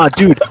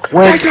 dude.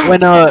 When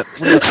the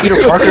Peter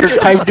Parker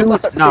type dude,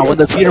 when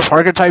the Peter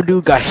Parker type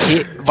dude got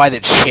hit by the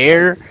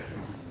chair.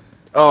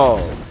 Oh.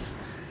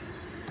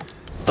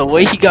 The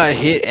way he got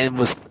hit and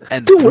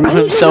Dude, threw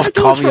himself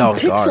caught me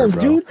off guard,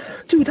 bro.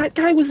 Dude, that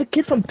guy was a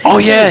kid from Pixels. Oh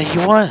yeah, he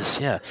was.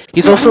 Yeah,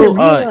 he's also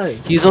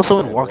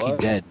in Walking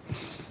Dead.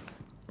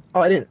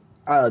 Oh, I didn't.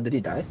 Did he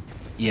die?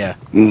 Yeah.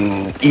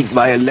 Eat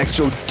my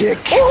electro dick.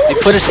 They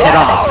put his head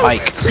on a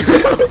pike.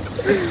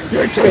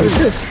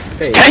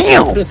 Hey,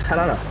 Damn! Put his head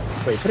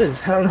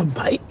on a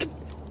bike?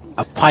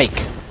 A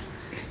pike.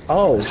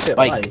 Oh, A shit,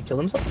 spike. why? He killed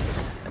himself?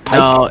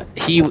 No,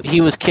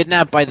 he was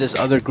kidnapped by this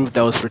other group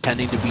that was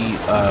pretending to be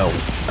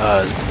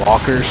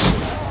walkers,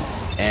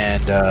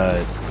 and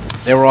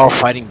they were all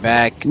fighting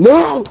back.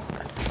 No!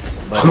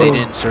 But they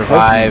didn't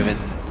survive, and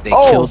they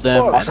killed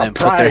them and then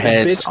put their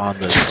heads bitch. on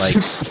the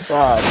spikes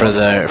for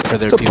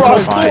their people to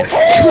find.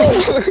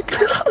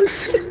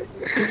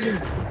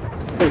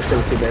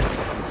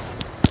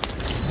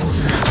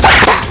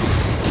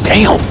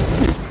 Damn!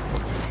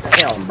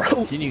 Damn,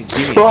 bro. Didn't you give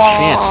me a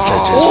chance to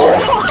just...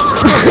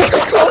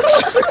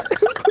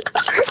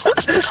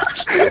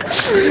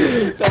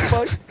 The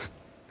fuck?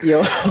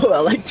 Yo,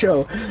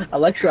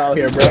 Electro out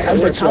here, bro.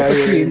 Emperor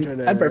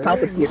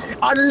Palpatine.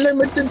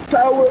 Unlimited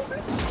power.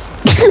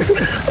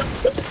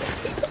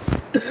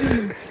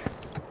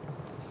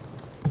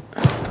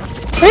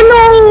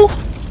 Hello!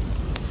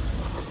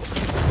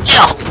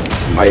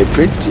 My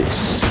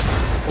apprentice.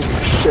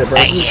 Shit, bro.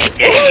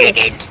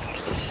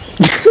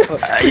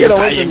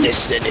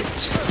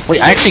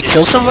 Wait, I actually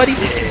killed somebody?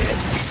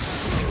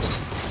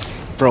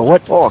 Bro,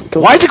 what? Oh,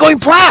 Why is it going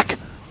black?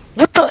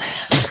 What the?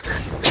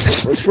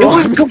 It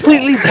was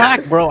completely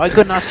black, bro. I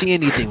could not see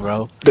anything,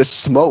 bro. the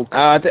smoke.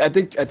 I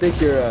think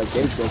your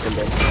game's broken,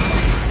 bro.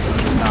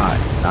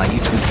 Nah,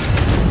 YouTube.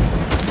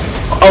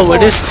 Oh,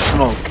 it is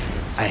smoke.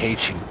 I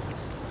hate you.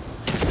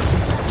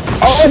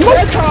 Oh,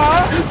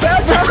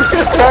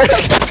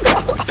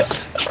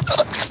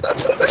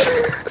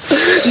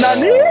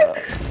 Nani?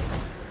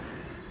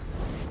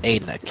 Hey,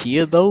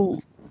 Nakia,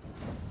 though.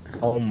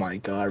 Oh my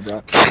god,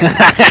 bro.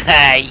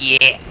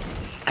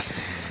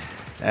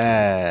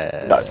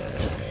 Yeah.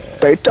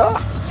 Beta?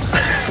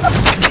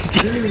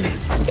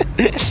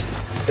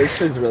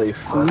 This is really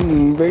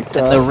fun.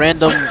 Beta. The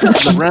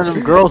random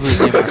girl whose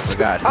name I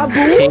forgot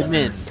who came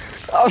in.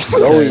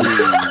 Zoe.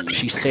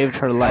 She saved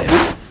her life.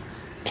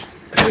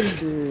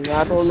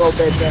 I don't know,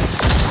 Beta.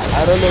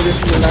 I don't know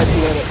this is the life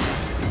you wanted.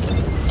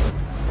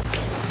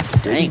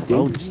 Dang,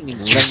 bro. Didn't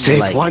even You let me, saved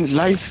like... one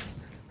life.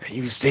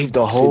 You saved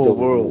the whole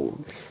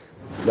world.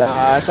 Nah,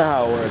 that's not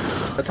how it works.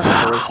 That's not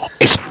how it works.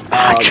 It's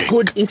magic.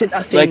 Good isn't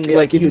a thing.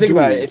 Like if you think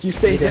about it, if you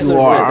say Hitler's You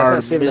life, are that's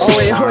not saving the Oh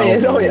wait,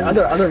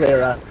 other way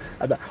around.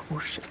 Oh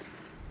shit.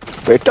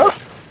 Beta?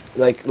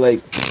 Like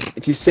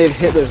if you save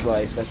Hitler's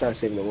life, that's not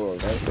saving the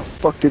world, right? The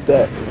fuck did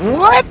that?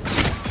 What?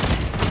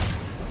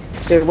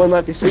 Save one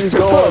life, you save the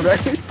world, right?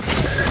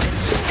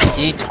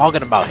 He ain't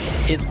talking about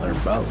Hitler,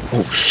 bro.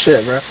 Oh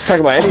shit, bro.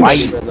 Talking about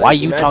anybody, but, like, Why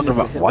you imagine talking if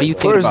about? Hitler- Why you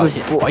thinking about?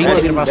 Why you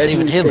thinking about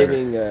saving Hitler?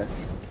 Saving, I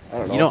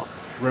don't know. You know,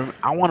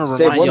 I want to Save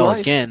remind one y'all life.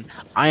 again.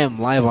 I am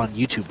live on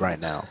YouTube right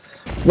now,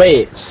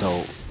 Wait.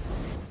 so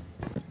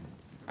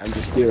I'm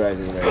just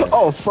theorizing right now.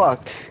 Oh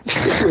fuck.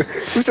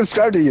 Who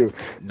subscribed to you?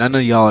 none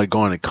of y'all are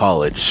going to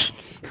college.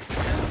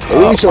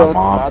 Maybe we should my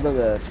allow mom. them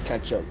to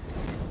catch up.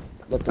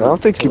 Let I them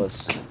don't think kill you.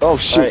 us. Oh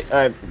shit.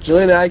 Alright,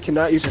 Julian and I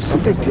cannot use our I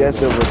don't think super.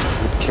 Dancer would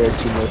care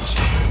too much.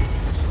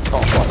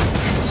 Oh fuck.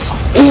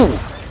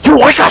 Yo,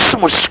 I got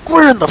someone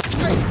square in the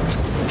face.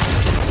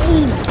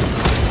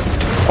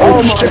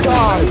 Oh my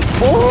god!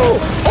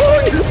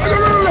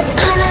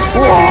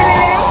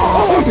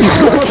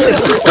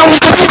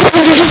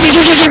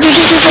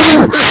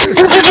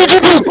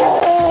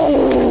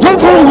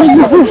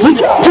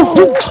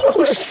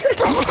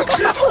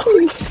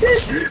 Holy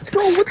shit!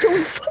 Bro, what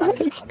the fuck?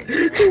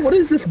 Dude, what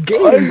is this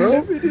game, bro?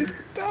 Unlimited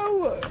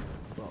power!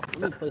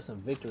 Let me play some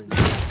victory.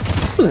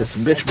 What is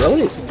this bitch, bro? What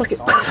is fucking...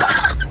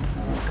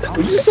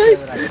 What'd you say?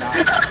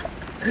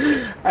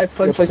 I You punched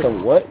gonna play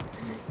some what?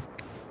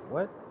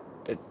 What?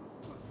 You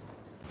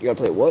gotta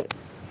play what?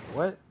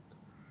 What?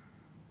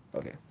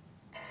 Okay.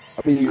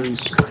 I'll be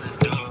used.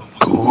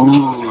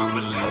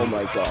 Oh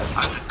my god.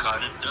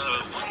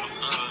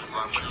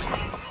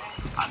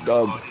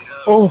 Dub.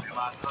 Oh.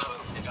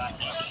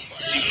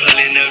 She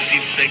pulling up, she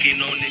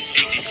sucking on the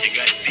dick, this shit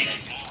got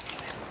sticky.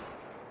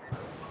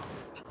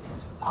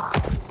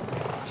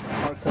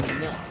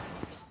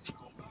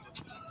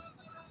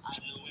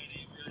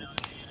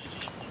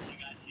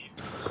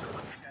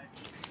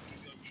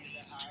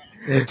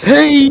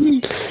 Hey!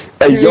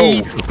 Hey,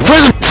 yo!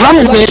 Where's the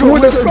problem, man?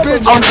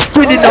 I'm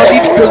spinning on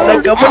these pills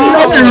like I'm a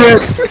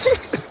leather.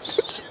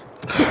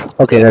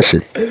 Okay, that's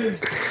it.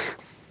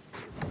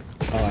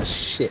 Oh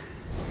shit.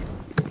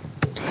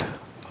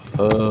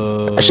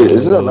 Actually,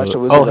 isn't Electro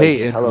Wizard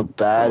hey, like hella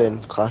bad in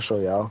Clash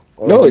Royale?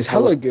 Or No, like it's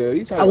hella good.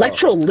 You talking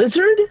Electro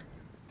Lizard?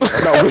 No,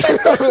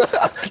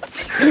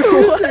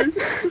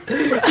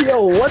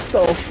 Yo, what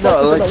the fuck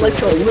No, is an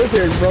Electro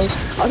Lizard, bro? I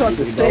was about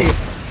to say,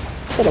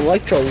 what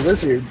Electro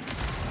Lizard?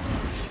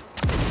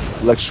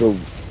 Electro.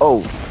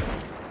 Oh.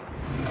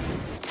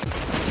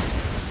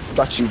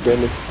 Got you,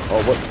 Brandon.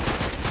 Oh, what?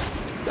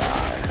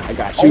 I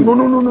got you. No.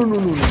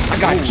 I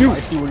got you.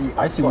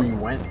 I see where you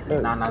went.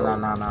 Nah.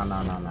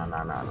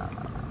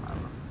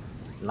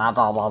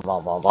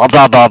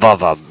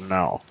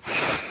 No.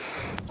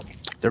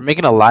 They're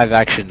making a live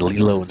action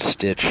Lilo and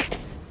Stitch.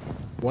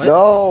 What?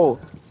 No!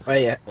 Oh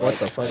yeah, what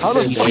the fuck? How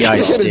did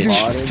CGI Stitch.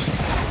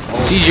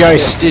 CGI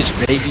Stitch,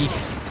 baby.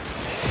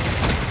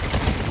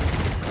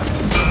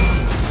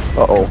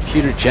 Uh-oh.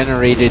 Computer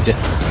generated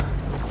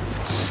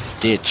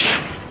Stitch.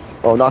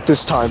 Oh, not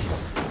this time.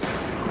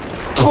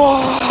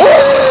 Oh,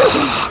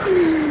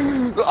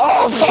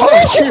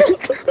 fuck!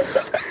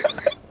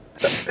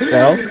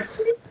 Well,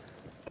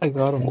 I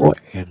got him. What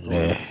in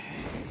the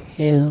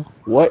hell?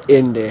 What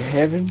in the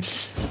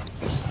heavens?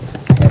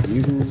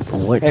 You...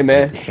 What Hey,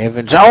 man. in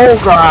heavens? Oh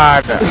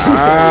god!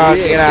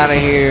 Get out of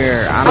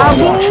here! I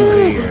don't want you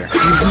here.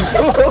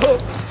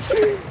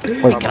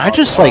 Wait, can I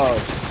just like...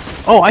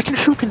 Oh, I can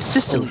shoot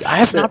consistently. I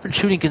have not been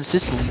shooting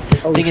consistently,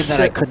 thinking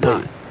that I could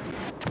not.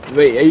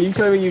 Wait, are you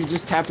telling me you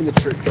just tapping the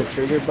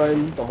trigger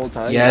button the whole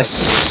time?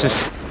 Yes.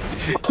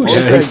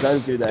 Most guys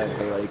does do that,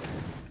 but like,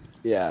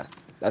 yeah,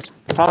 that's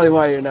probably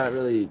why you're not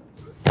really.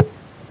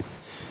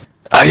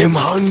 I am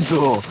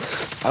Hanzo!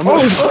 I'm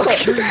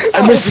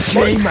I must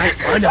claim my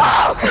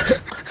honor!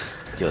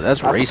 Yo,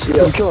 that's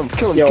racist. Kill him,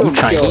 You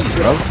Chinese,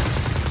 bro.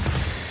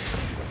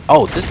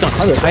 Oh, this gun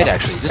is tight,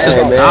 actually. This is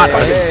Hey, not.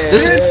 man.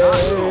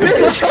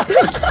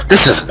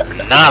 This is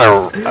not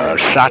a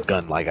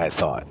shotgun like I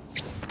thought.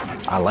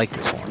 I like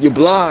this one. You're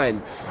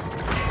blind.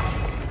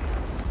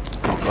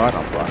 Oh god,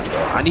 I'm blind,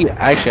 bro. I need new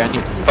glasses.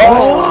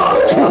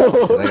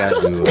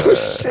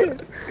 I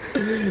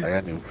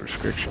got a new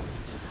prescription.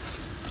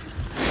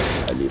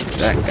 I need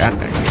That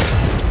goddamn.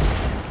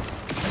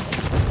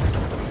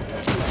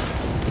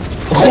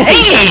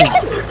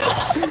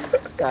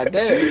 God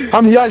damn.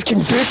 I'm the Ice King,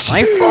 bitch!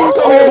 Sniper.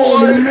 Oh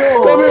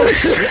no!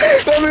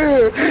 Come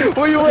here!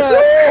 Where you at?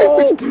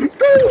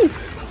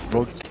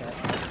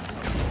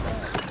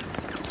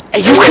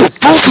 Hey, you killed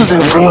both of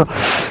them, bro!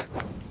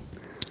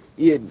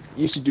 Ian,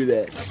 you should do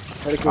that.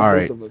 Try to kill All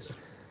right. both of us.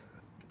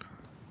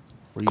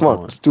 Come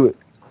on, let's do it.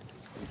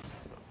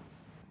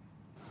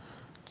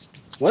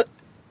 What?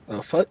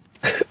 Oh fuck.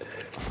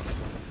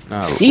 No,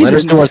 let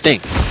us do our thing.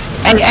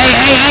 Hey!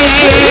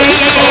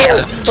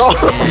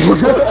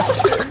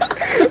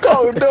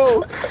 Oh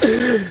no!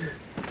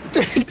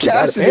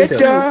 Cassidy,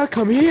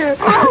 come here!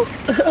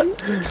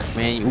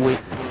 Man, you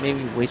made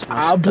me waste my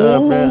Abu.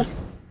 stuff, bro.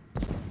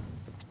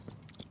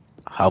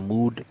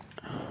 Hamoud.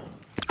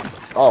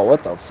 Oh,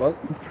 what the fuck?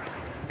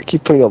 I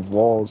keep putting up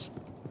walls.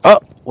 Oh,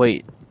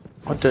 wait.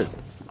 What the?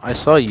 I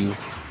saw you.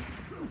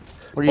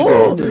 Where you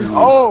going?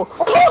 Oh!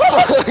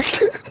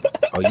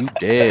 Oh, you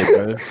dead,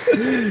 bro.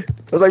 I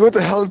was like, what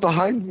the hell is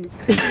behind me?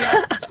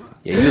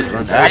 Yeah, you was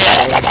running.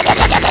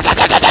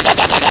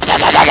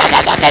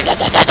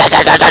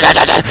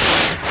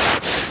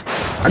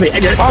 I mean, I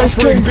just Ice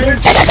King,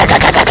 bitch!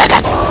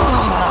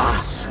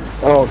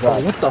 Oh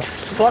god. what the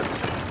fuck?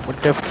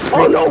 What the frick?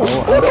 Oh, no.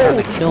 I'm trying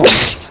to kill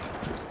him.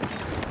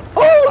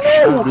 Oh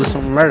Trying no! to do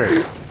some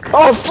murder.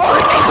 Oh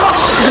fuck!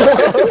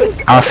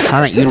 I was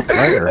trying to eat a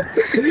burger.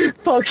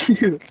 Fuck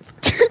you.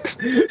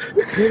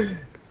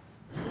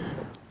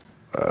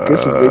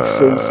 Guess it makes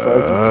sense.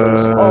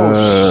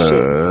 Oh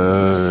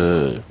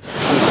shit!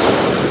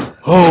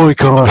 Oh my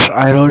gosh,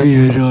 I don't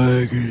even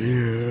know I can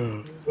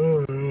hear.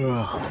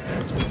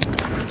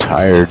 I'm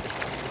tired.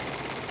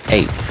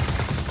 Hey.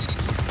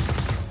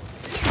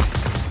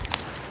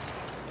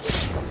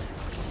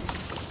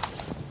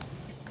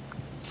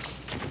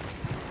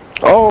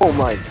 Oh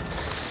my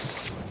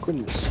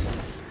goodness!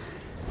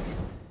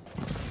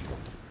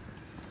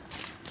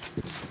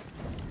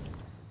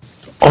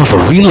 Oh, the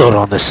reload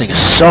on this thing is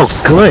so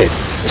good.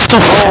 It's so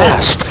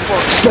fast.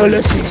 So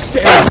let's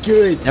say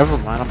good. Never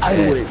mind, I'm I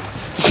dead. win.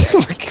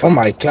 Oh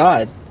my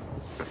god.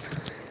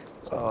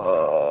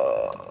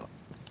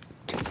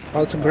 Oh,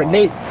 it's a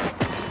grenade.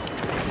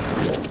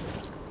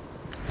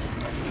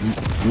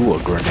 You a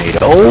grenade.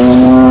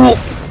 Oh!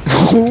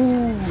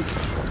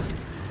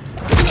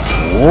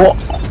 Oh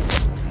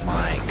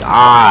my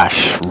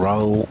gosh,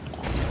 bro.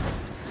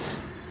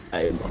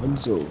 I am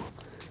Hanzo.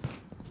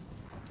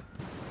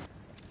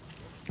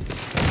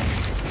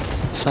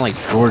 Sound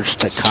like George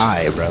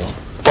Takai, bro.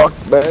 fuck,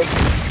 man!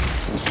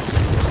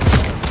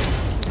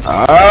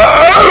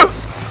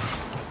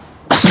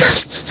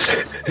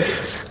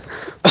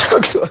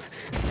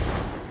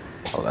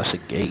 Oh, that's a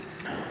gate.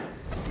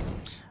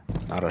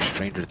 Not a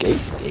stranger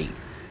things gate.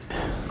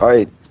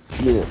 Alright,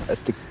 yeah,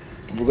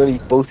 we're gonna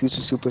both use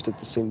the supers at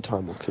the same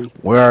time, okay?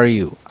 Where are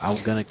you? I'm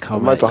gonna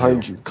come. I'm right at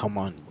behind you. you. Come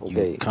on.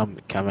 Okay. You come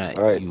at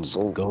Alright, you.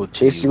 so Go to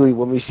basically you.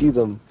 when we see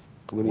them,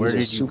 we're gonna Where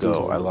use did our you supers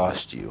go? on I them.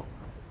 lost you.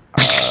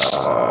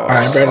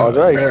 Alright, Brandon.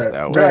 Alright, Brandon,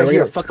 right we're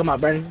here. gonna fuck him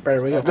up, Brandon.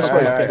 Brandon, we're gonna This fuck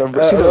way. him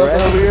up. See the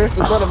red over here?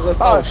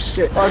 Oh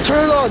shit.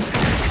 Turn it on!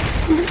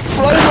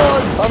 Flame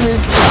on! I mean,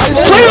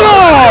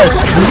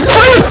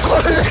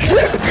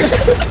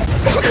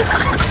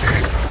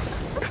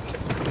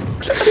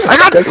 I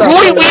got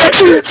wait,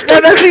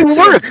 that actually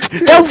worked!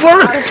 That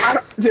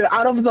worked! Dude,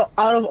 out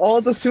of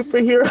all the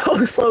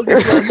superheroes,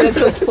 Logan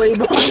just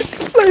flame on.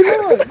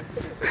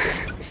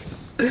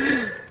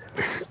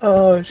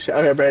 Oh shit.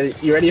 Okay, Brandon.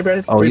 You ready,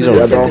 Brandon? Oh, he's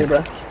ready. already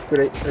Bro.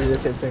 Ready the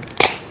same thing.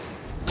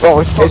 oh,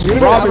 it's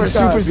Robin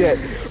supers yet.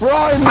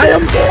 Run! I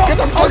am dead! Get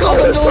the fuck out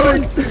of the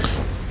building!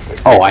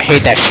 Oh, I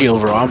hate that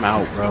shield, bro. I'm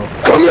out, bro.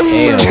 Hell no.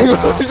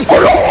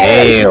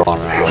 Hell no,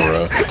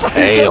 bro.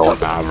 Hell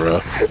no, bro.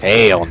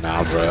 Hell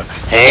no, bro.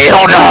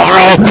 Hell no,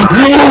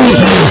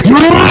 bro.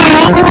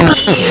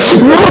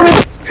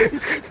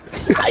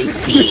 I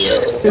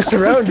feel You're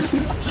surrounded.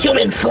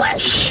 human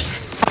flesh.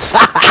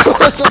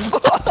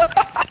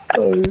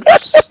 Oh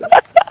shit.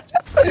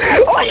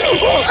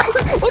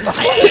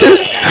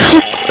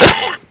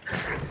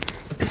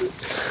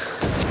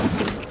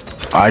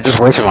 I just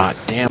wasted my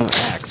damn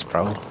axe,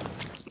 bro.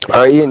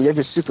 Alright, Ian, you have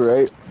your super,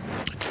 right?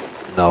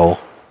 No.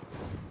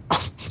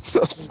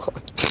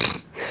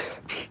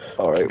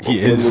 Alright,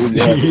 Yes.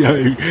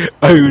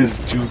 I was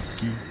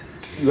joking.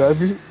 You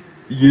have it?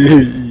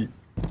 Yeah.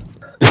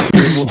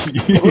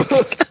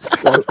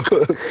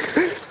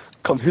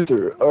 Come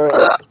hither.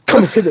 Alright,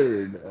 come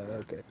hither.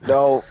 Okay.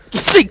 No. You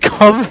say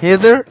come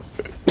hither?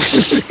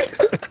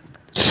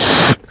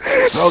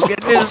 Bro,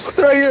 get this.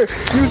 Right here.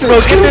 Use it. Bro,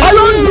 get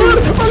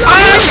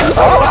this.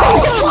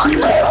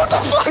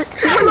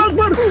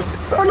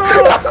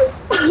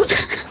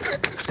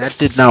 That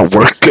did not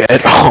work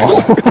at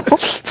all.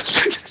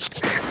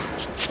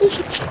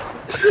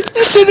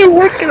 That didn't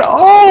work at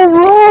all,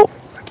 bro.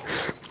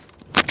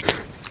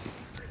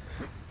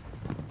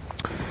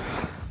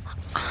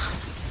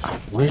 I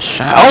wish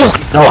I. Oh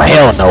no!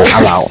 Hell no!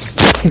 I'm out.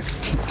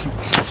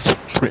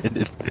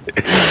 Brandon.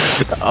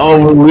 Oh,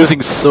 we're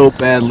losing so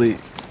badly.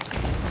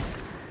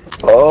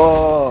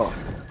 Oh.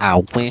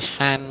 I wish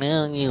I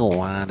knew you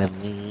wanted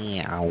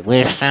me. I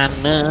wish I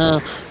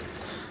knew.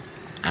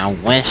 I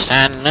wish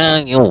I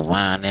knew you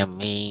wanted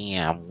me.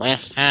 I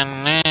wish I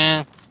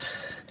knew.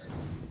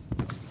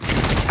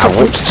 I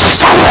wish.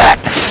 Stop it!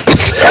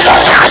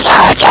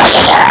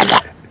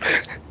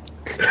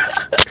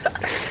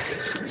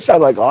 You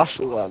sound like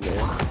Ocelot,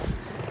 man.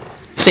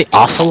 You say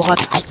Ocelot?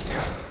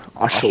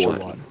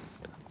 Ocelot.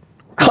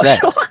 What's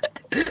that?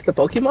 The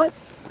Pokemon?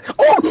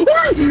 Oh!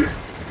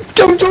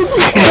 Jump!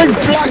 Big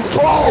black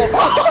ball!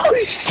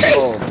 Oh, shit!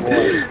 Oh,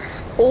 boy.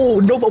 Oh,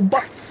 no,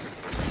 but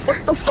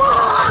what the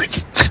fuck?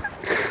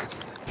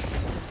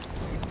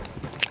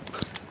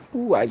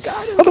 Ooh, I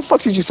got it. How the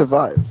fuck did you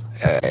survive?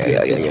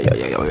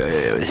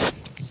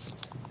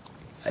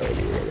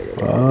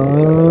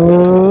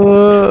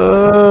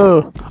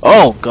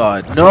 Oh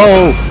God,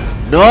 no!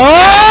 No!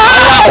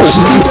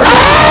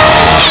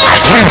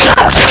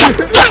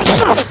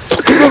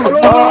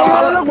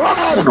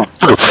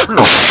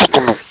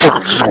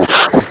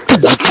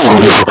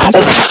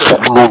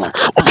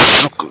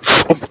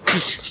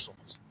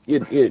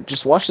 You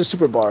just watch the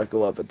super bar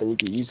go up, but then you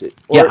can use it.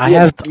 Yeah, Or, I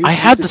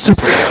have the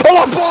super.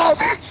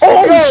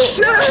 Oh,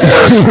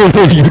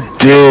 shit! You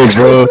did,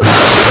 bro.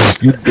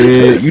 You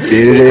did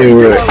it,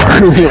 bro.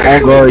 Oh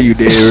God, you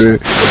did,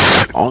 bro.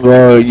 Oh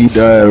God, you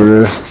died,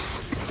 bro.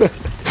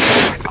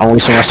 I want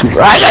to see my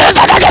super.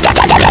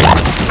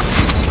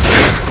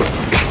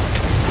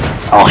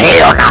 Oh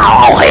hell no!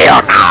 Oh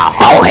hell no!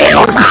 Oh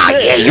hell no!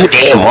 Yeah, you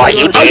did, boy.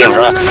 You did,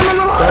 bro.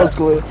 That was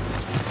good.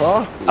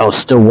 Huh? That was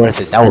still worth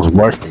it. That was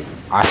worth it.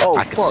 I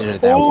fuck. consider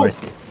that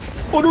worth it.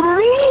 Oh, no, no,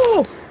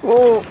 no!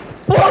 Oh!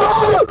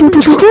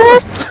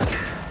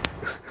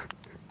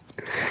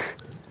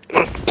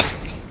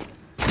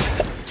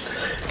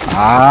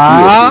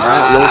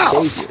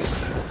 Ah!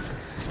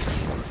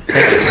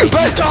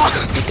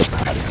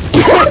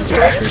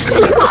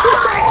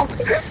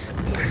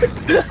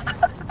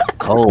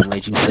 Cole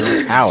made you feel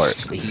a coward,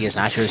 but he is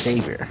not your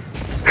savior.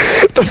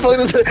 The fuck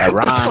is it? Like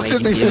Ron made you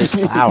give his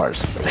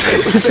flowers, but he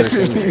is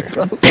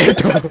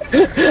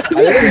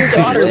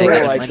not your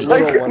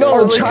savior.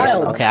 No,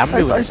 child. Okay, I'm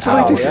doing this I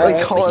out, feel like they should,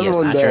 like, call but he is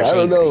everyone not that. your I don't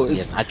savior. know. He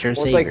is not your Well,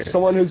 it's savior. like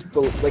someone who's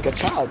like a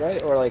child,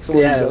 right? Or like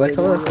someone Yeah, who's like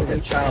younger someone than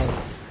like a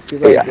child.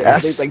 He's like, Yeah,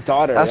 ask- like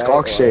daughter. ask right?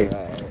 Akshay.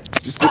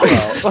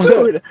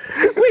 Dude,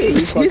 wait,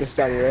 He's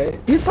Pakistani, right?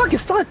 he's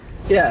Pakistan.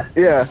 Yeah.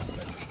 Yeah.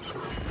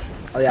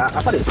 Oh yeah,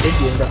 I thought it was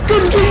Indian though.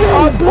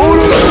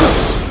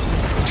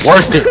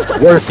 Worth it,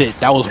 worth it.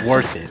 That was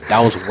worth it.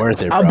 That was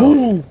worth it, bro.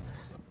 Abu.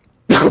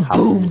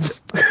 Boom.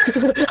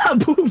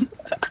 Abu.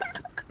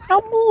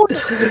 Abu.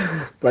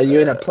 Bro, you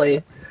in a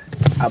play?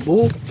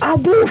 Abu.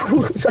 Abu.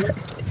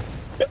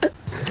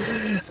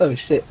 Oh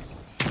shit.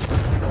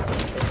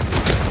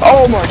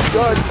 Oh my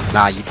god!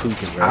 Nah, you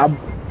tweaking, bro.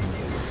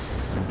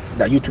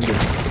 Nah, you tweaking.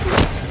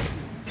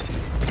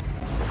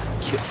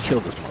 Kill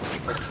this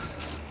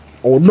motherfucker.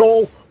 Oh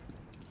no!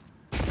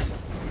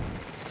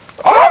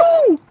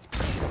 Oh!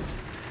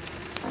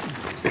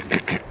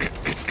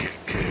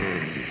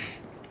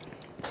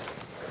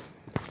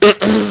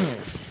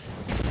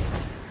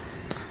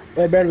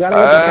 Hey, Bear, gotta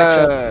let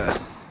them catch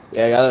up.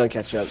 Yeah, I gotta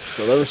catch up.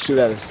 So let us shoot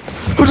at us.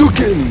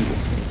 Hadouken!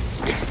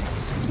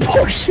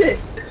 Oh shit!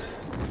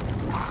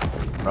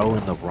 Bro,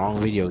 in the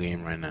wrong video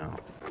game right now.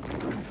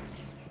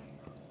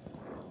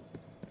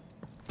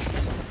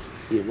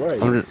 Yeah, where are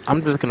you?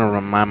 I'm just gonna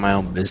mind my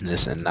own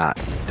business and not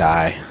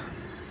die.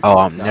 Oh,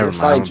 I'm No, never I mind.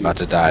 found I'm you. about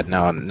to die.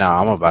 No,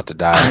 I'm about to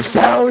die. I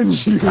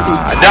found you!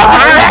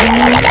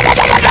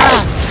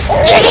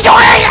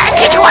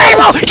 Get away,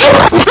 bro!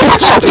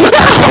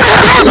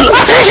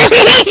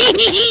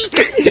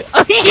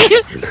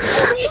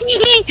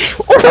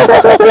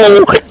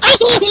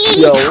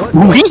 Yo,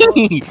 what?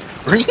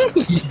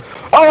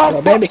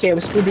 Oh, man became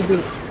a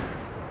Scooby-Doo.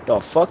 The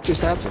fuck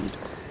just happened?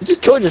 You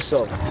just killed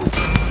yourself.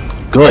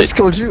 I Good. just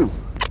killed you.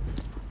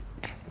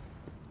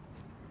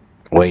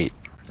 Wait.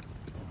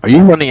 Are you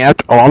running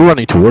after? Oh, I'm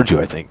running towards you,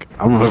 I think.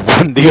 I'm gonna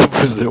run the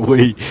opposite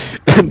way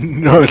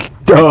and not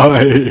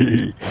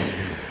die.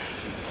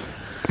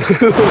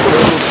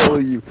 I'll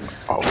kill you.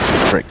 Oh,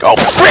 frick. Oh,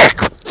 frick!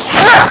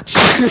 Frick!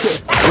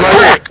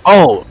 Frick!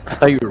 Oh, I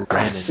thought you were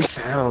running. I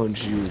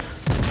found you.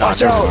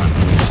 Watch out!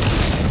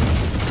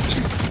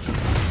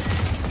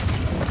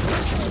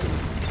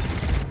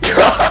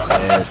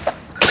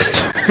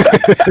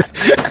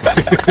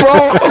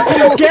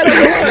 Bro! Get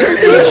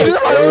him!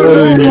 I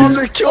don't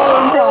know to kill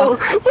him, bro!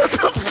 What the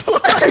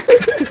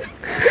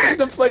fuck?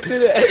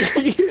 Deflected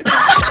it.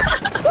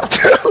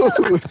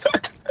 Dude!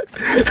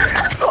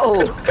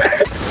 Oh!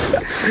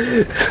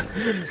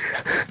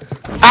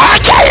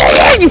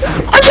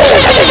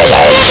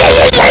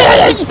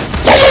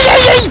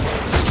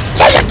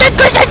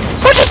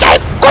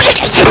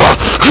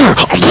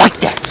 I'm like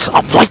that.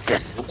 I'm like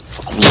that.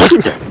 I'm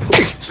like that.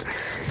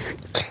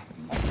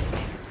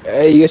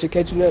 Hey, you guys are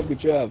catching up. Good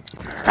job.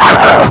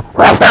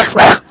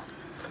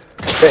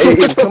 Hey,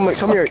 Ian,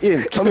 come here,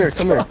 Ian. Come here.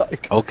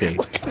 Okay.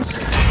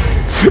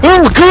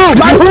 Oh God!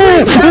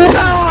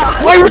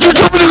 Why would you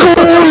tell me to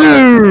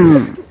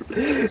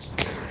go?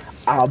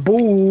 Ah,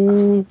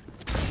 boo!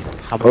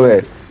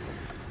 Okay.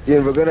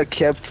 Ian, we're gonna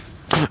camp.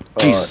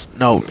 Jeez,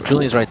 no,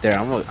 Julian's right there.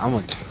 I'm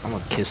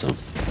gonna kiss him.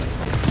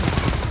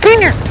 Come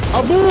here.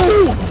 Ah,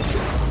 boo!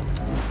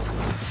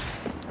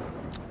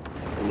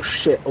 Oh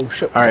shit! Oh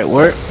shit! All right,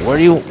 where are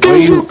you?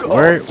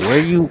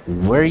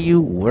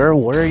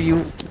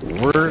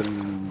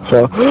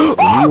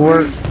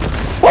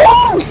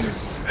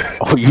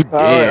 Oh, you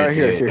dead. Right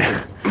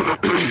here.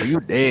 You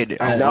dead.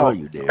 I Now, know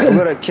you dead. we're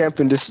gonna camp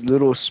in this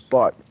little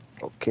spot.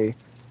 Okay.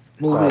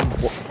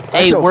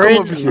 Hey, no, we're come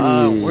over here.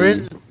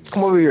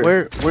 Come over here.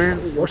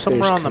 we're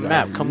somewhere on the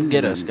map. Come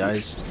get us,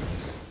 guys.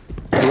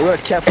 We're gonna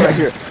camp right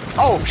here.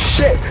 Oh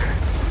shit!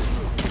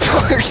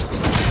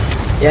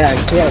 Yeah, I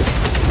can't.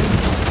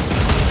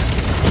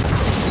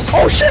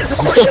 Oh shit!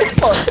 Oh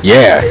shit!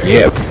 Yeah,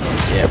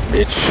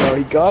 bitch. Oh,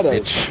 he got us.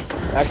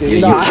 Bitch. Actually,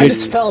 Yeah, No, you I kid-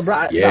 just fell,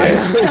 bro. Yeah.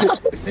 So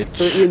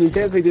Bitch. Ian, you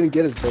technically didn't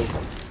get us, bro.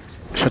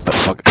 Shut the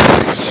fuck up.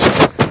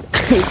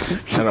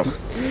 Shut up.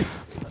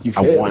 You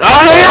I failed. won.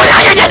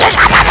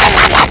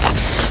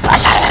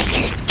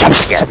 Jump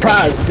scare me.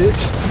 Surprise, bitch.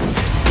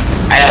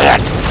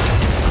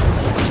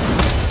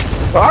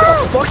 What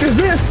the fuck is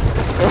this?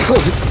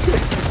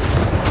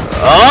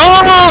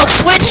 Oh,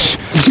 switch!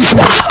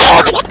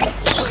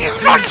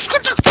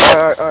 What the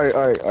fuck?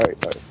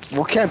 Alright.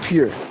 We'll camp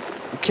here.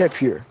 Come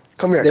here.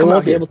 They Come won't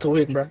out be here. able to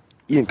win, bro.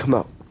 Ian, come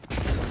out.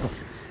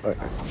 Alright.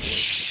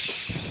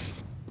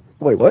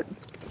 Wait, what?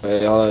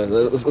 Hey,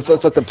 let's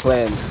let them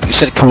plan. You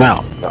said come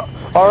out.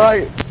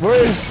 Alright,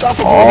 we're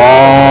unstoppable.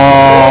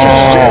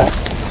 Oh.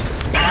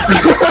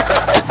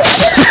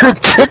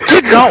 That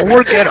did not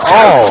work at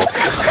all.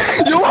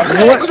 You are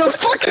in the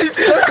fucking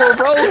circle,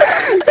 bro.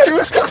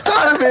 You stepped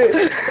out of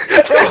it.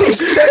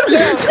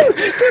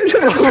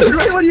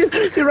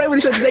 You're right when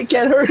you said they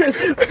can't hurt us.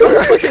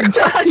 Don't fucking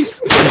die.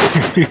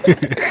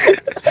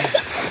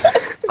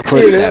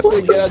 Put Dude, that,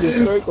 let's get out of please.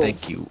 this circle.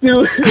 Thank you.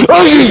 Dude.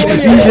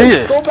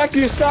 Go back to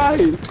your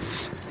side.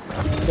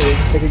 Okay,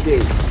 second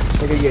game.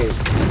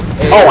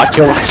 Hey, Oh, I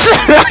killed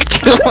myself. I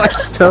killed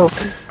myself.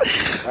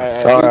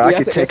 Alright, I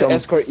can take to him.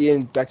 escort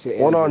Ian back to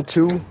Andrew.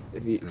 1-on-2.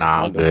 If he,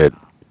 Nah, I'm good.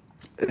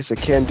 It's a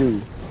can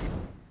do.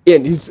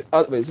 Ian, he's.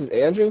 Wait, this is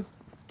Andrew?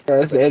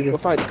 That's Andrew. Go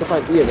find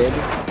Ian,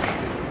 Andrew.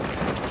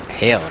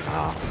 Hell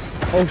no.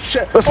 Oh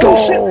shit. Let's Oh, go.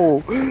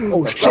 shit.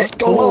 Oh shit. Let's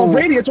go. Oh,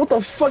 Radiance, what the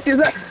fuck is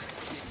that?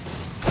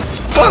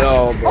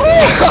 No, bro.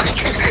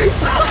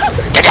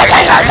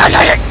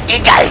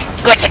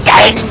 Good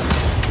again.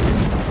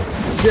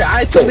 Yeah, I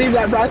had to leave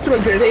that, bro. I threw a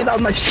grenade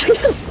on my shield.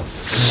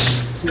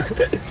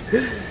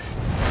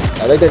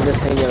 I think they're just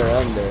hanging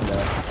around there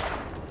now.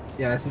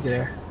 Yeah, I think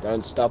they're. They're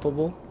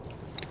unstoppable.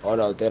 Oh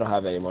no, they don't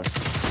have any more.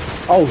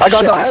 Oh, I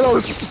got shit. the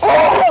halos.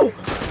 Oh!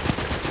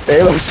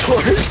 Halo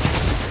sword.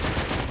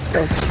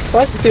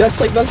 What? Dude, that's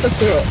the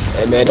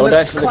Hey man, don't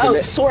die for the clout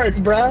commit. sword,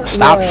 bruh.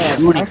 Stop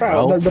shooting,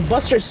 bro. The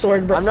Buster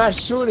sword, bro. I'm not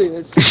shooting.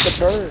 It's just the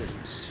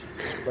birds.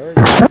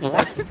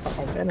 Birds.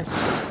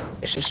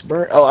 It's just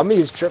bird. Oh, I'm gonna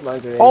use trip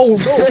mine grenades. Oh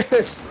no!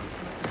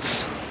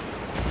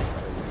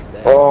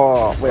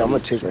 Oh, wait, I'm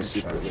gonna change my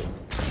super.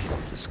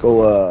 Let's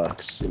go,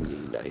 Proximity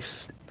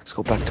knife. let's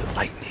go back to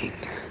lightning.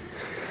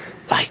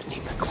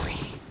 Lightning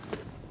McQueen.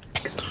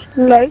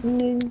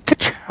 Lightning.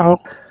 Ka-chow.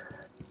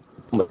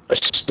 I'm gonna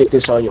stick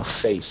this on your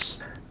face.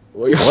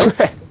 What?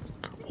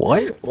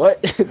 What?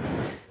 What?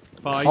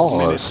 5 Pause.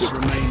 minutes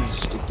remaining.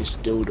 Stick this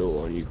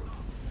dildo on you.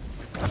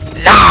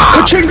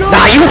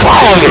 Nah, you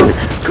wrong.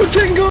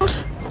 Kuchingo.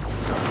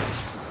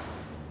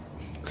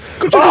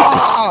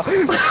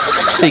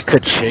 Say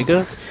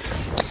Kachiga?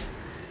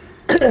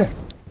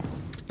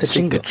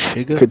 Say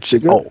Kachiga?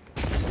 Kachiga? Oh.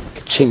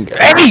 Chinga.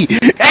 Hey,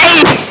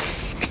 hey.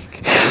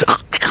 I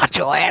got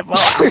your ass, bro.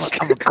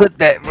 I'm gonna cut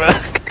that, bro.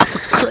 I'm gonna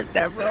cut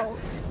that, bro.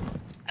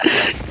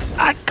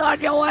 I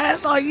got your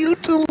ass on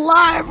YouTube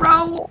Live,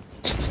 bro.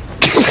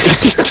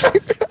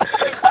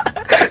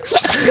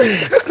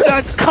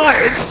 Got caught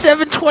in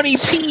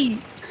 720p.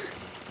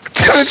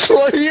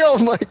 Oh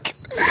my god.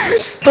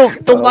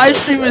 The live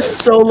stream is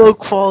so low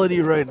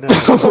quality right now.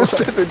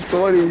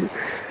 720.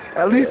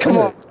 At least, come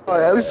on.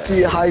 At least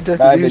be high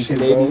Not even definition,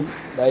 bro. 1080.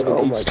 Not even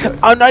Oh my HD. god.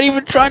 I'm not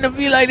even trying to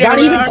be like that. Not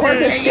even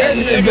Corpus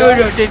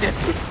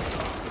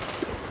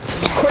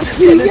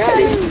Christi,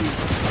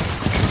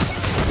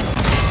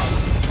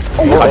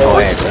 Cut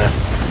your ass, bro.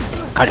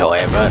 Cut your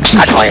ass, bro.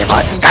 Cut your ass,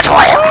 bro. Cut your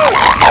ass.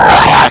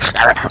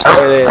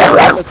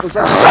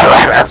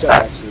 Let's catch up,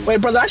 actually.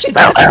 Wait, brother, actually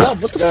catching up.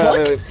 What the fuck?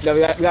 Wait, no,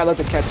 we gotta let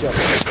them catch up.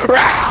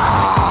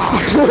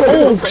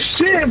 Oh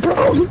shit,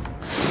 bro.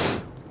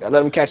 Gotta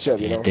let them catch up,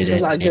 you know? This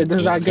is not good. This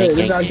is not good. This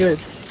is not good.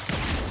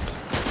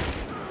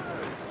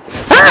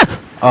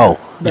 Oh.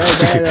 No,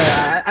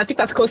 I think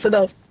that's close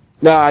enough.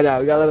 No, we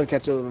gotta let them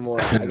catch up a little more.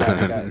 I got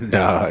it.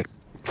 No.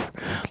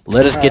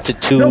 Let us get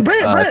to No,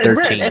 Brent,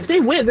 13. if they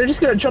win, they're just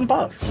gonna jump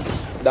off.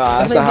 Nah,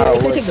 that's not how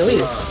it They take the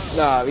lead. works.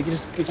 Nah, we can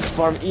just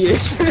farm eat it.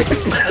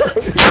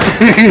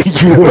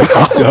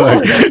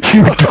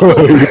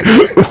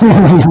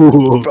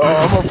 Bro,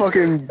 I'm gonna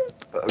fucking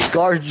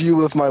guard you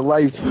with my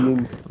life,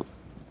 Ian.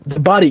 The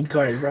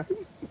bodyguard, bro.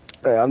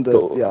 Hey, I'm the,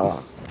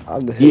 yeah.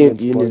 I'm the Ian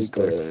Hitman's is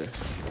bodyguard.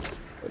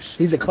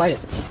 He's a client.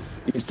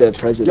 He's the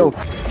president. Yo,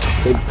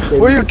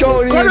 where you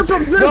going, Guard Ian? him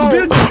from this, No.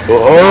 bitch.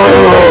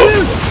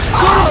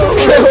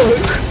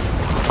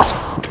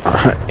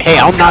 Hey,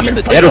 I'm not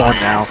the dead one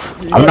now.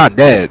 I'm not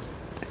dead.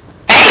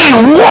 Hey,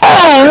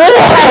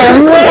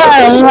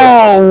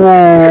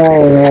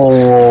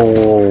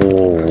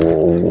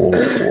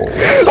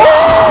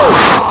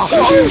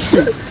 whoa,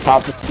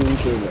 Top of team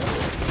king.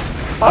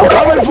 I'm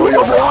coming for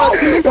you, boy.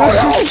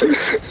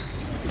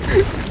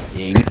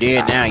 Yeah, you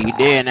dead now. You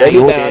dead now. They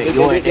You do dead. that.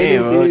 You ain't They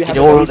dead, do bro. have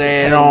Get the your basic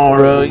dead score. on,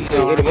 bro. You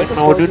What's the don't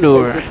know score? what to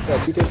do.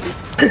 250?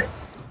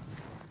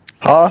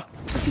 Huh?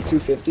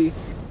 5250?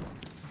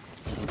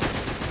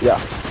 Yeah.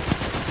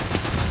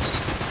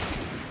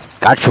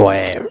 Got your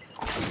ass.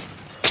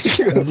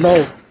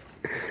 No.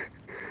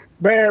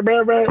 Bro,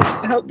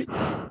 help me.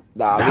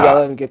 Nah, we gotta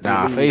let him get the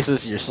Nah, lead. face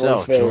us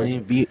yourself, fair.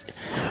 Julian. Be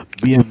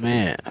a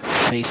man.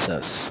 Face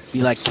us.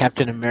 Be like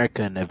Captain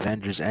America in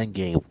Avengers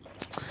Endgame.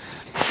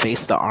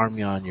 Face the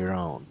army on your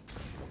own.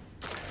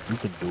 You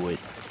can do it.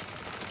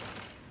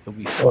 You'll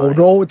be fine. Oh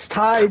no, it's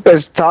tied.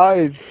 It's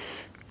tied.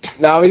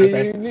 Nah, we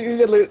Okay. need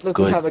to let them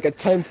Good. have like a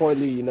 10-point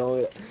lead, you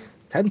know?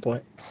 10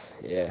 point.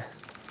 Yeah.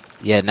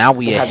 Yeah, now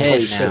we They have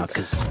ahead 26. now,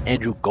 cause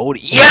Andrew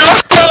Goldie. Yeah,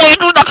 let's go,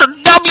 Andrew. That's a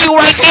W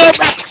right there.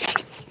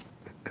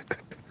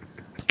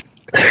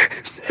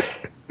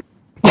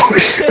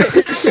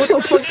 What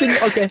the fuck did you...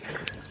 Okay.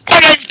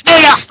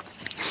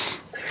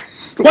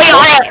 Where you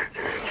at?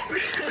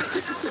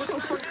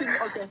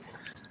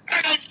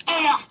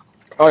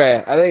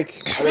 Okay, I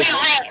think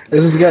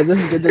This is good. This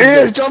is good. This is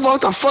Ian, good. jump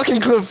off the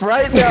fucking cliff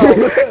right now.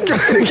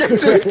 Get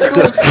this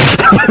cliff.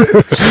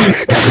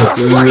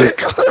 Fucking cliff.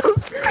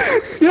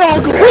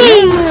 Yo, go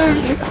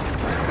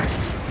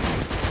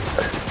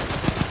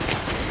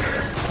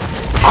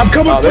I'm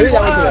coming for maybe you.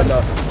 that wasn't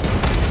enough.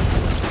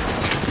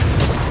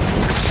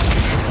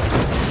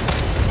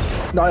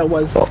 No, it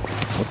was.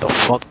 What the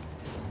fuck?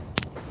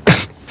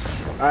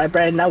 Alright,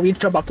 Brandon, now we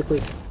jump off the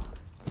cliff.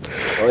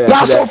 Oh yeah,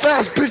 Not do so that.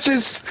 fast,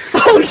 bitches.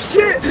 Oh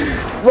shit!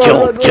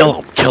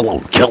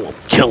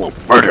 Kill him.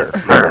 Murder.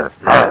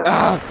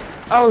 Ah,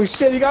 oh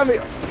shit, you got me.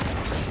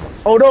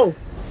 Oh no!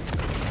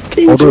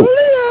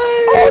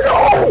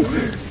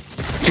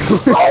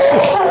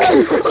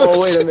 Oh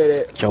wait a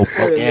minute. Joe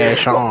fuck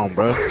ass on,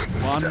 bro.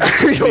 1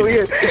 Yo,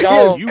 Ian,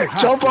 Yo, You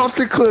have jump off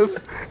the cliff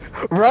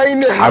right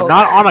now. I'm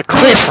not on a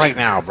cliff right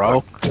now,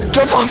 bro.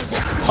 Jump off.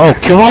 Oh,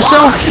 kill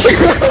myself?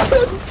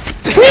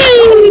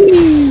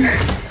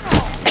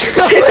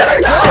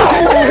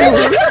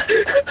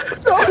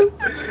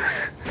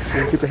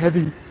 get the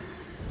heavy.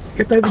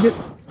 Get that. Get.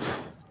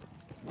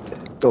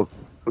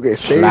 Okay,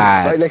 stay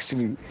Slide. right next to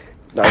me.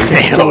 No,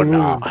 Hell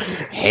no.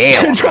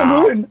 Hell no.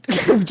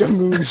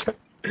 Jamoon.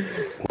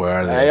 Where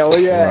are they? Hey, oh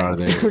yeah. Where are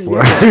they?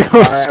 Where are they?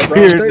 I'm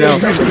scared now.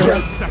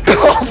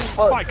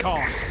 My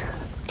car.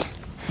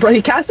 Bro,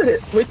 he casted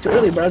it way too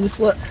early, bro. Just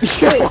let.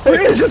 Wait,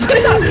 where is it?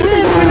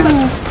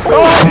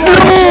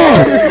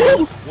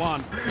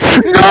 One.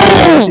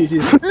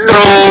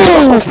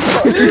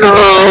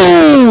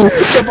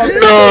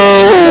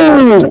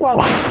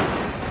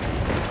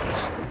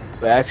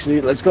 No! Actually,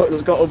 let's go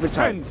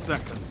overtime. 10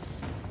 seconds.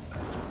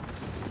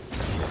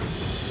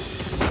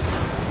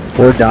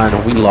 We're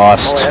done. We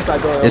lost. Oh, yes, I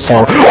go. It's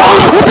all.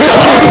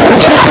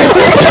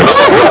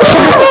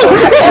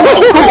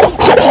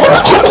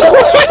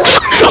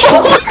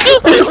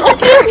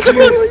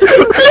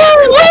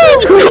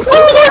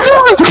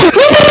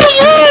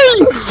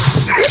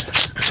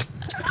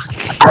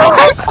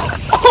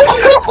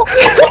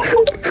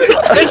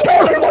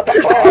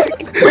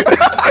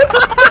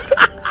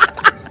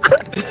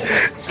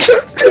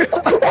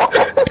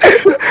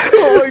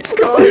 Oh my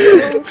god!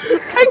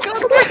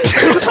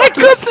 I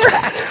got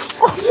that!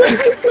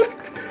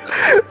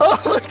 Oh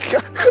my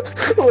god!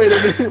 Wait a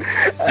minute!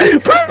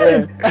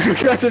 I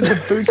forgot there's a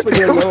boost when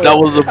you're low. That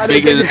was the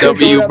biggest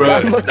W, bro.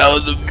 That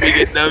was the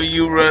biggest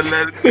W, bro.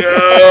 Let's go.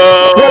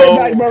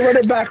 Run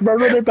it back, bro.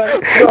 Run it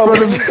back.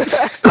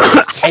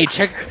 Hey,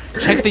 check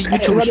the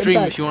YouTube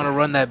stream if you want to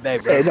run that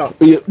back, bro.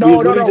 Hey,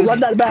 no, run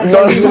that back.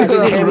 No, you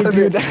just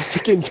do that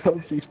freaking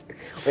W.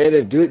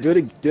 Wait, do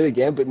it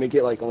again, but make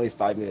it like only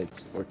 5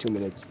 minutes or 2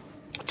 minutes.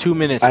 2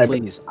 minutes,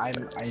 please. I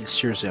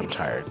seriously, I'm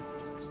tired.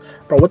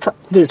 Bro, what time?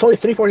 Dude, it's only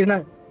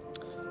 3:49.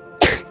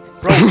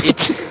 Bro,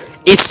 it's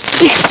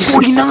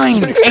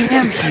 6:49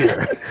 a.m.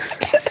 here.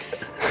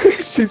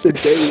 It's a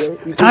day,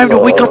 yo. Time to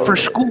wake up for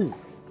school.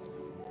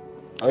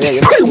 Oh yeah,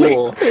 you're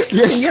school.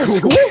 Yes,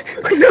 school?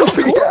 No,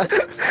 yeah.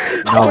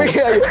 No. Wait,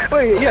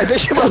 yeah,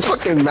 did you have a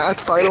fucking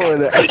math final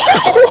in it?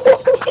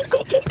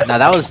 Nah,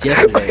 that was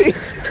yesterday.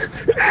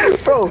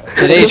 Bro,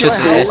 Today is just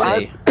an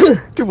essay.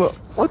 Dude,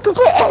 what the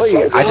fuck?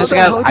 Wait, I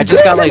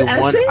just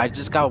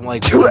got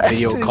like one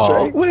video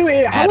call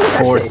Wait, how at long is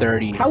that shit?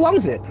 4:30. How long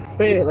is it?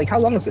 Wait, like how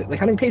long is it? Like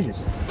how many pages?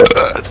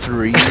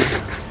 3.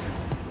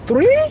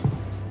 3?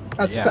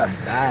 That's Yeah. not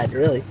bad,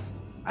 really.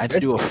 I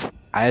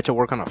had to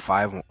work on a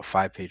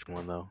 5-page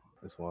one though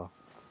as well.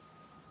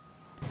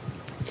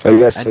 I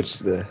guess switch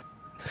the.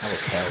 That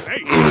was hell.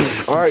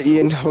 Alright,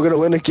 Ian, we're gonna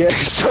win again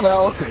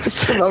somehow.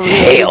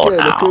 Hell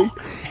no.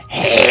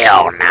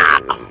 Hell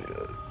no.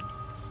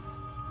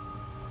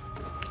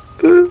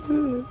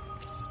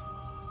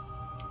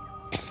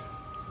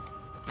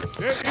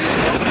 There is no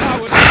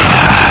power to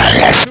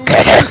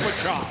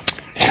supercharge.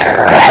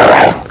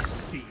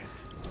 See it.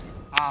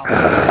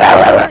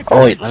 Oh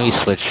wait, let me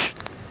switch.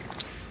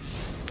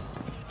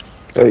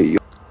 Hey,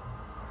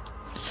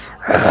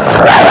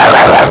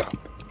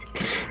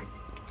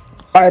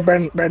 Alright,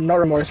 Brandon, no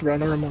remorse, bro,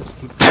 no remorse.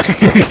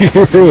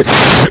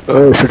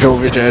 Oh, shut your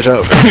bitch ass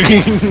up.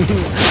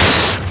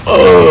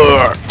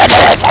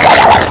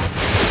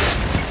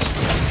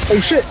 Oh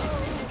shit!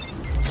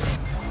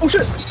 Oh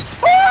shit!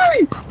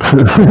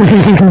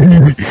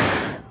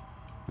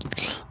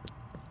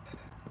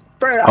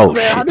 Bro, Oh, how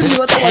shit, did this we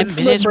let is that 10 one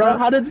slip, minutes, bro? bro?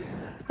 How did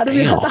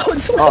we let that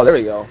one slip? Oh, there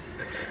we go.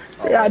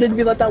 Yeah, how did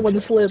we let that one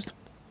slip?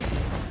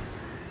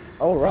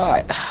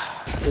 Alright.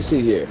 Let's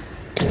see here.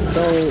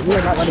 So,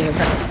 we're not letting him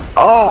happen.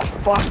 oh,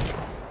 fuck.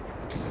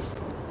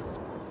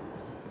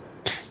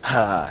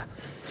 Ha.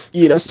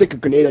 Ian, I'll stick a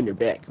grenade on your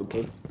back,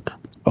 okay?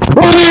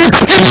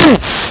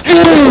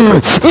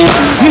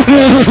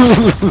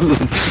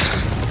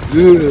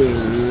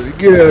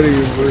 Get out of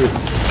here, bro.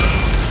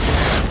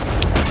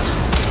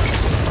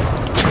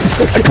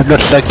 I do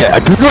not like that. I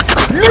do not.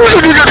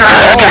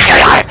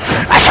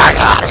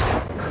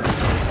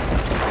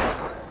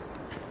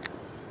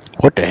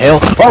 What the hell?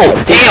 Oh,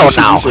 hell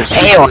no.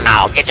 Hell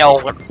no. Get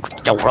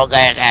your broke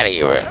ass out of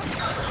here.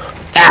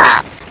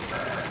 Ah.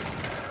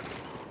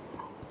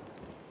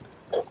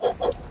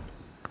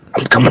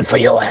 I'm coming for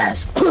your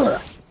ass.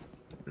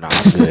 No,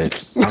 I'm good.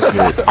 I'm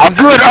good. I'm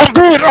good, I'm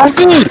good, I'm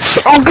good,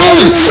 I'm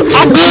good,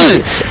 I'm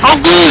good,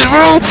 I'm good,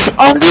 bro,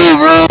 I'm good,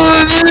 bro.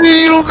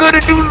 You don't gotta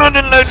do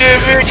nothing like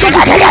that, man.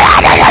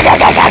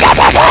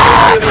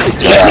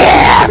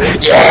 Yeah,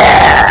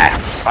 yeah.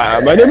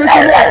 My name is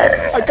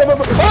Jamal. I come up.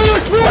 Oh,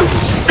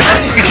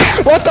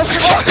 What the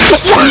fuck?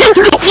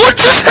 What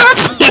just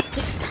happened?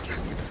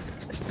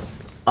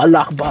 Allah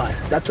Akbar.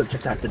 That's what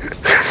just happened.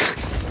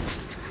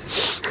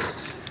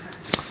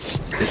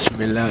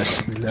 Bismillah,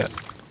 bismillah.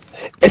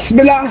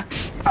 Bismillah.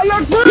 Allah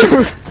Akbar.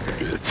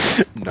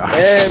 Nah,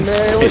 hey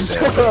man, what's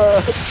up?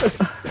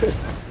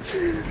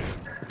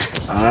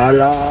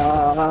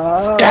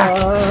 Allah.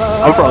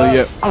 I'm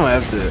gonna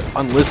have to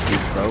unlist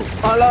this, bro.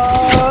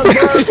 Allah. I'm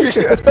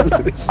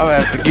gonna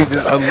have to give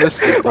this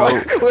unlisted, bro.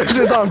 What is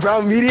this on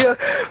Brown Media?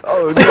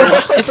 Oh no.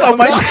 It's on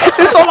my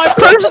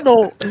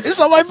personal. It's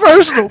on my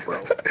personal,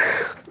 bro.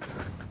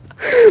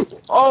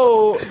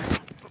 Oh.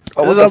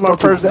 This is on my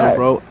personal,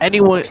 bro.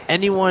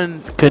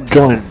 Anyone could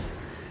join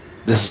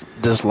this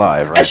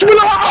live right now.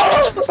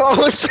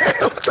 Oh shit.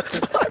 What the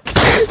fuck?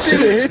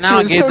 Now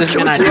I gave this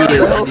man ideas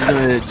and he's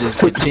gonna just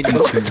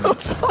continue to.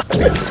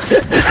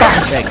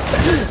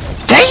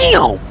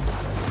 Damn!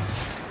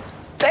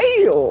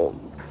 Damn!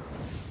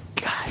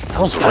 That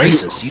was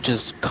racist. You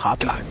just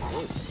copied.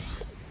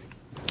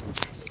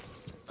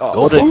 Oh.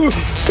 Go to. You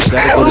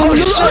gotta go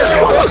to.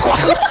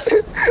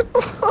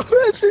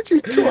 That hit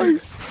you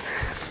twice.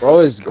 Bro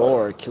is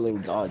Gore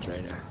killing gods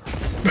right now.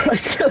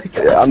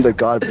 Yeah, I'm the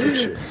god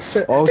butcher.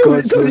 All Dude,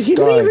 gods must he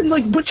didn't die. even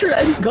like butcher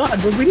any god,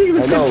 but we didn't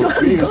even I know, kill we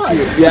any didn't god.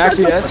 see Yeah,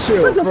 actually, that's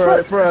true. What the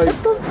For a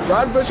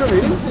god butcher, we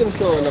didn't see him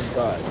kill enough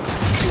gods.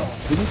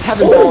 We just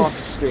haven't gone off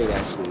the screen,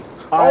 actually.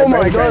 Oh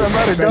my god, I'm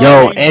about to die.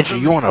 Yo, Andrew,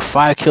 you on a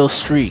 5-kill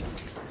streak?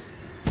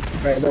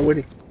 Right, they're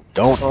winning.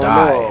 Don't Oh,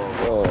 die. no.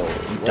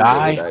 Oh, You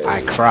die,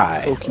 I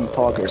cry. Pokey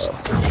poggers.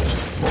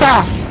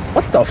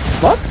 What the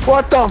fuck?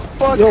 What the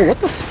fuck? Yo, what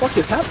the fuck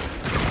is happening?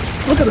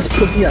 Look at this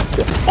pussy ass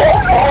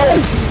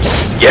bitch.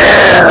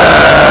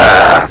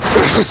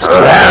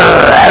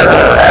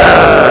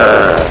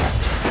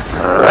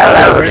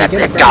 The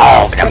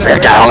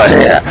big dog is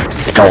here.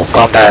 The dog,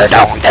 come there,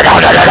 dog.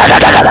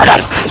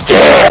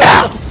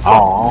 Yeah.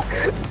 Aww.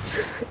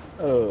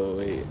 Oh,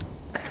 wait.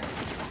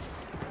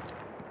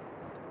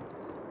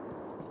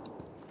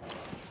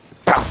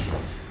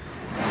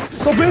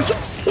 So bitch.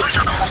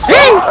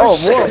 Oh,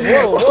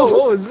 whoa,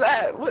 what was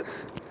that? What?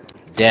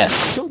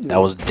 Death. That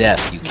was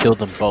death. You killed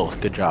them both.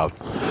 Good job.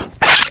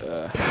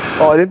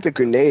 Oh, I did the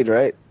grenade,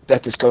 right?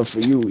 That is coming for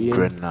you, Ian.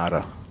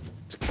 Grenada.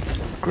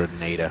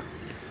 Grenada.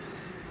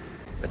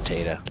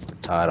 Potato.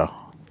 Potato.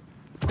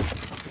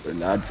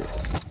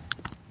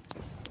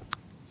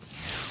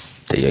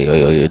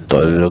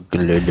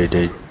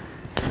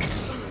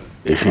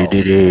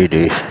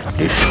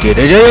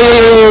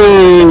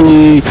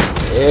 Grenade.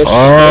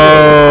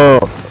 Oh!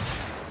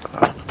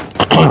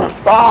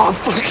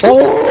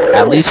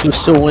 At least we're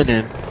still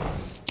winning.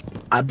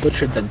 I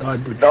butchered the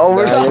god butcher. No,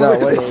 we're You're not not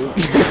winning. winning.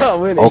 You're not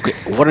winning. Okay,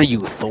 what are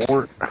you,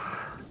 Thor?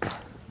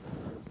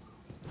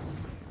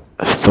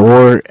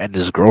 Thor and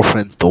his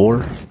girlfriend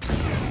Thor?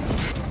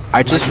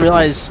 I just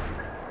realized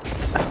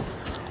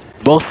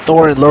both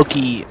Thor and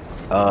Loki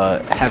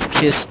have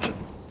kissed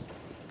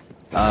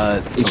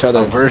Each other.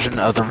 a version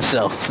of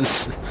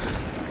themselves.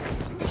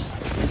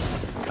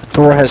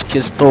 Thor has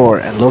kissed Thor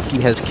and Loki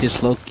has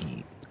kissed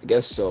Loki. I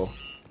guess so.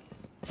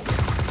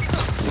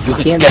 You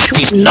can Can't guess shoot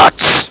these me.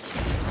 nuts!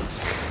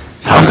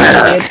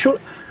 Can't shoot.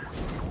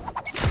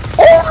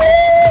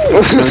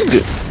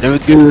 Let me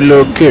give you a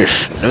little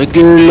kiss. Let me give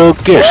you a little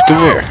kiss. Come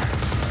here.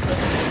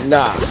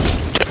 Nah.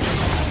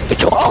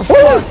 Get your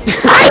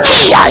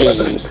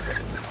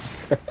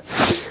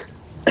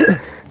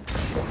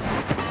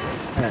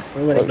Alright,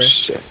 we're winning, Oh bro.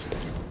 shit.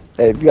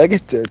 Hey, we gotta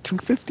get to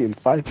 250 in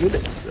 5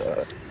 minutes.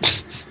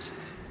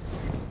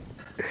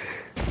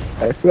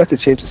 I forgot to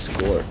change the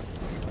score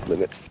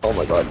limits. Oh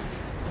my god.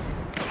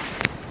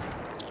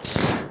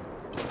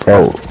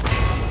 Bro,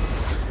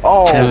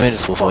 Oh, 10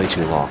 minutes was way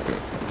too long.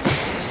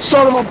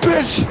 son of a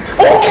bitch!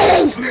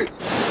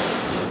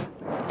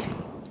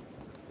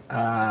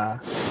 Oh!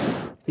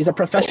 He's a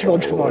professional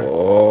Jamar.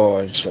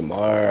 Oh,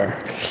 Jamar.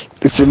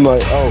 It's in my.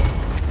 Oh.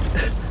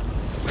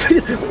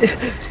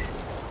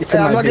 It's Hey,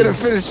 in I'm my not gonna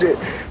vein. finish it.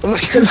 I'm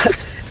not It's in gonna. my,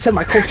 it's in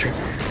my culture.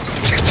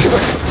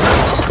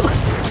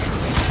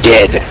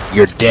 Dead.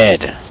 You're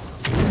dead.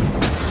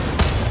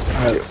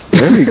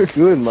 Very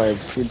good, my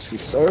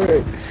princess.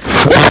 Alright.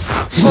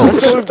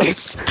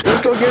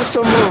 Let's go get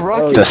some more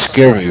rockets. That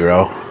scared me,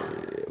 bro.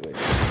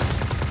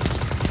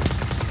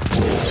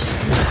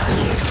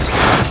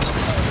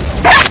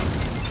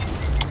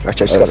 Actually, I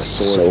just got a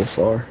sword.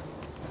 So far.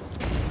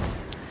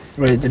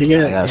 Wait, did he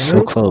get I it? got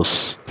so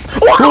close.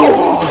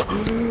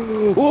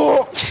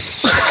 Whoa!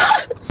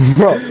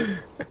 Bro.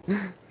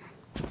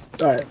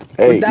 Alright.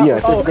 Hey, We're down, yeah, I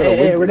think oh, we're gonna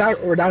hey, win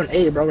we're down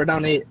 8, bro. We're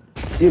down 8.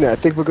 You know, I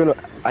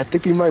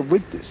think we might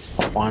win this.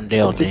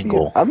 Quandale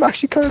Dingle. I'm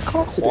actually kind of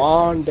confident.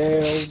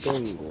 Quandale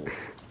Dingle.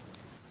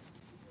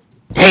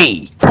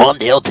 Hey,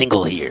 Quandale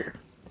Tingle here.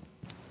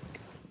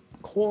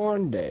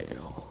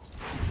 Quandale.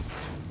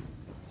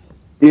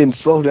 Ian,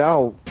 slow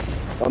down.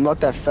 I'm not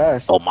that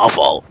fast. Oh, my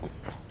fault.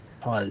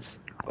 Pause.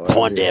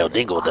 Quandale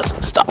Dingle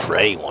doesn't stop for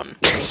anyone.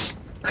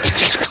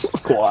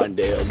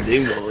 Quandale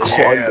Dingle.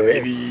 Quandale.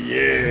 baby,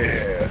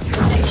 yeah.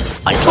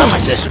 I saw my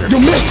sister. She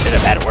said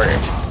a bad word.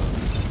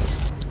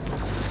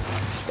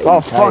 Oh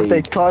fuck,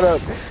 they caught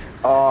up.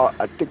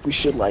 I think we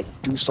should like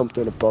do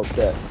something about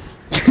that.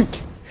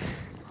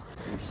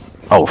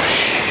 Oh,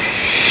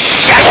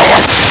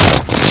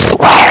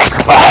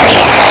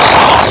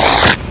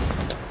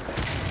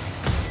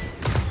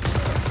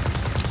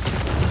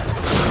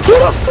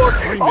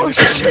 Oh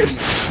shit!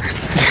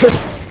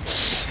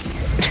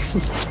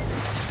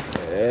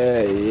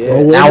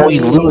 Yeah. now we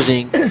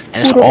losing, and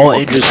it's all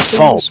Andrew's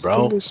fault,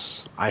 bro.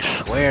 I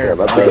swear, Yeah,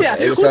 bro. my bad. Yeah,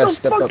 Hey, who besides, the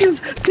step fuck up. is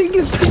What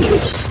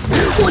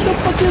the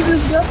fuck is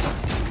this guy?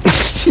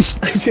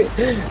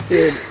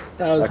 Dude,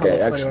 that was Okay,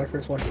 funny, actually- my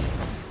first one.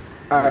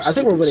 Alright, I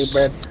think we're winning,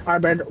 Brad.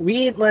 Alright, Brad,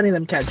 we ain't letting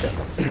them catch up.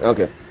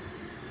 Okay.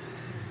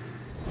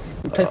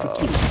 We play for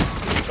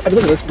keeps. I mean,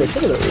 look at this bitch,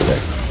 look at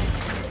this.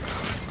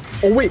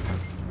 Oh wait.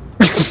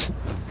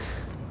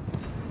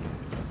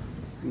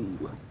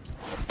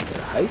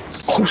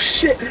 Heights? Oh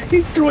shit!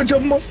 He threw a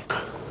jump.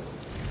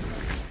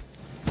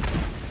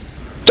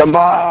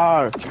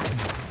 Jamar!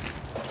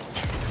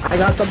 I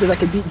got something that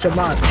can beat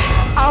Jamar.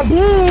 Abu!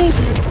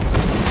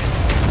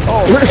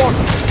 Oh,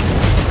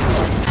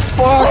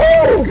 fuck!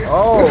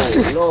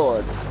 Oh,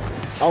 lord.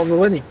 Oh, we're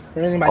winning.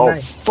 We're winning by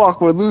 9.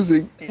 Fuck, we're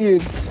losing.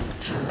 Ian,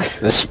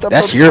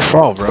 That's your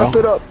fault, bro.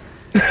 step it up.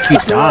 You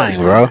keep dying,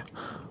 bro.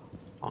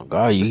 Oh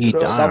god, you keep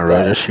Stop dying, bro.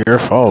 that. That's your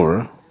fault,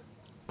 bro.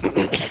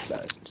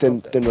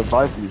 Then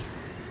revive me.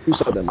 Who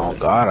said that, Oh man?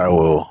 god, I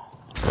will.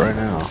 Right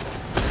now.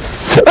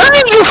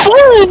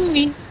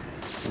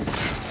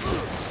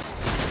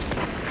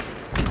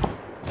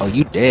 Oh,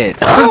 you dead.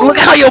 Look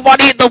at how your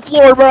body hit the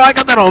floor, bro. I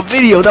got that on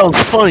video. That was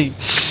funny.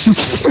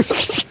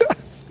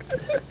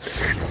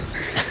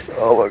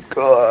 Oh my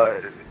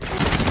god.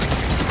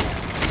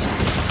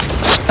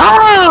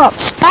 Stop!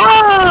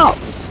 Stop!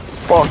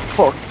 Fuck.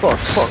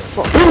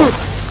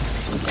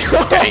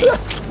 Dang.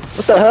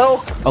 What the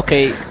hell?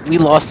 Okay, we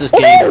lost this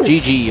game.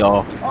 GG,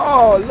 y'all.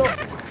 Oh, look.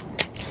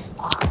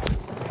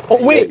 Oh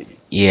wait!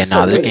 Yeah,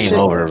 nah, this game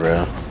over,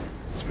 bro.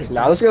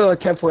 Nah, let's go a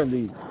 10-point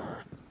lead.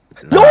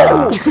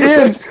 Nah.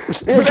 Ian,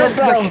 come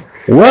back.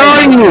 Where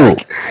are you?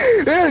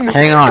 Ian.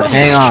 Hang on.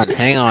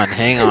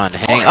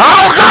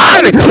 Oh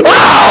god!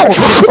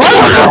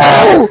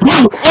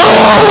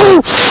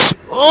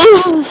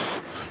 Oh!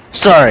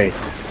 Sorry.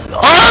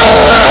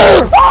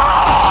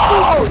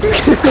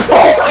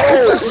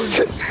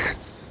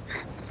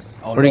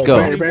 Where'd he go?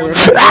 Oh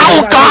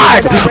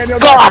god!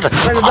 God!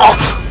 Oh,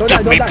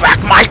 give me back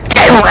my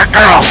favorite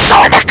girl,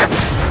 Sonic!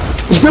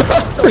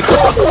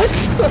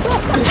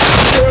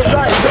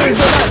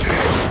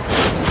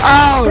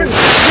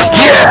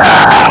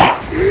 Yeah!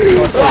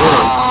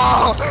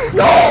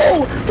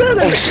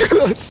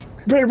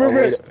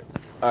 Brandon.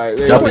 Alright,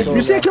 W.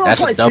 You said kill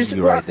That's a twice.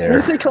 W right there.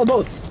 You said kill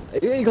both. You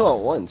didn't kill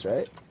him once,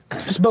 right?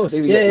 Just both. I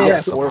think we Yeah, get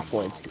yeah. 4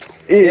 points.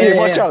 Ian, Yeah,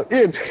 watch yeah. out.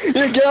 Ian,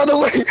 get out of the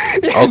way.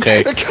 Ian,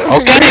 Okay. they're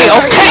coming.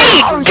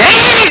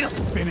 Okay!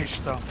 Finish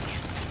them.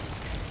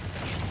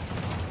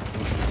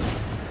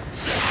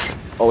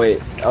 Oh wait,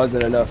 that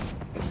wasn't enough.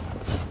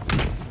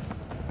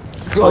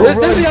 Go, Oh, this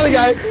run. is the other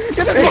guy!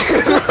 Get this one!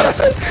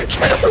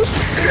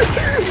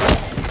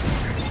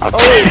 Oh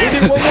wait, we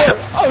need one more!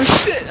 Oh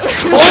shit!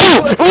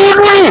 Oh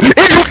no!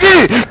 Andrew, get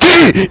it!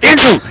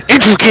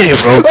 Andrew, get it,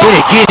 bro! Get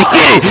it!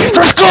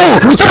 Let's go!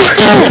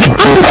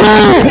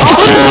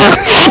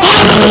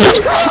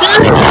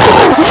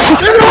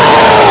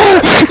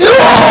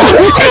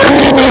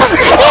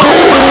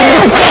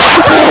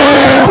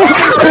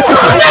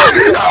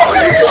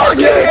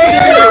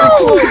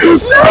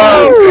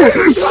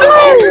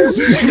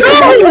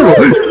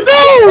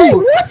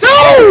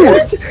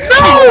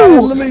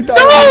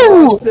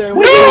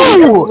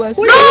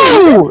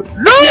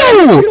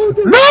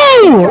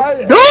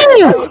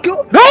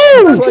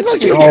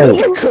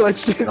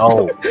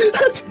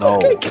 No.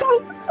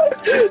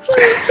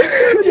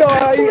 Yo,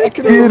 I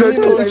could Ian, I have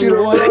told you to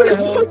run.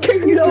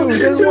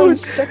 Dude, there's 1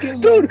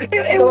 second. Dude,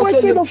 it went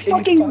through the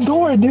fucking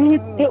door,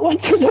 dude. It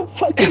went through the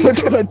fucking Went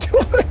to the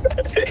door.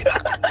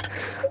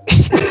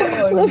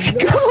 Let's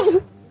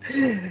go.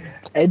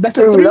 Hey, that's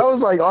a Dude, 3. that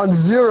was like on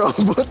 0.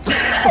 What the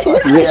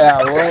fuck?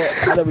 Yeah, what?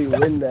 How did we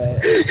win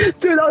that?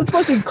 Dude, that was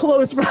fucking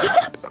close, bro. Wait,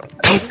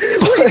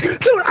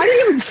 dude, I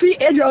didn't even see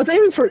Andrew. I was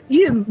aiming for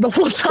Ian the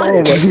whole Oh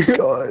time. my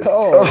god.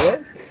 Oh, what?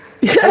 I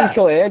Yeah,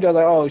 kill Andrew. I was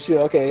like, oh shoot,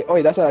 okay. Oh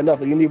wait, that's not enough.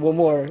 You need one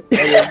more. dude.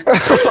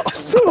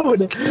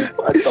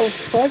 What the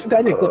fuck?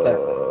 I didn't clip that.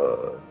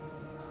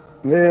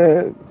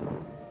 Man.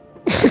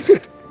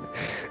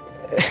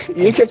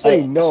 You kept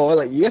saying no. I was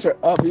like, you guys are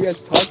up. You guys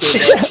talking.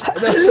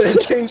 And then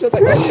it changed. I was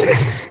like,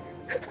 oh.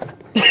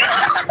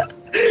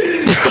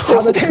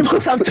 Oh, the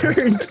tables have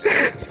turned.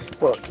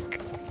 Fuck.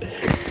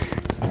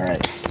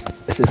 Alright.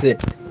 This is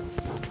it.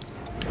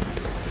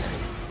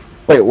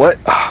 Wait, what?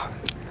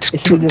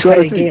 It's a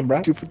deciding game,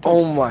 bro.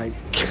 Oh my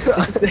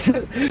god.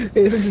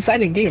 It's a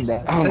deciding game,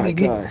 bro. Oh my Deciding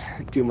game. god.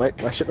 Dude, my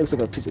shit looks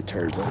like a piece of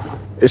turd, bro.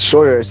 It's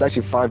shorter. It's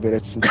actually 5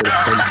 minutes instead of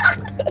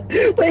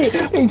 10. Wait,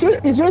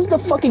 is yours the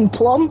fucking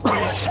plum?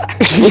 It's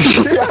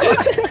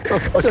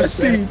a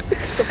seed.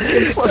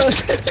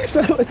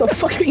 It's a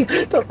fucking.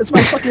 It's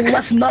my fucking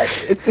left nut.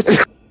 It's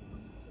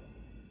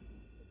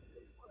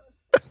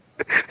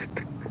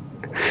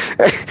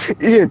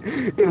Ian,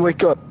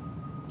 wake up.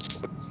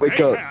 Wake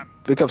Hey, up. man.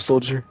 Wake up,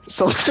 soldier.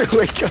 Soldier,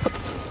 wake up.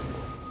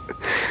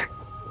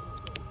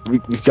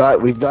 We've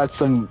got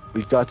some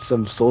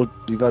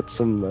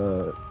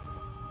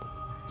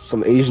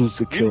Asians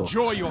to kill.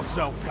 Enjoy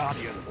yourself,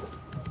 Guardians.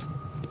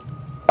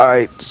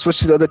 Alright, switch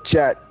to the other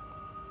chat.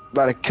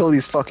 About to kill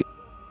these fucking.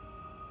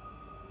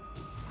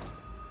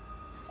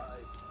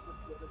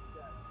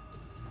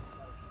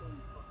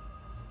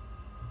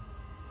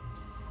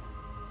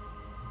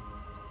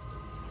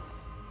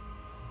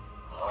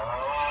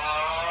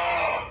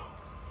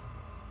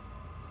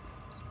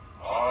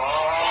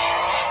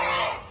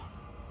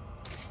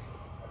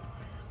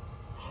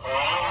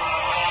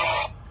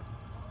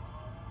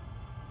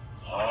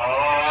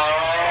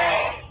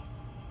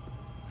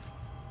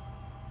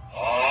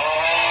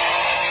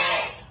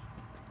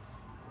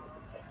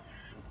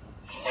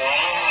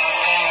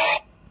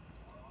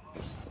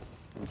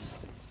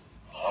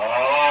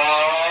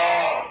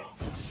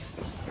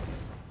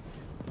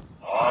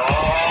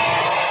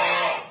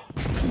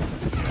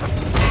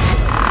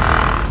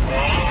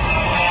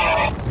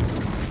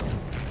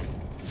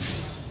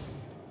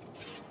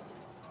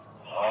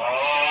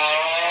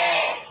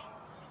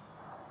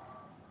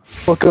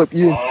 fuck up,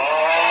 Ian. Ian.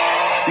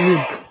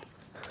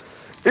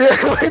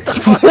 Yeah, wait the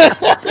fuck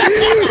up.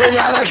 Wait,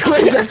 yeah, like,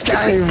 wait this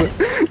game.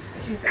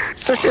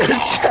 Search your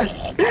chest.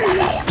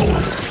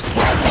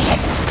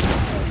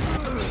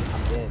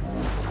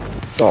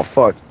 Oh,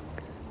 fuck.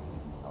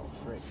 Oh,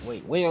 frick.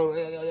 Wait.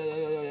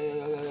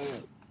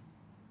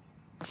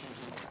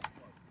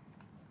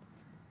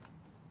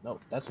 No,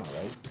 that's not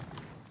right.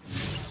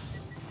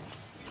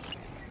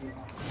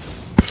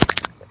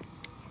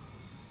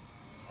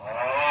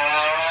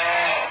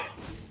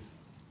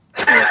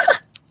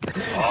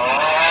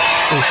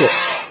 Oh shit.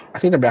 I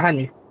think they're behind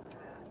me.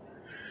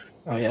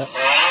 Oh yeah.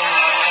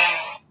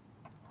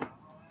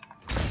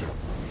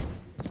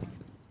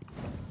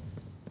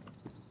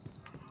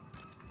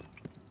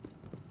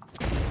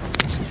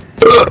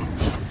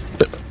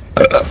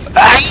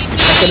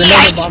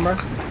 Another bomber.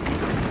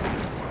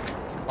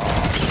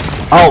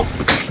 Oh!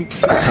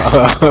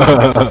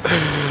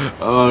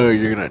 Oh,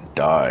 you're gonna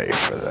die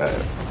for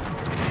that.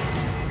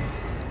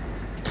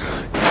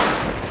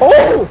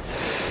 Oh!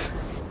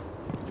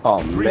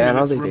 Oh man, I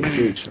don't think they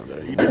hear each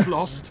other. Leader's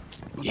lost.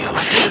 But the battle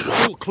is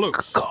still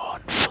close.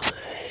 Gone for that.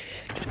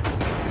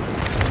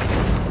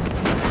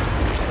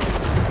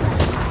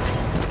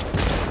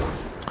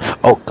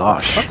 Oh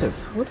gosh. What the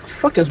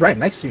fuck is right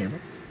next to you?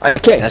 Man? I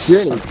can't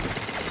hear any.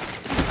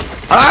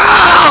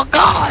 Oh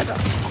god!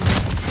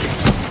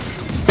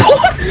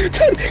 Dude,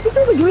 he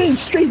threw the grenade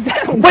straight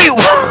down. Wait,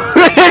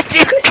 what?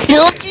 It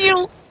killed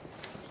you?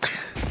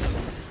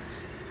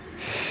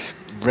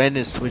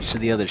 Brendan switched to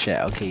the other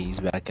chat. Okay, he's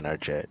back in our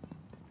chat.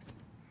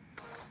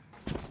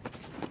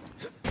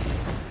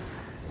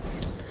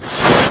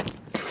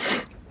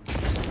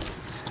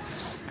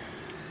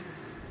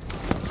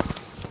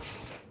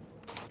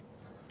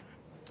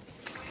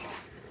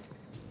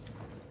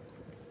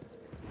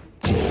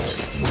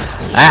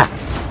 Ah!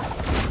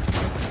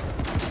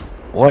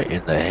 What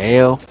in the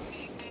hell?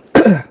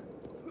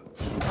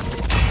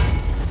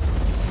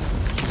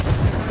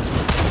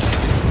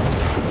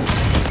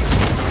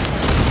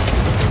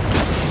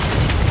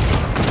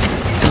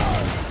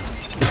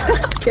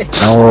 Okay.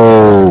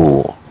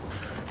 No!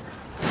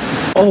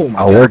 Oh my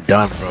Oh, we're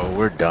done, bro.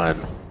 We're done.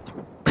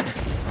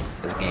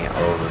 This game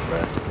over,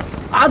 bro.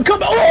 I'm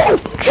coming. Oh!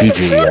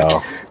 GG,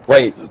 yo.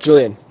 Wait,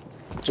 Julian.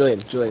 Julian.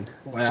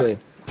 What?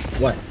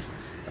 What?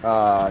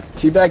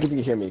 Teabag if you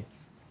can hear me.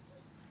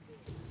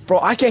 Bro,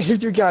 I can't hear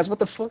you guys. What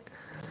the fuck?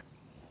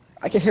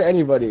 I can't hear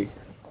anybody.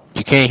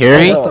 You can't hear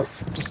me? No,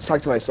 just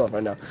talk to myself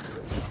right now.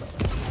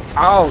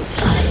 Ouch.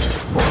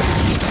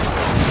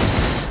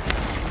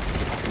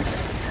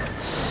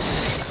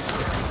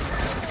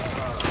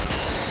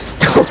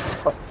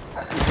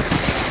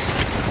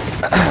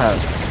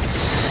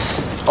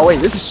 Oh wait,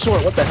 this is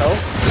short. What the hell?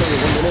 Only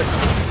 1 minute.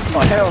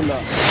 Oh hell no.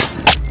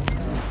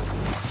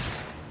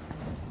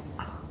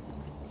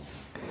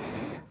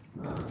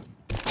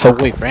 So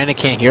wait, Brandon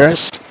can't hear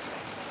us?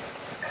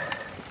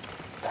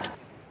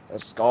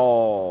 Let's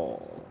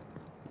go.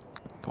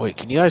 Wait,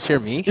 can you guys hear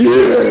me?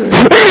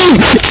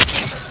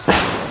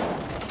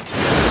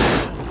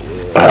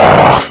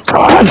 Oh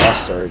god.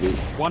 Lost already.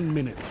 1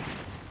 minute.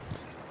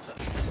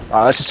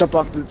 Let's just jump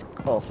off the.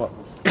 Oh fuck.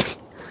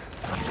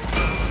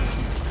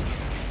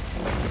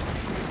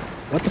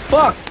 What the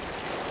fuck?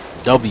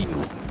 W.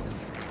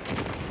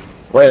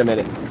 Wait a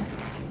minute.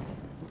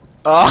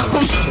 Oh.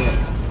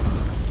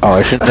 Oh,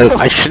 I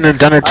shouldn't have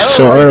done it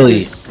so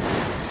early.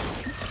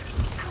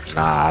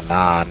 Nah.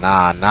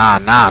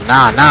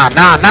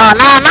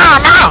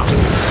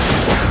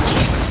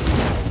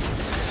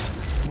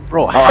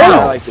 Bro, I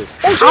how? like this.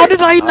 How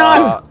did I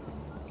not?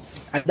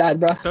 I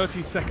died, bro.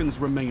 30 seconds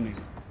remaining.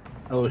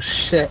 Oh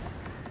shit.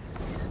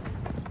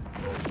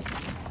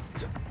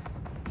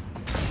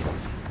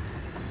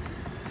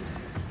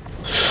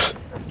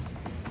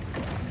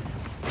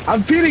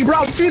 I'm feeding, bro.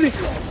 I'm feeding.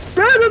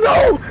 Brandon,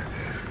 no!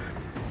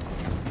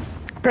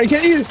 Pray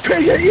get you.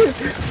 Pray get you.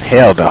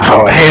 Hell no.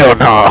 Hell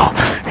no.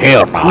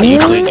 Hell no. You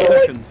 10 tweaking.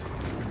 seconds.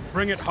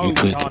 Bring it home,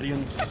 tweaking.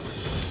 Guardians.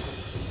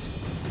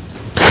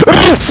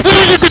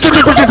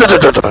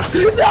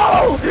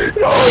 No!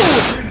 No!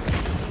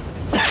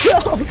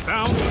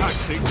 Sound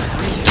tactics.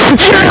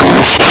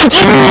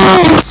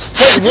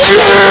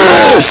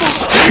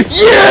 Yes!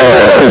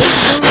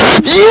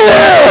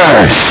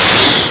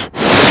 Yes!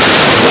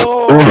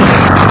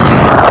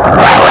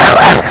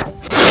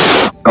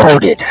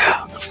 Goated.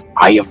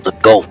 I am the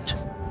GOAT.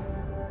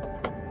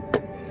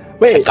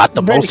 Wait, I got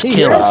the Brandon, most can you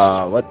hear kills.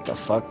 us? What the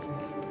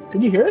fuck?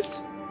 Can you hear us?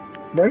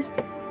 Brandon?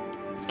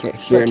 Can't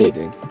hear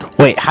anything.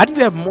 Wait, how do you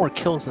have more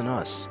kills than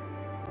us?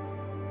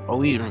 Oh,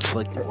 we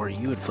inflicted, or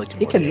you inflicted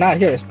He more cannot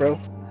hear us, bro.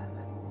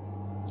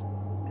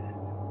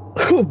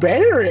 Who,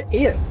 Brandon or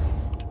Ian?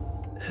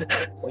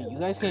 Wait, you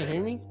guys can't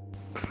hear me?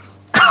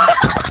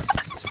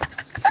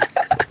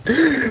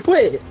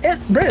 Wait,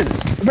 Brandon,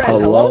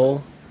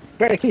 Hello?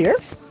 Brandon, can you hear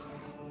us?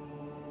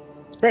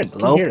 Brandon,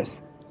 Hello? can you hear us?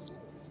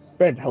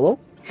 Brandon, hello?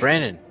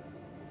 Brandon,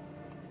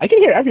 I can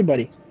hear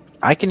everybody.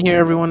 I can hear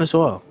everyone as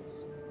well.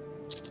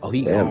 Oh,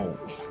 he Damn. gone.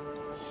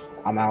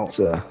 I'm out.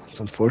 It's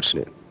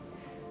unfortunate.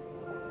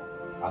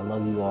 I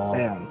love you all.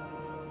 Damn.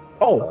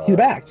 Oh, he's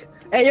back.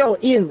 Hey, yo,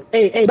 Ian.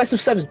 Hey, best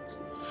of 7.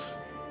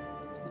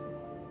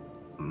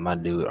 My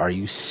dude, are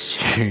you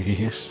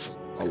serious?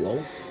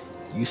 Hello?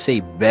 You say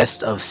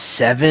best of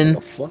 7?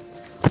 The fuck?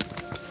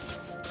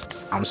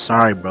 I'm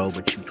sorry, bro,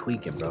 but you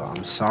tweaking, bro.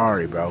 I'm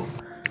sorry, bro.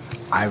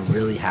 I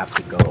really have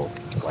to go,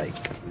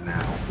 like,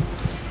 now.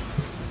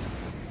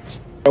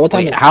 What time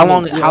Wait, is, how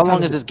long? yeah, How what long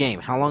time is this game?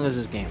 How long is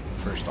this game?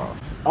 First off,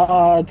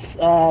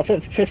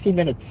 It's 15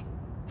 minutes.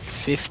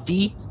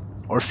 50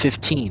 or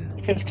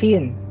 15?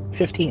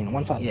 15.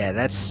 1 5. Yeah,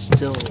 that's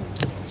still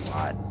a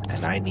lot,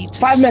 and I need to.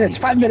 5 minutes.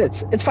 sleep. 5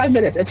 minutes. It's 5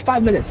 minutes. It's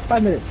 5 minutes.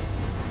 5 minutes.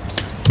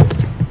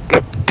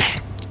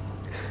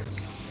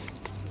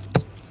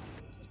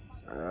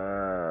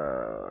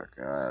 Oh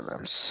God,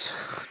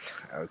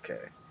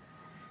 okay.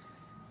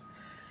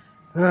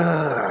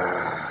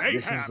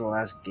 This is the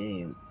last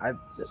game. I'm.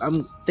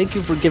 Thank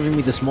you for giving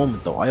me this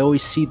moment, though. I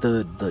always see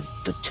the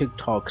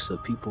TikToks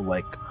of people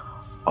like,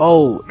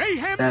 oh,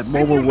 Mayhem that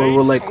moment where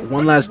we're like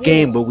one last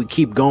game, but we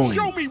keep going.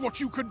 Show me what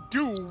you can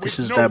do. This with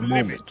is no that limits.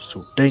 moment.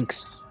 So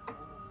thanks.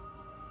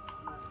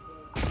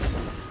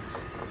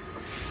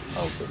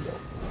 Oh, good luck.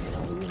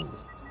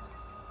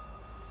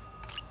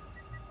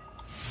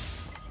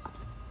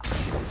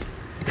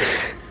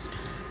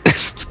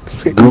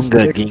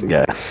 Gunga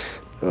Ginga.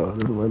 Oh,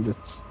 never mind.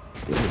 It's...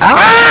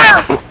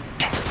 Ah!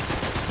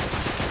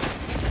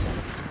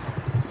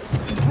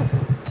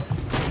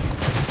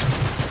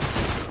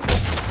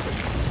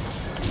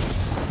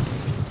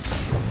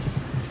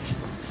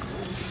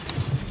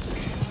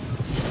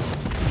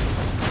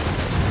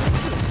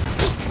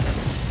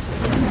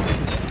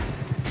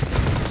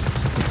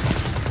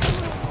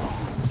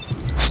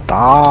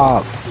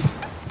 Stop.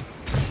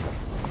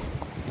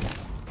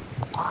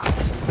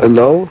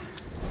 Hello?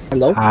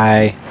 Hello?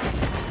 Hi.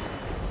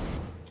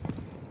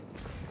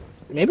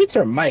 Maybe it's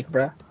your mic,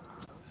 bruh.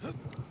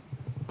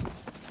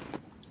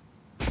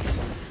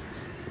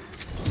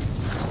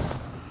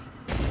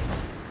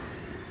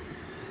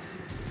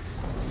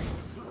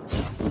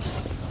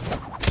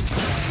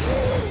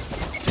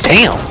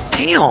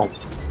 Damn.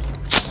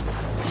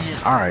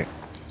 Alright.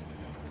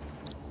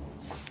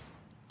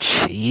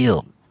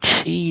 Chill.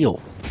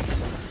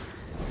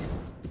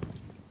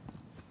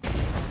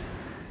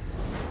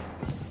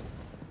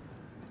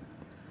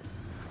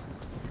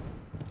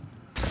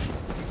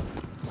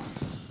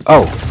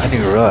 Oh, I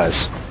didn't even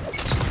realize.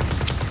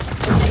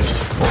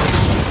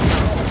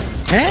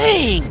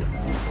 Dang!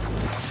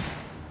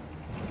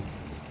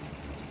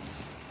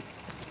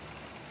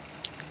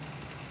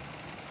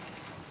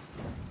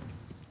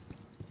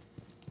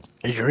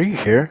 Is Yuri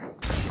here?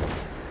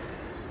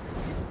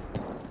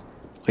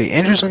 Wait,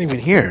 Andrew's not even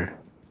here.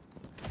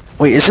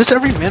 Wait, is this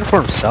every man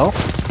for himself?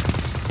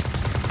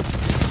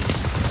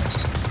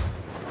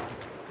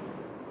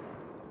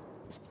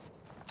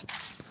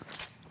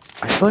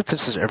 I feel like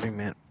this is every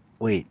man.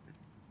 Wait.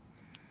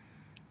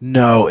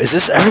 No, is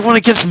this everyone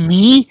against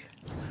me?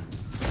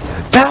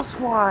 That's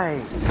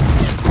why!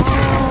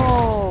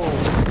 Oh!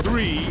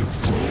 3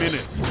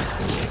 minutes.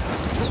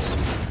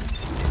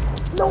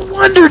 No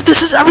wonder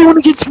this is everyone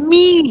against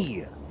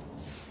me!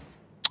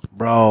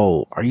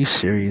 Bro, are you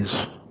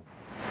serious?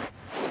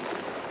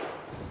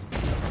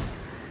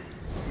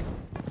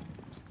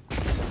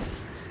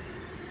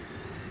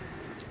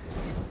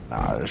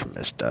 Nah, this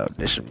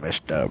is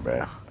messed up,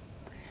 bro.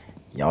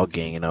 Y'all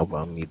ganging up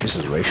on me. This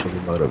is racially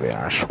motivated.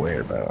 I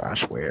swear, bro. I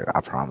swear.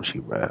 I promise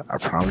you, bro. I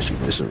promise you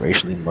this is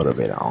racially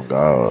motivated. On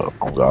God.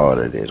 On God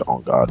it is.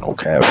 On God. No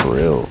cap. For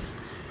real.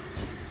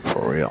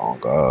 For real. On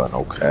God.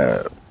 No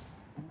cap.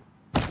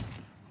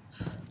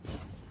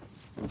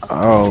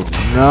 Oh,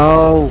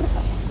 no.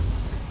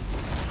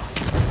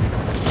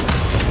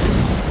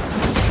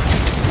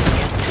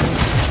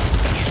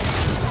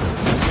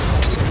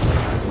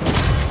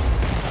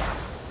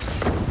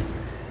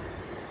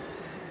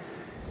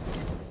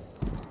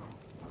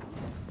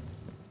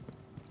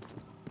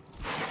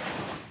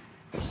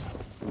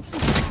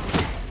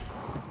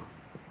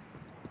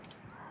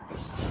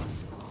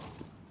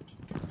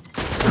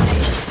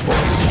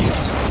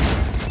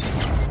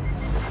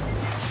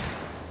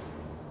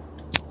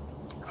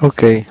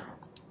 Okay,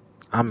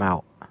 I'm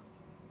out.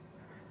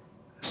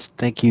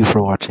 Thank you for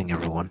watching,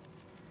 everyone.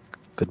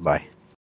 Goodbye.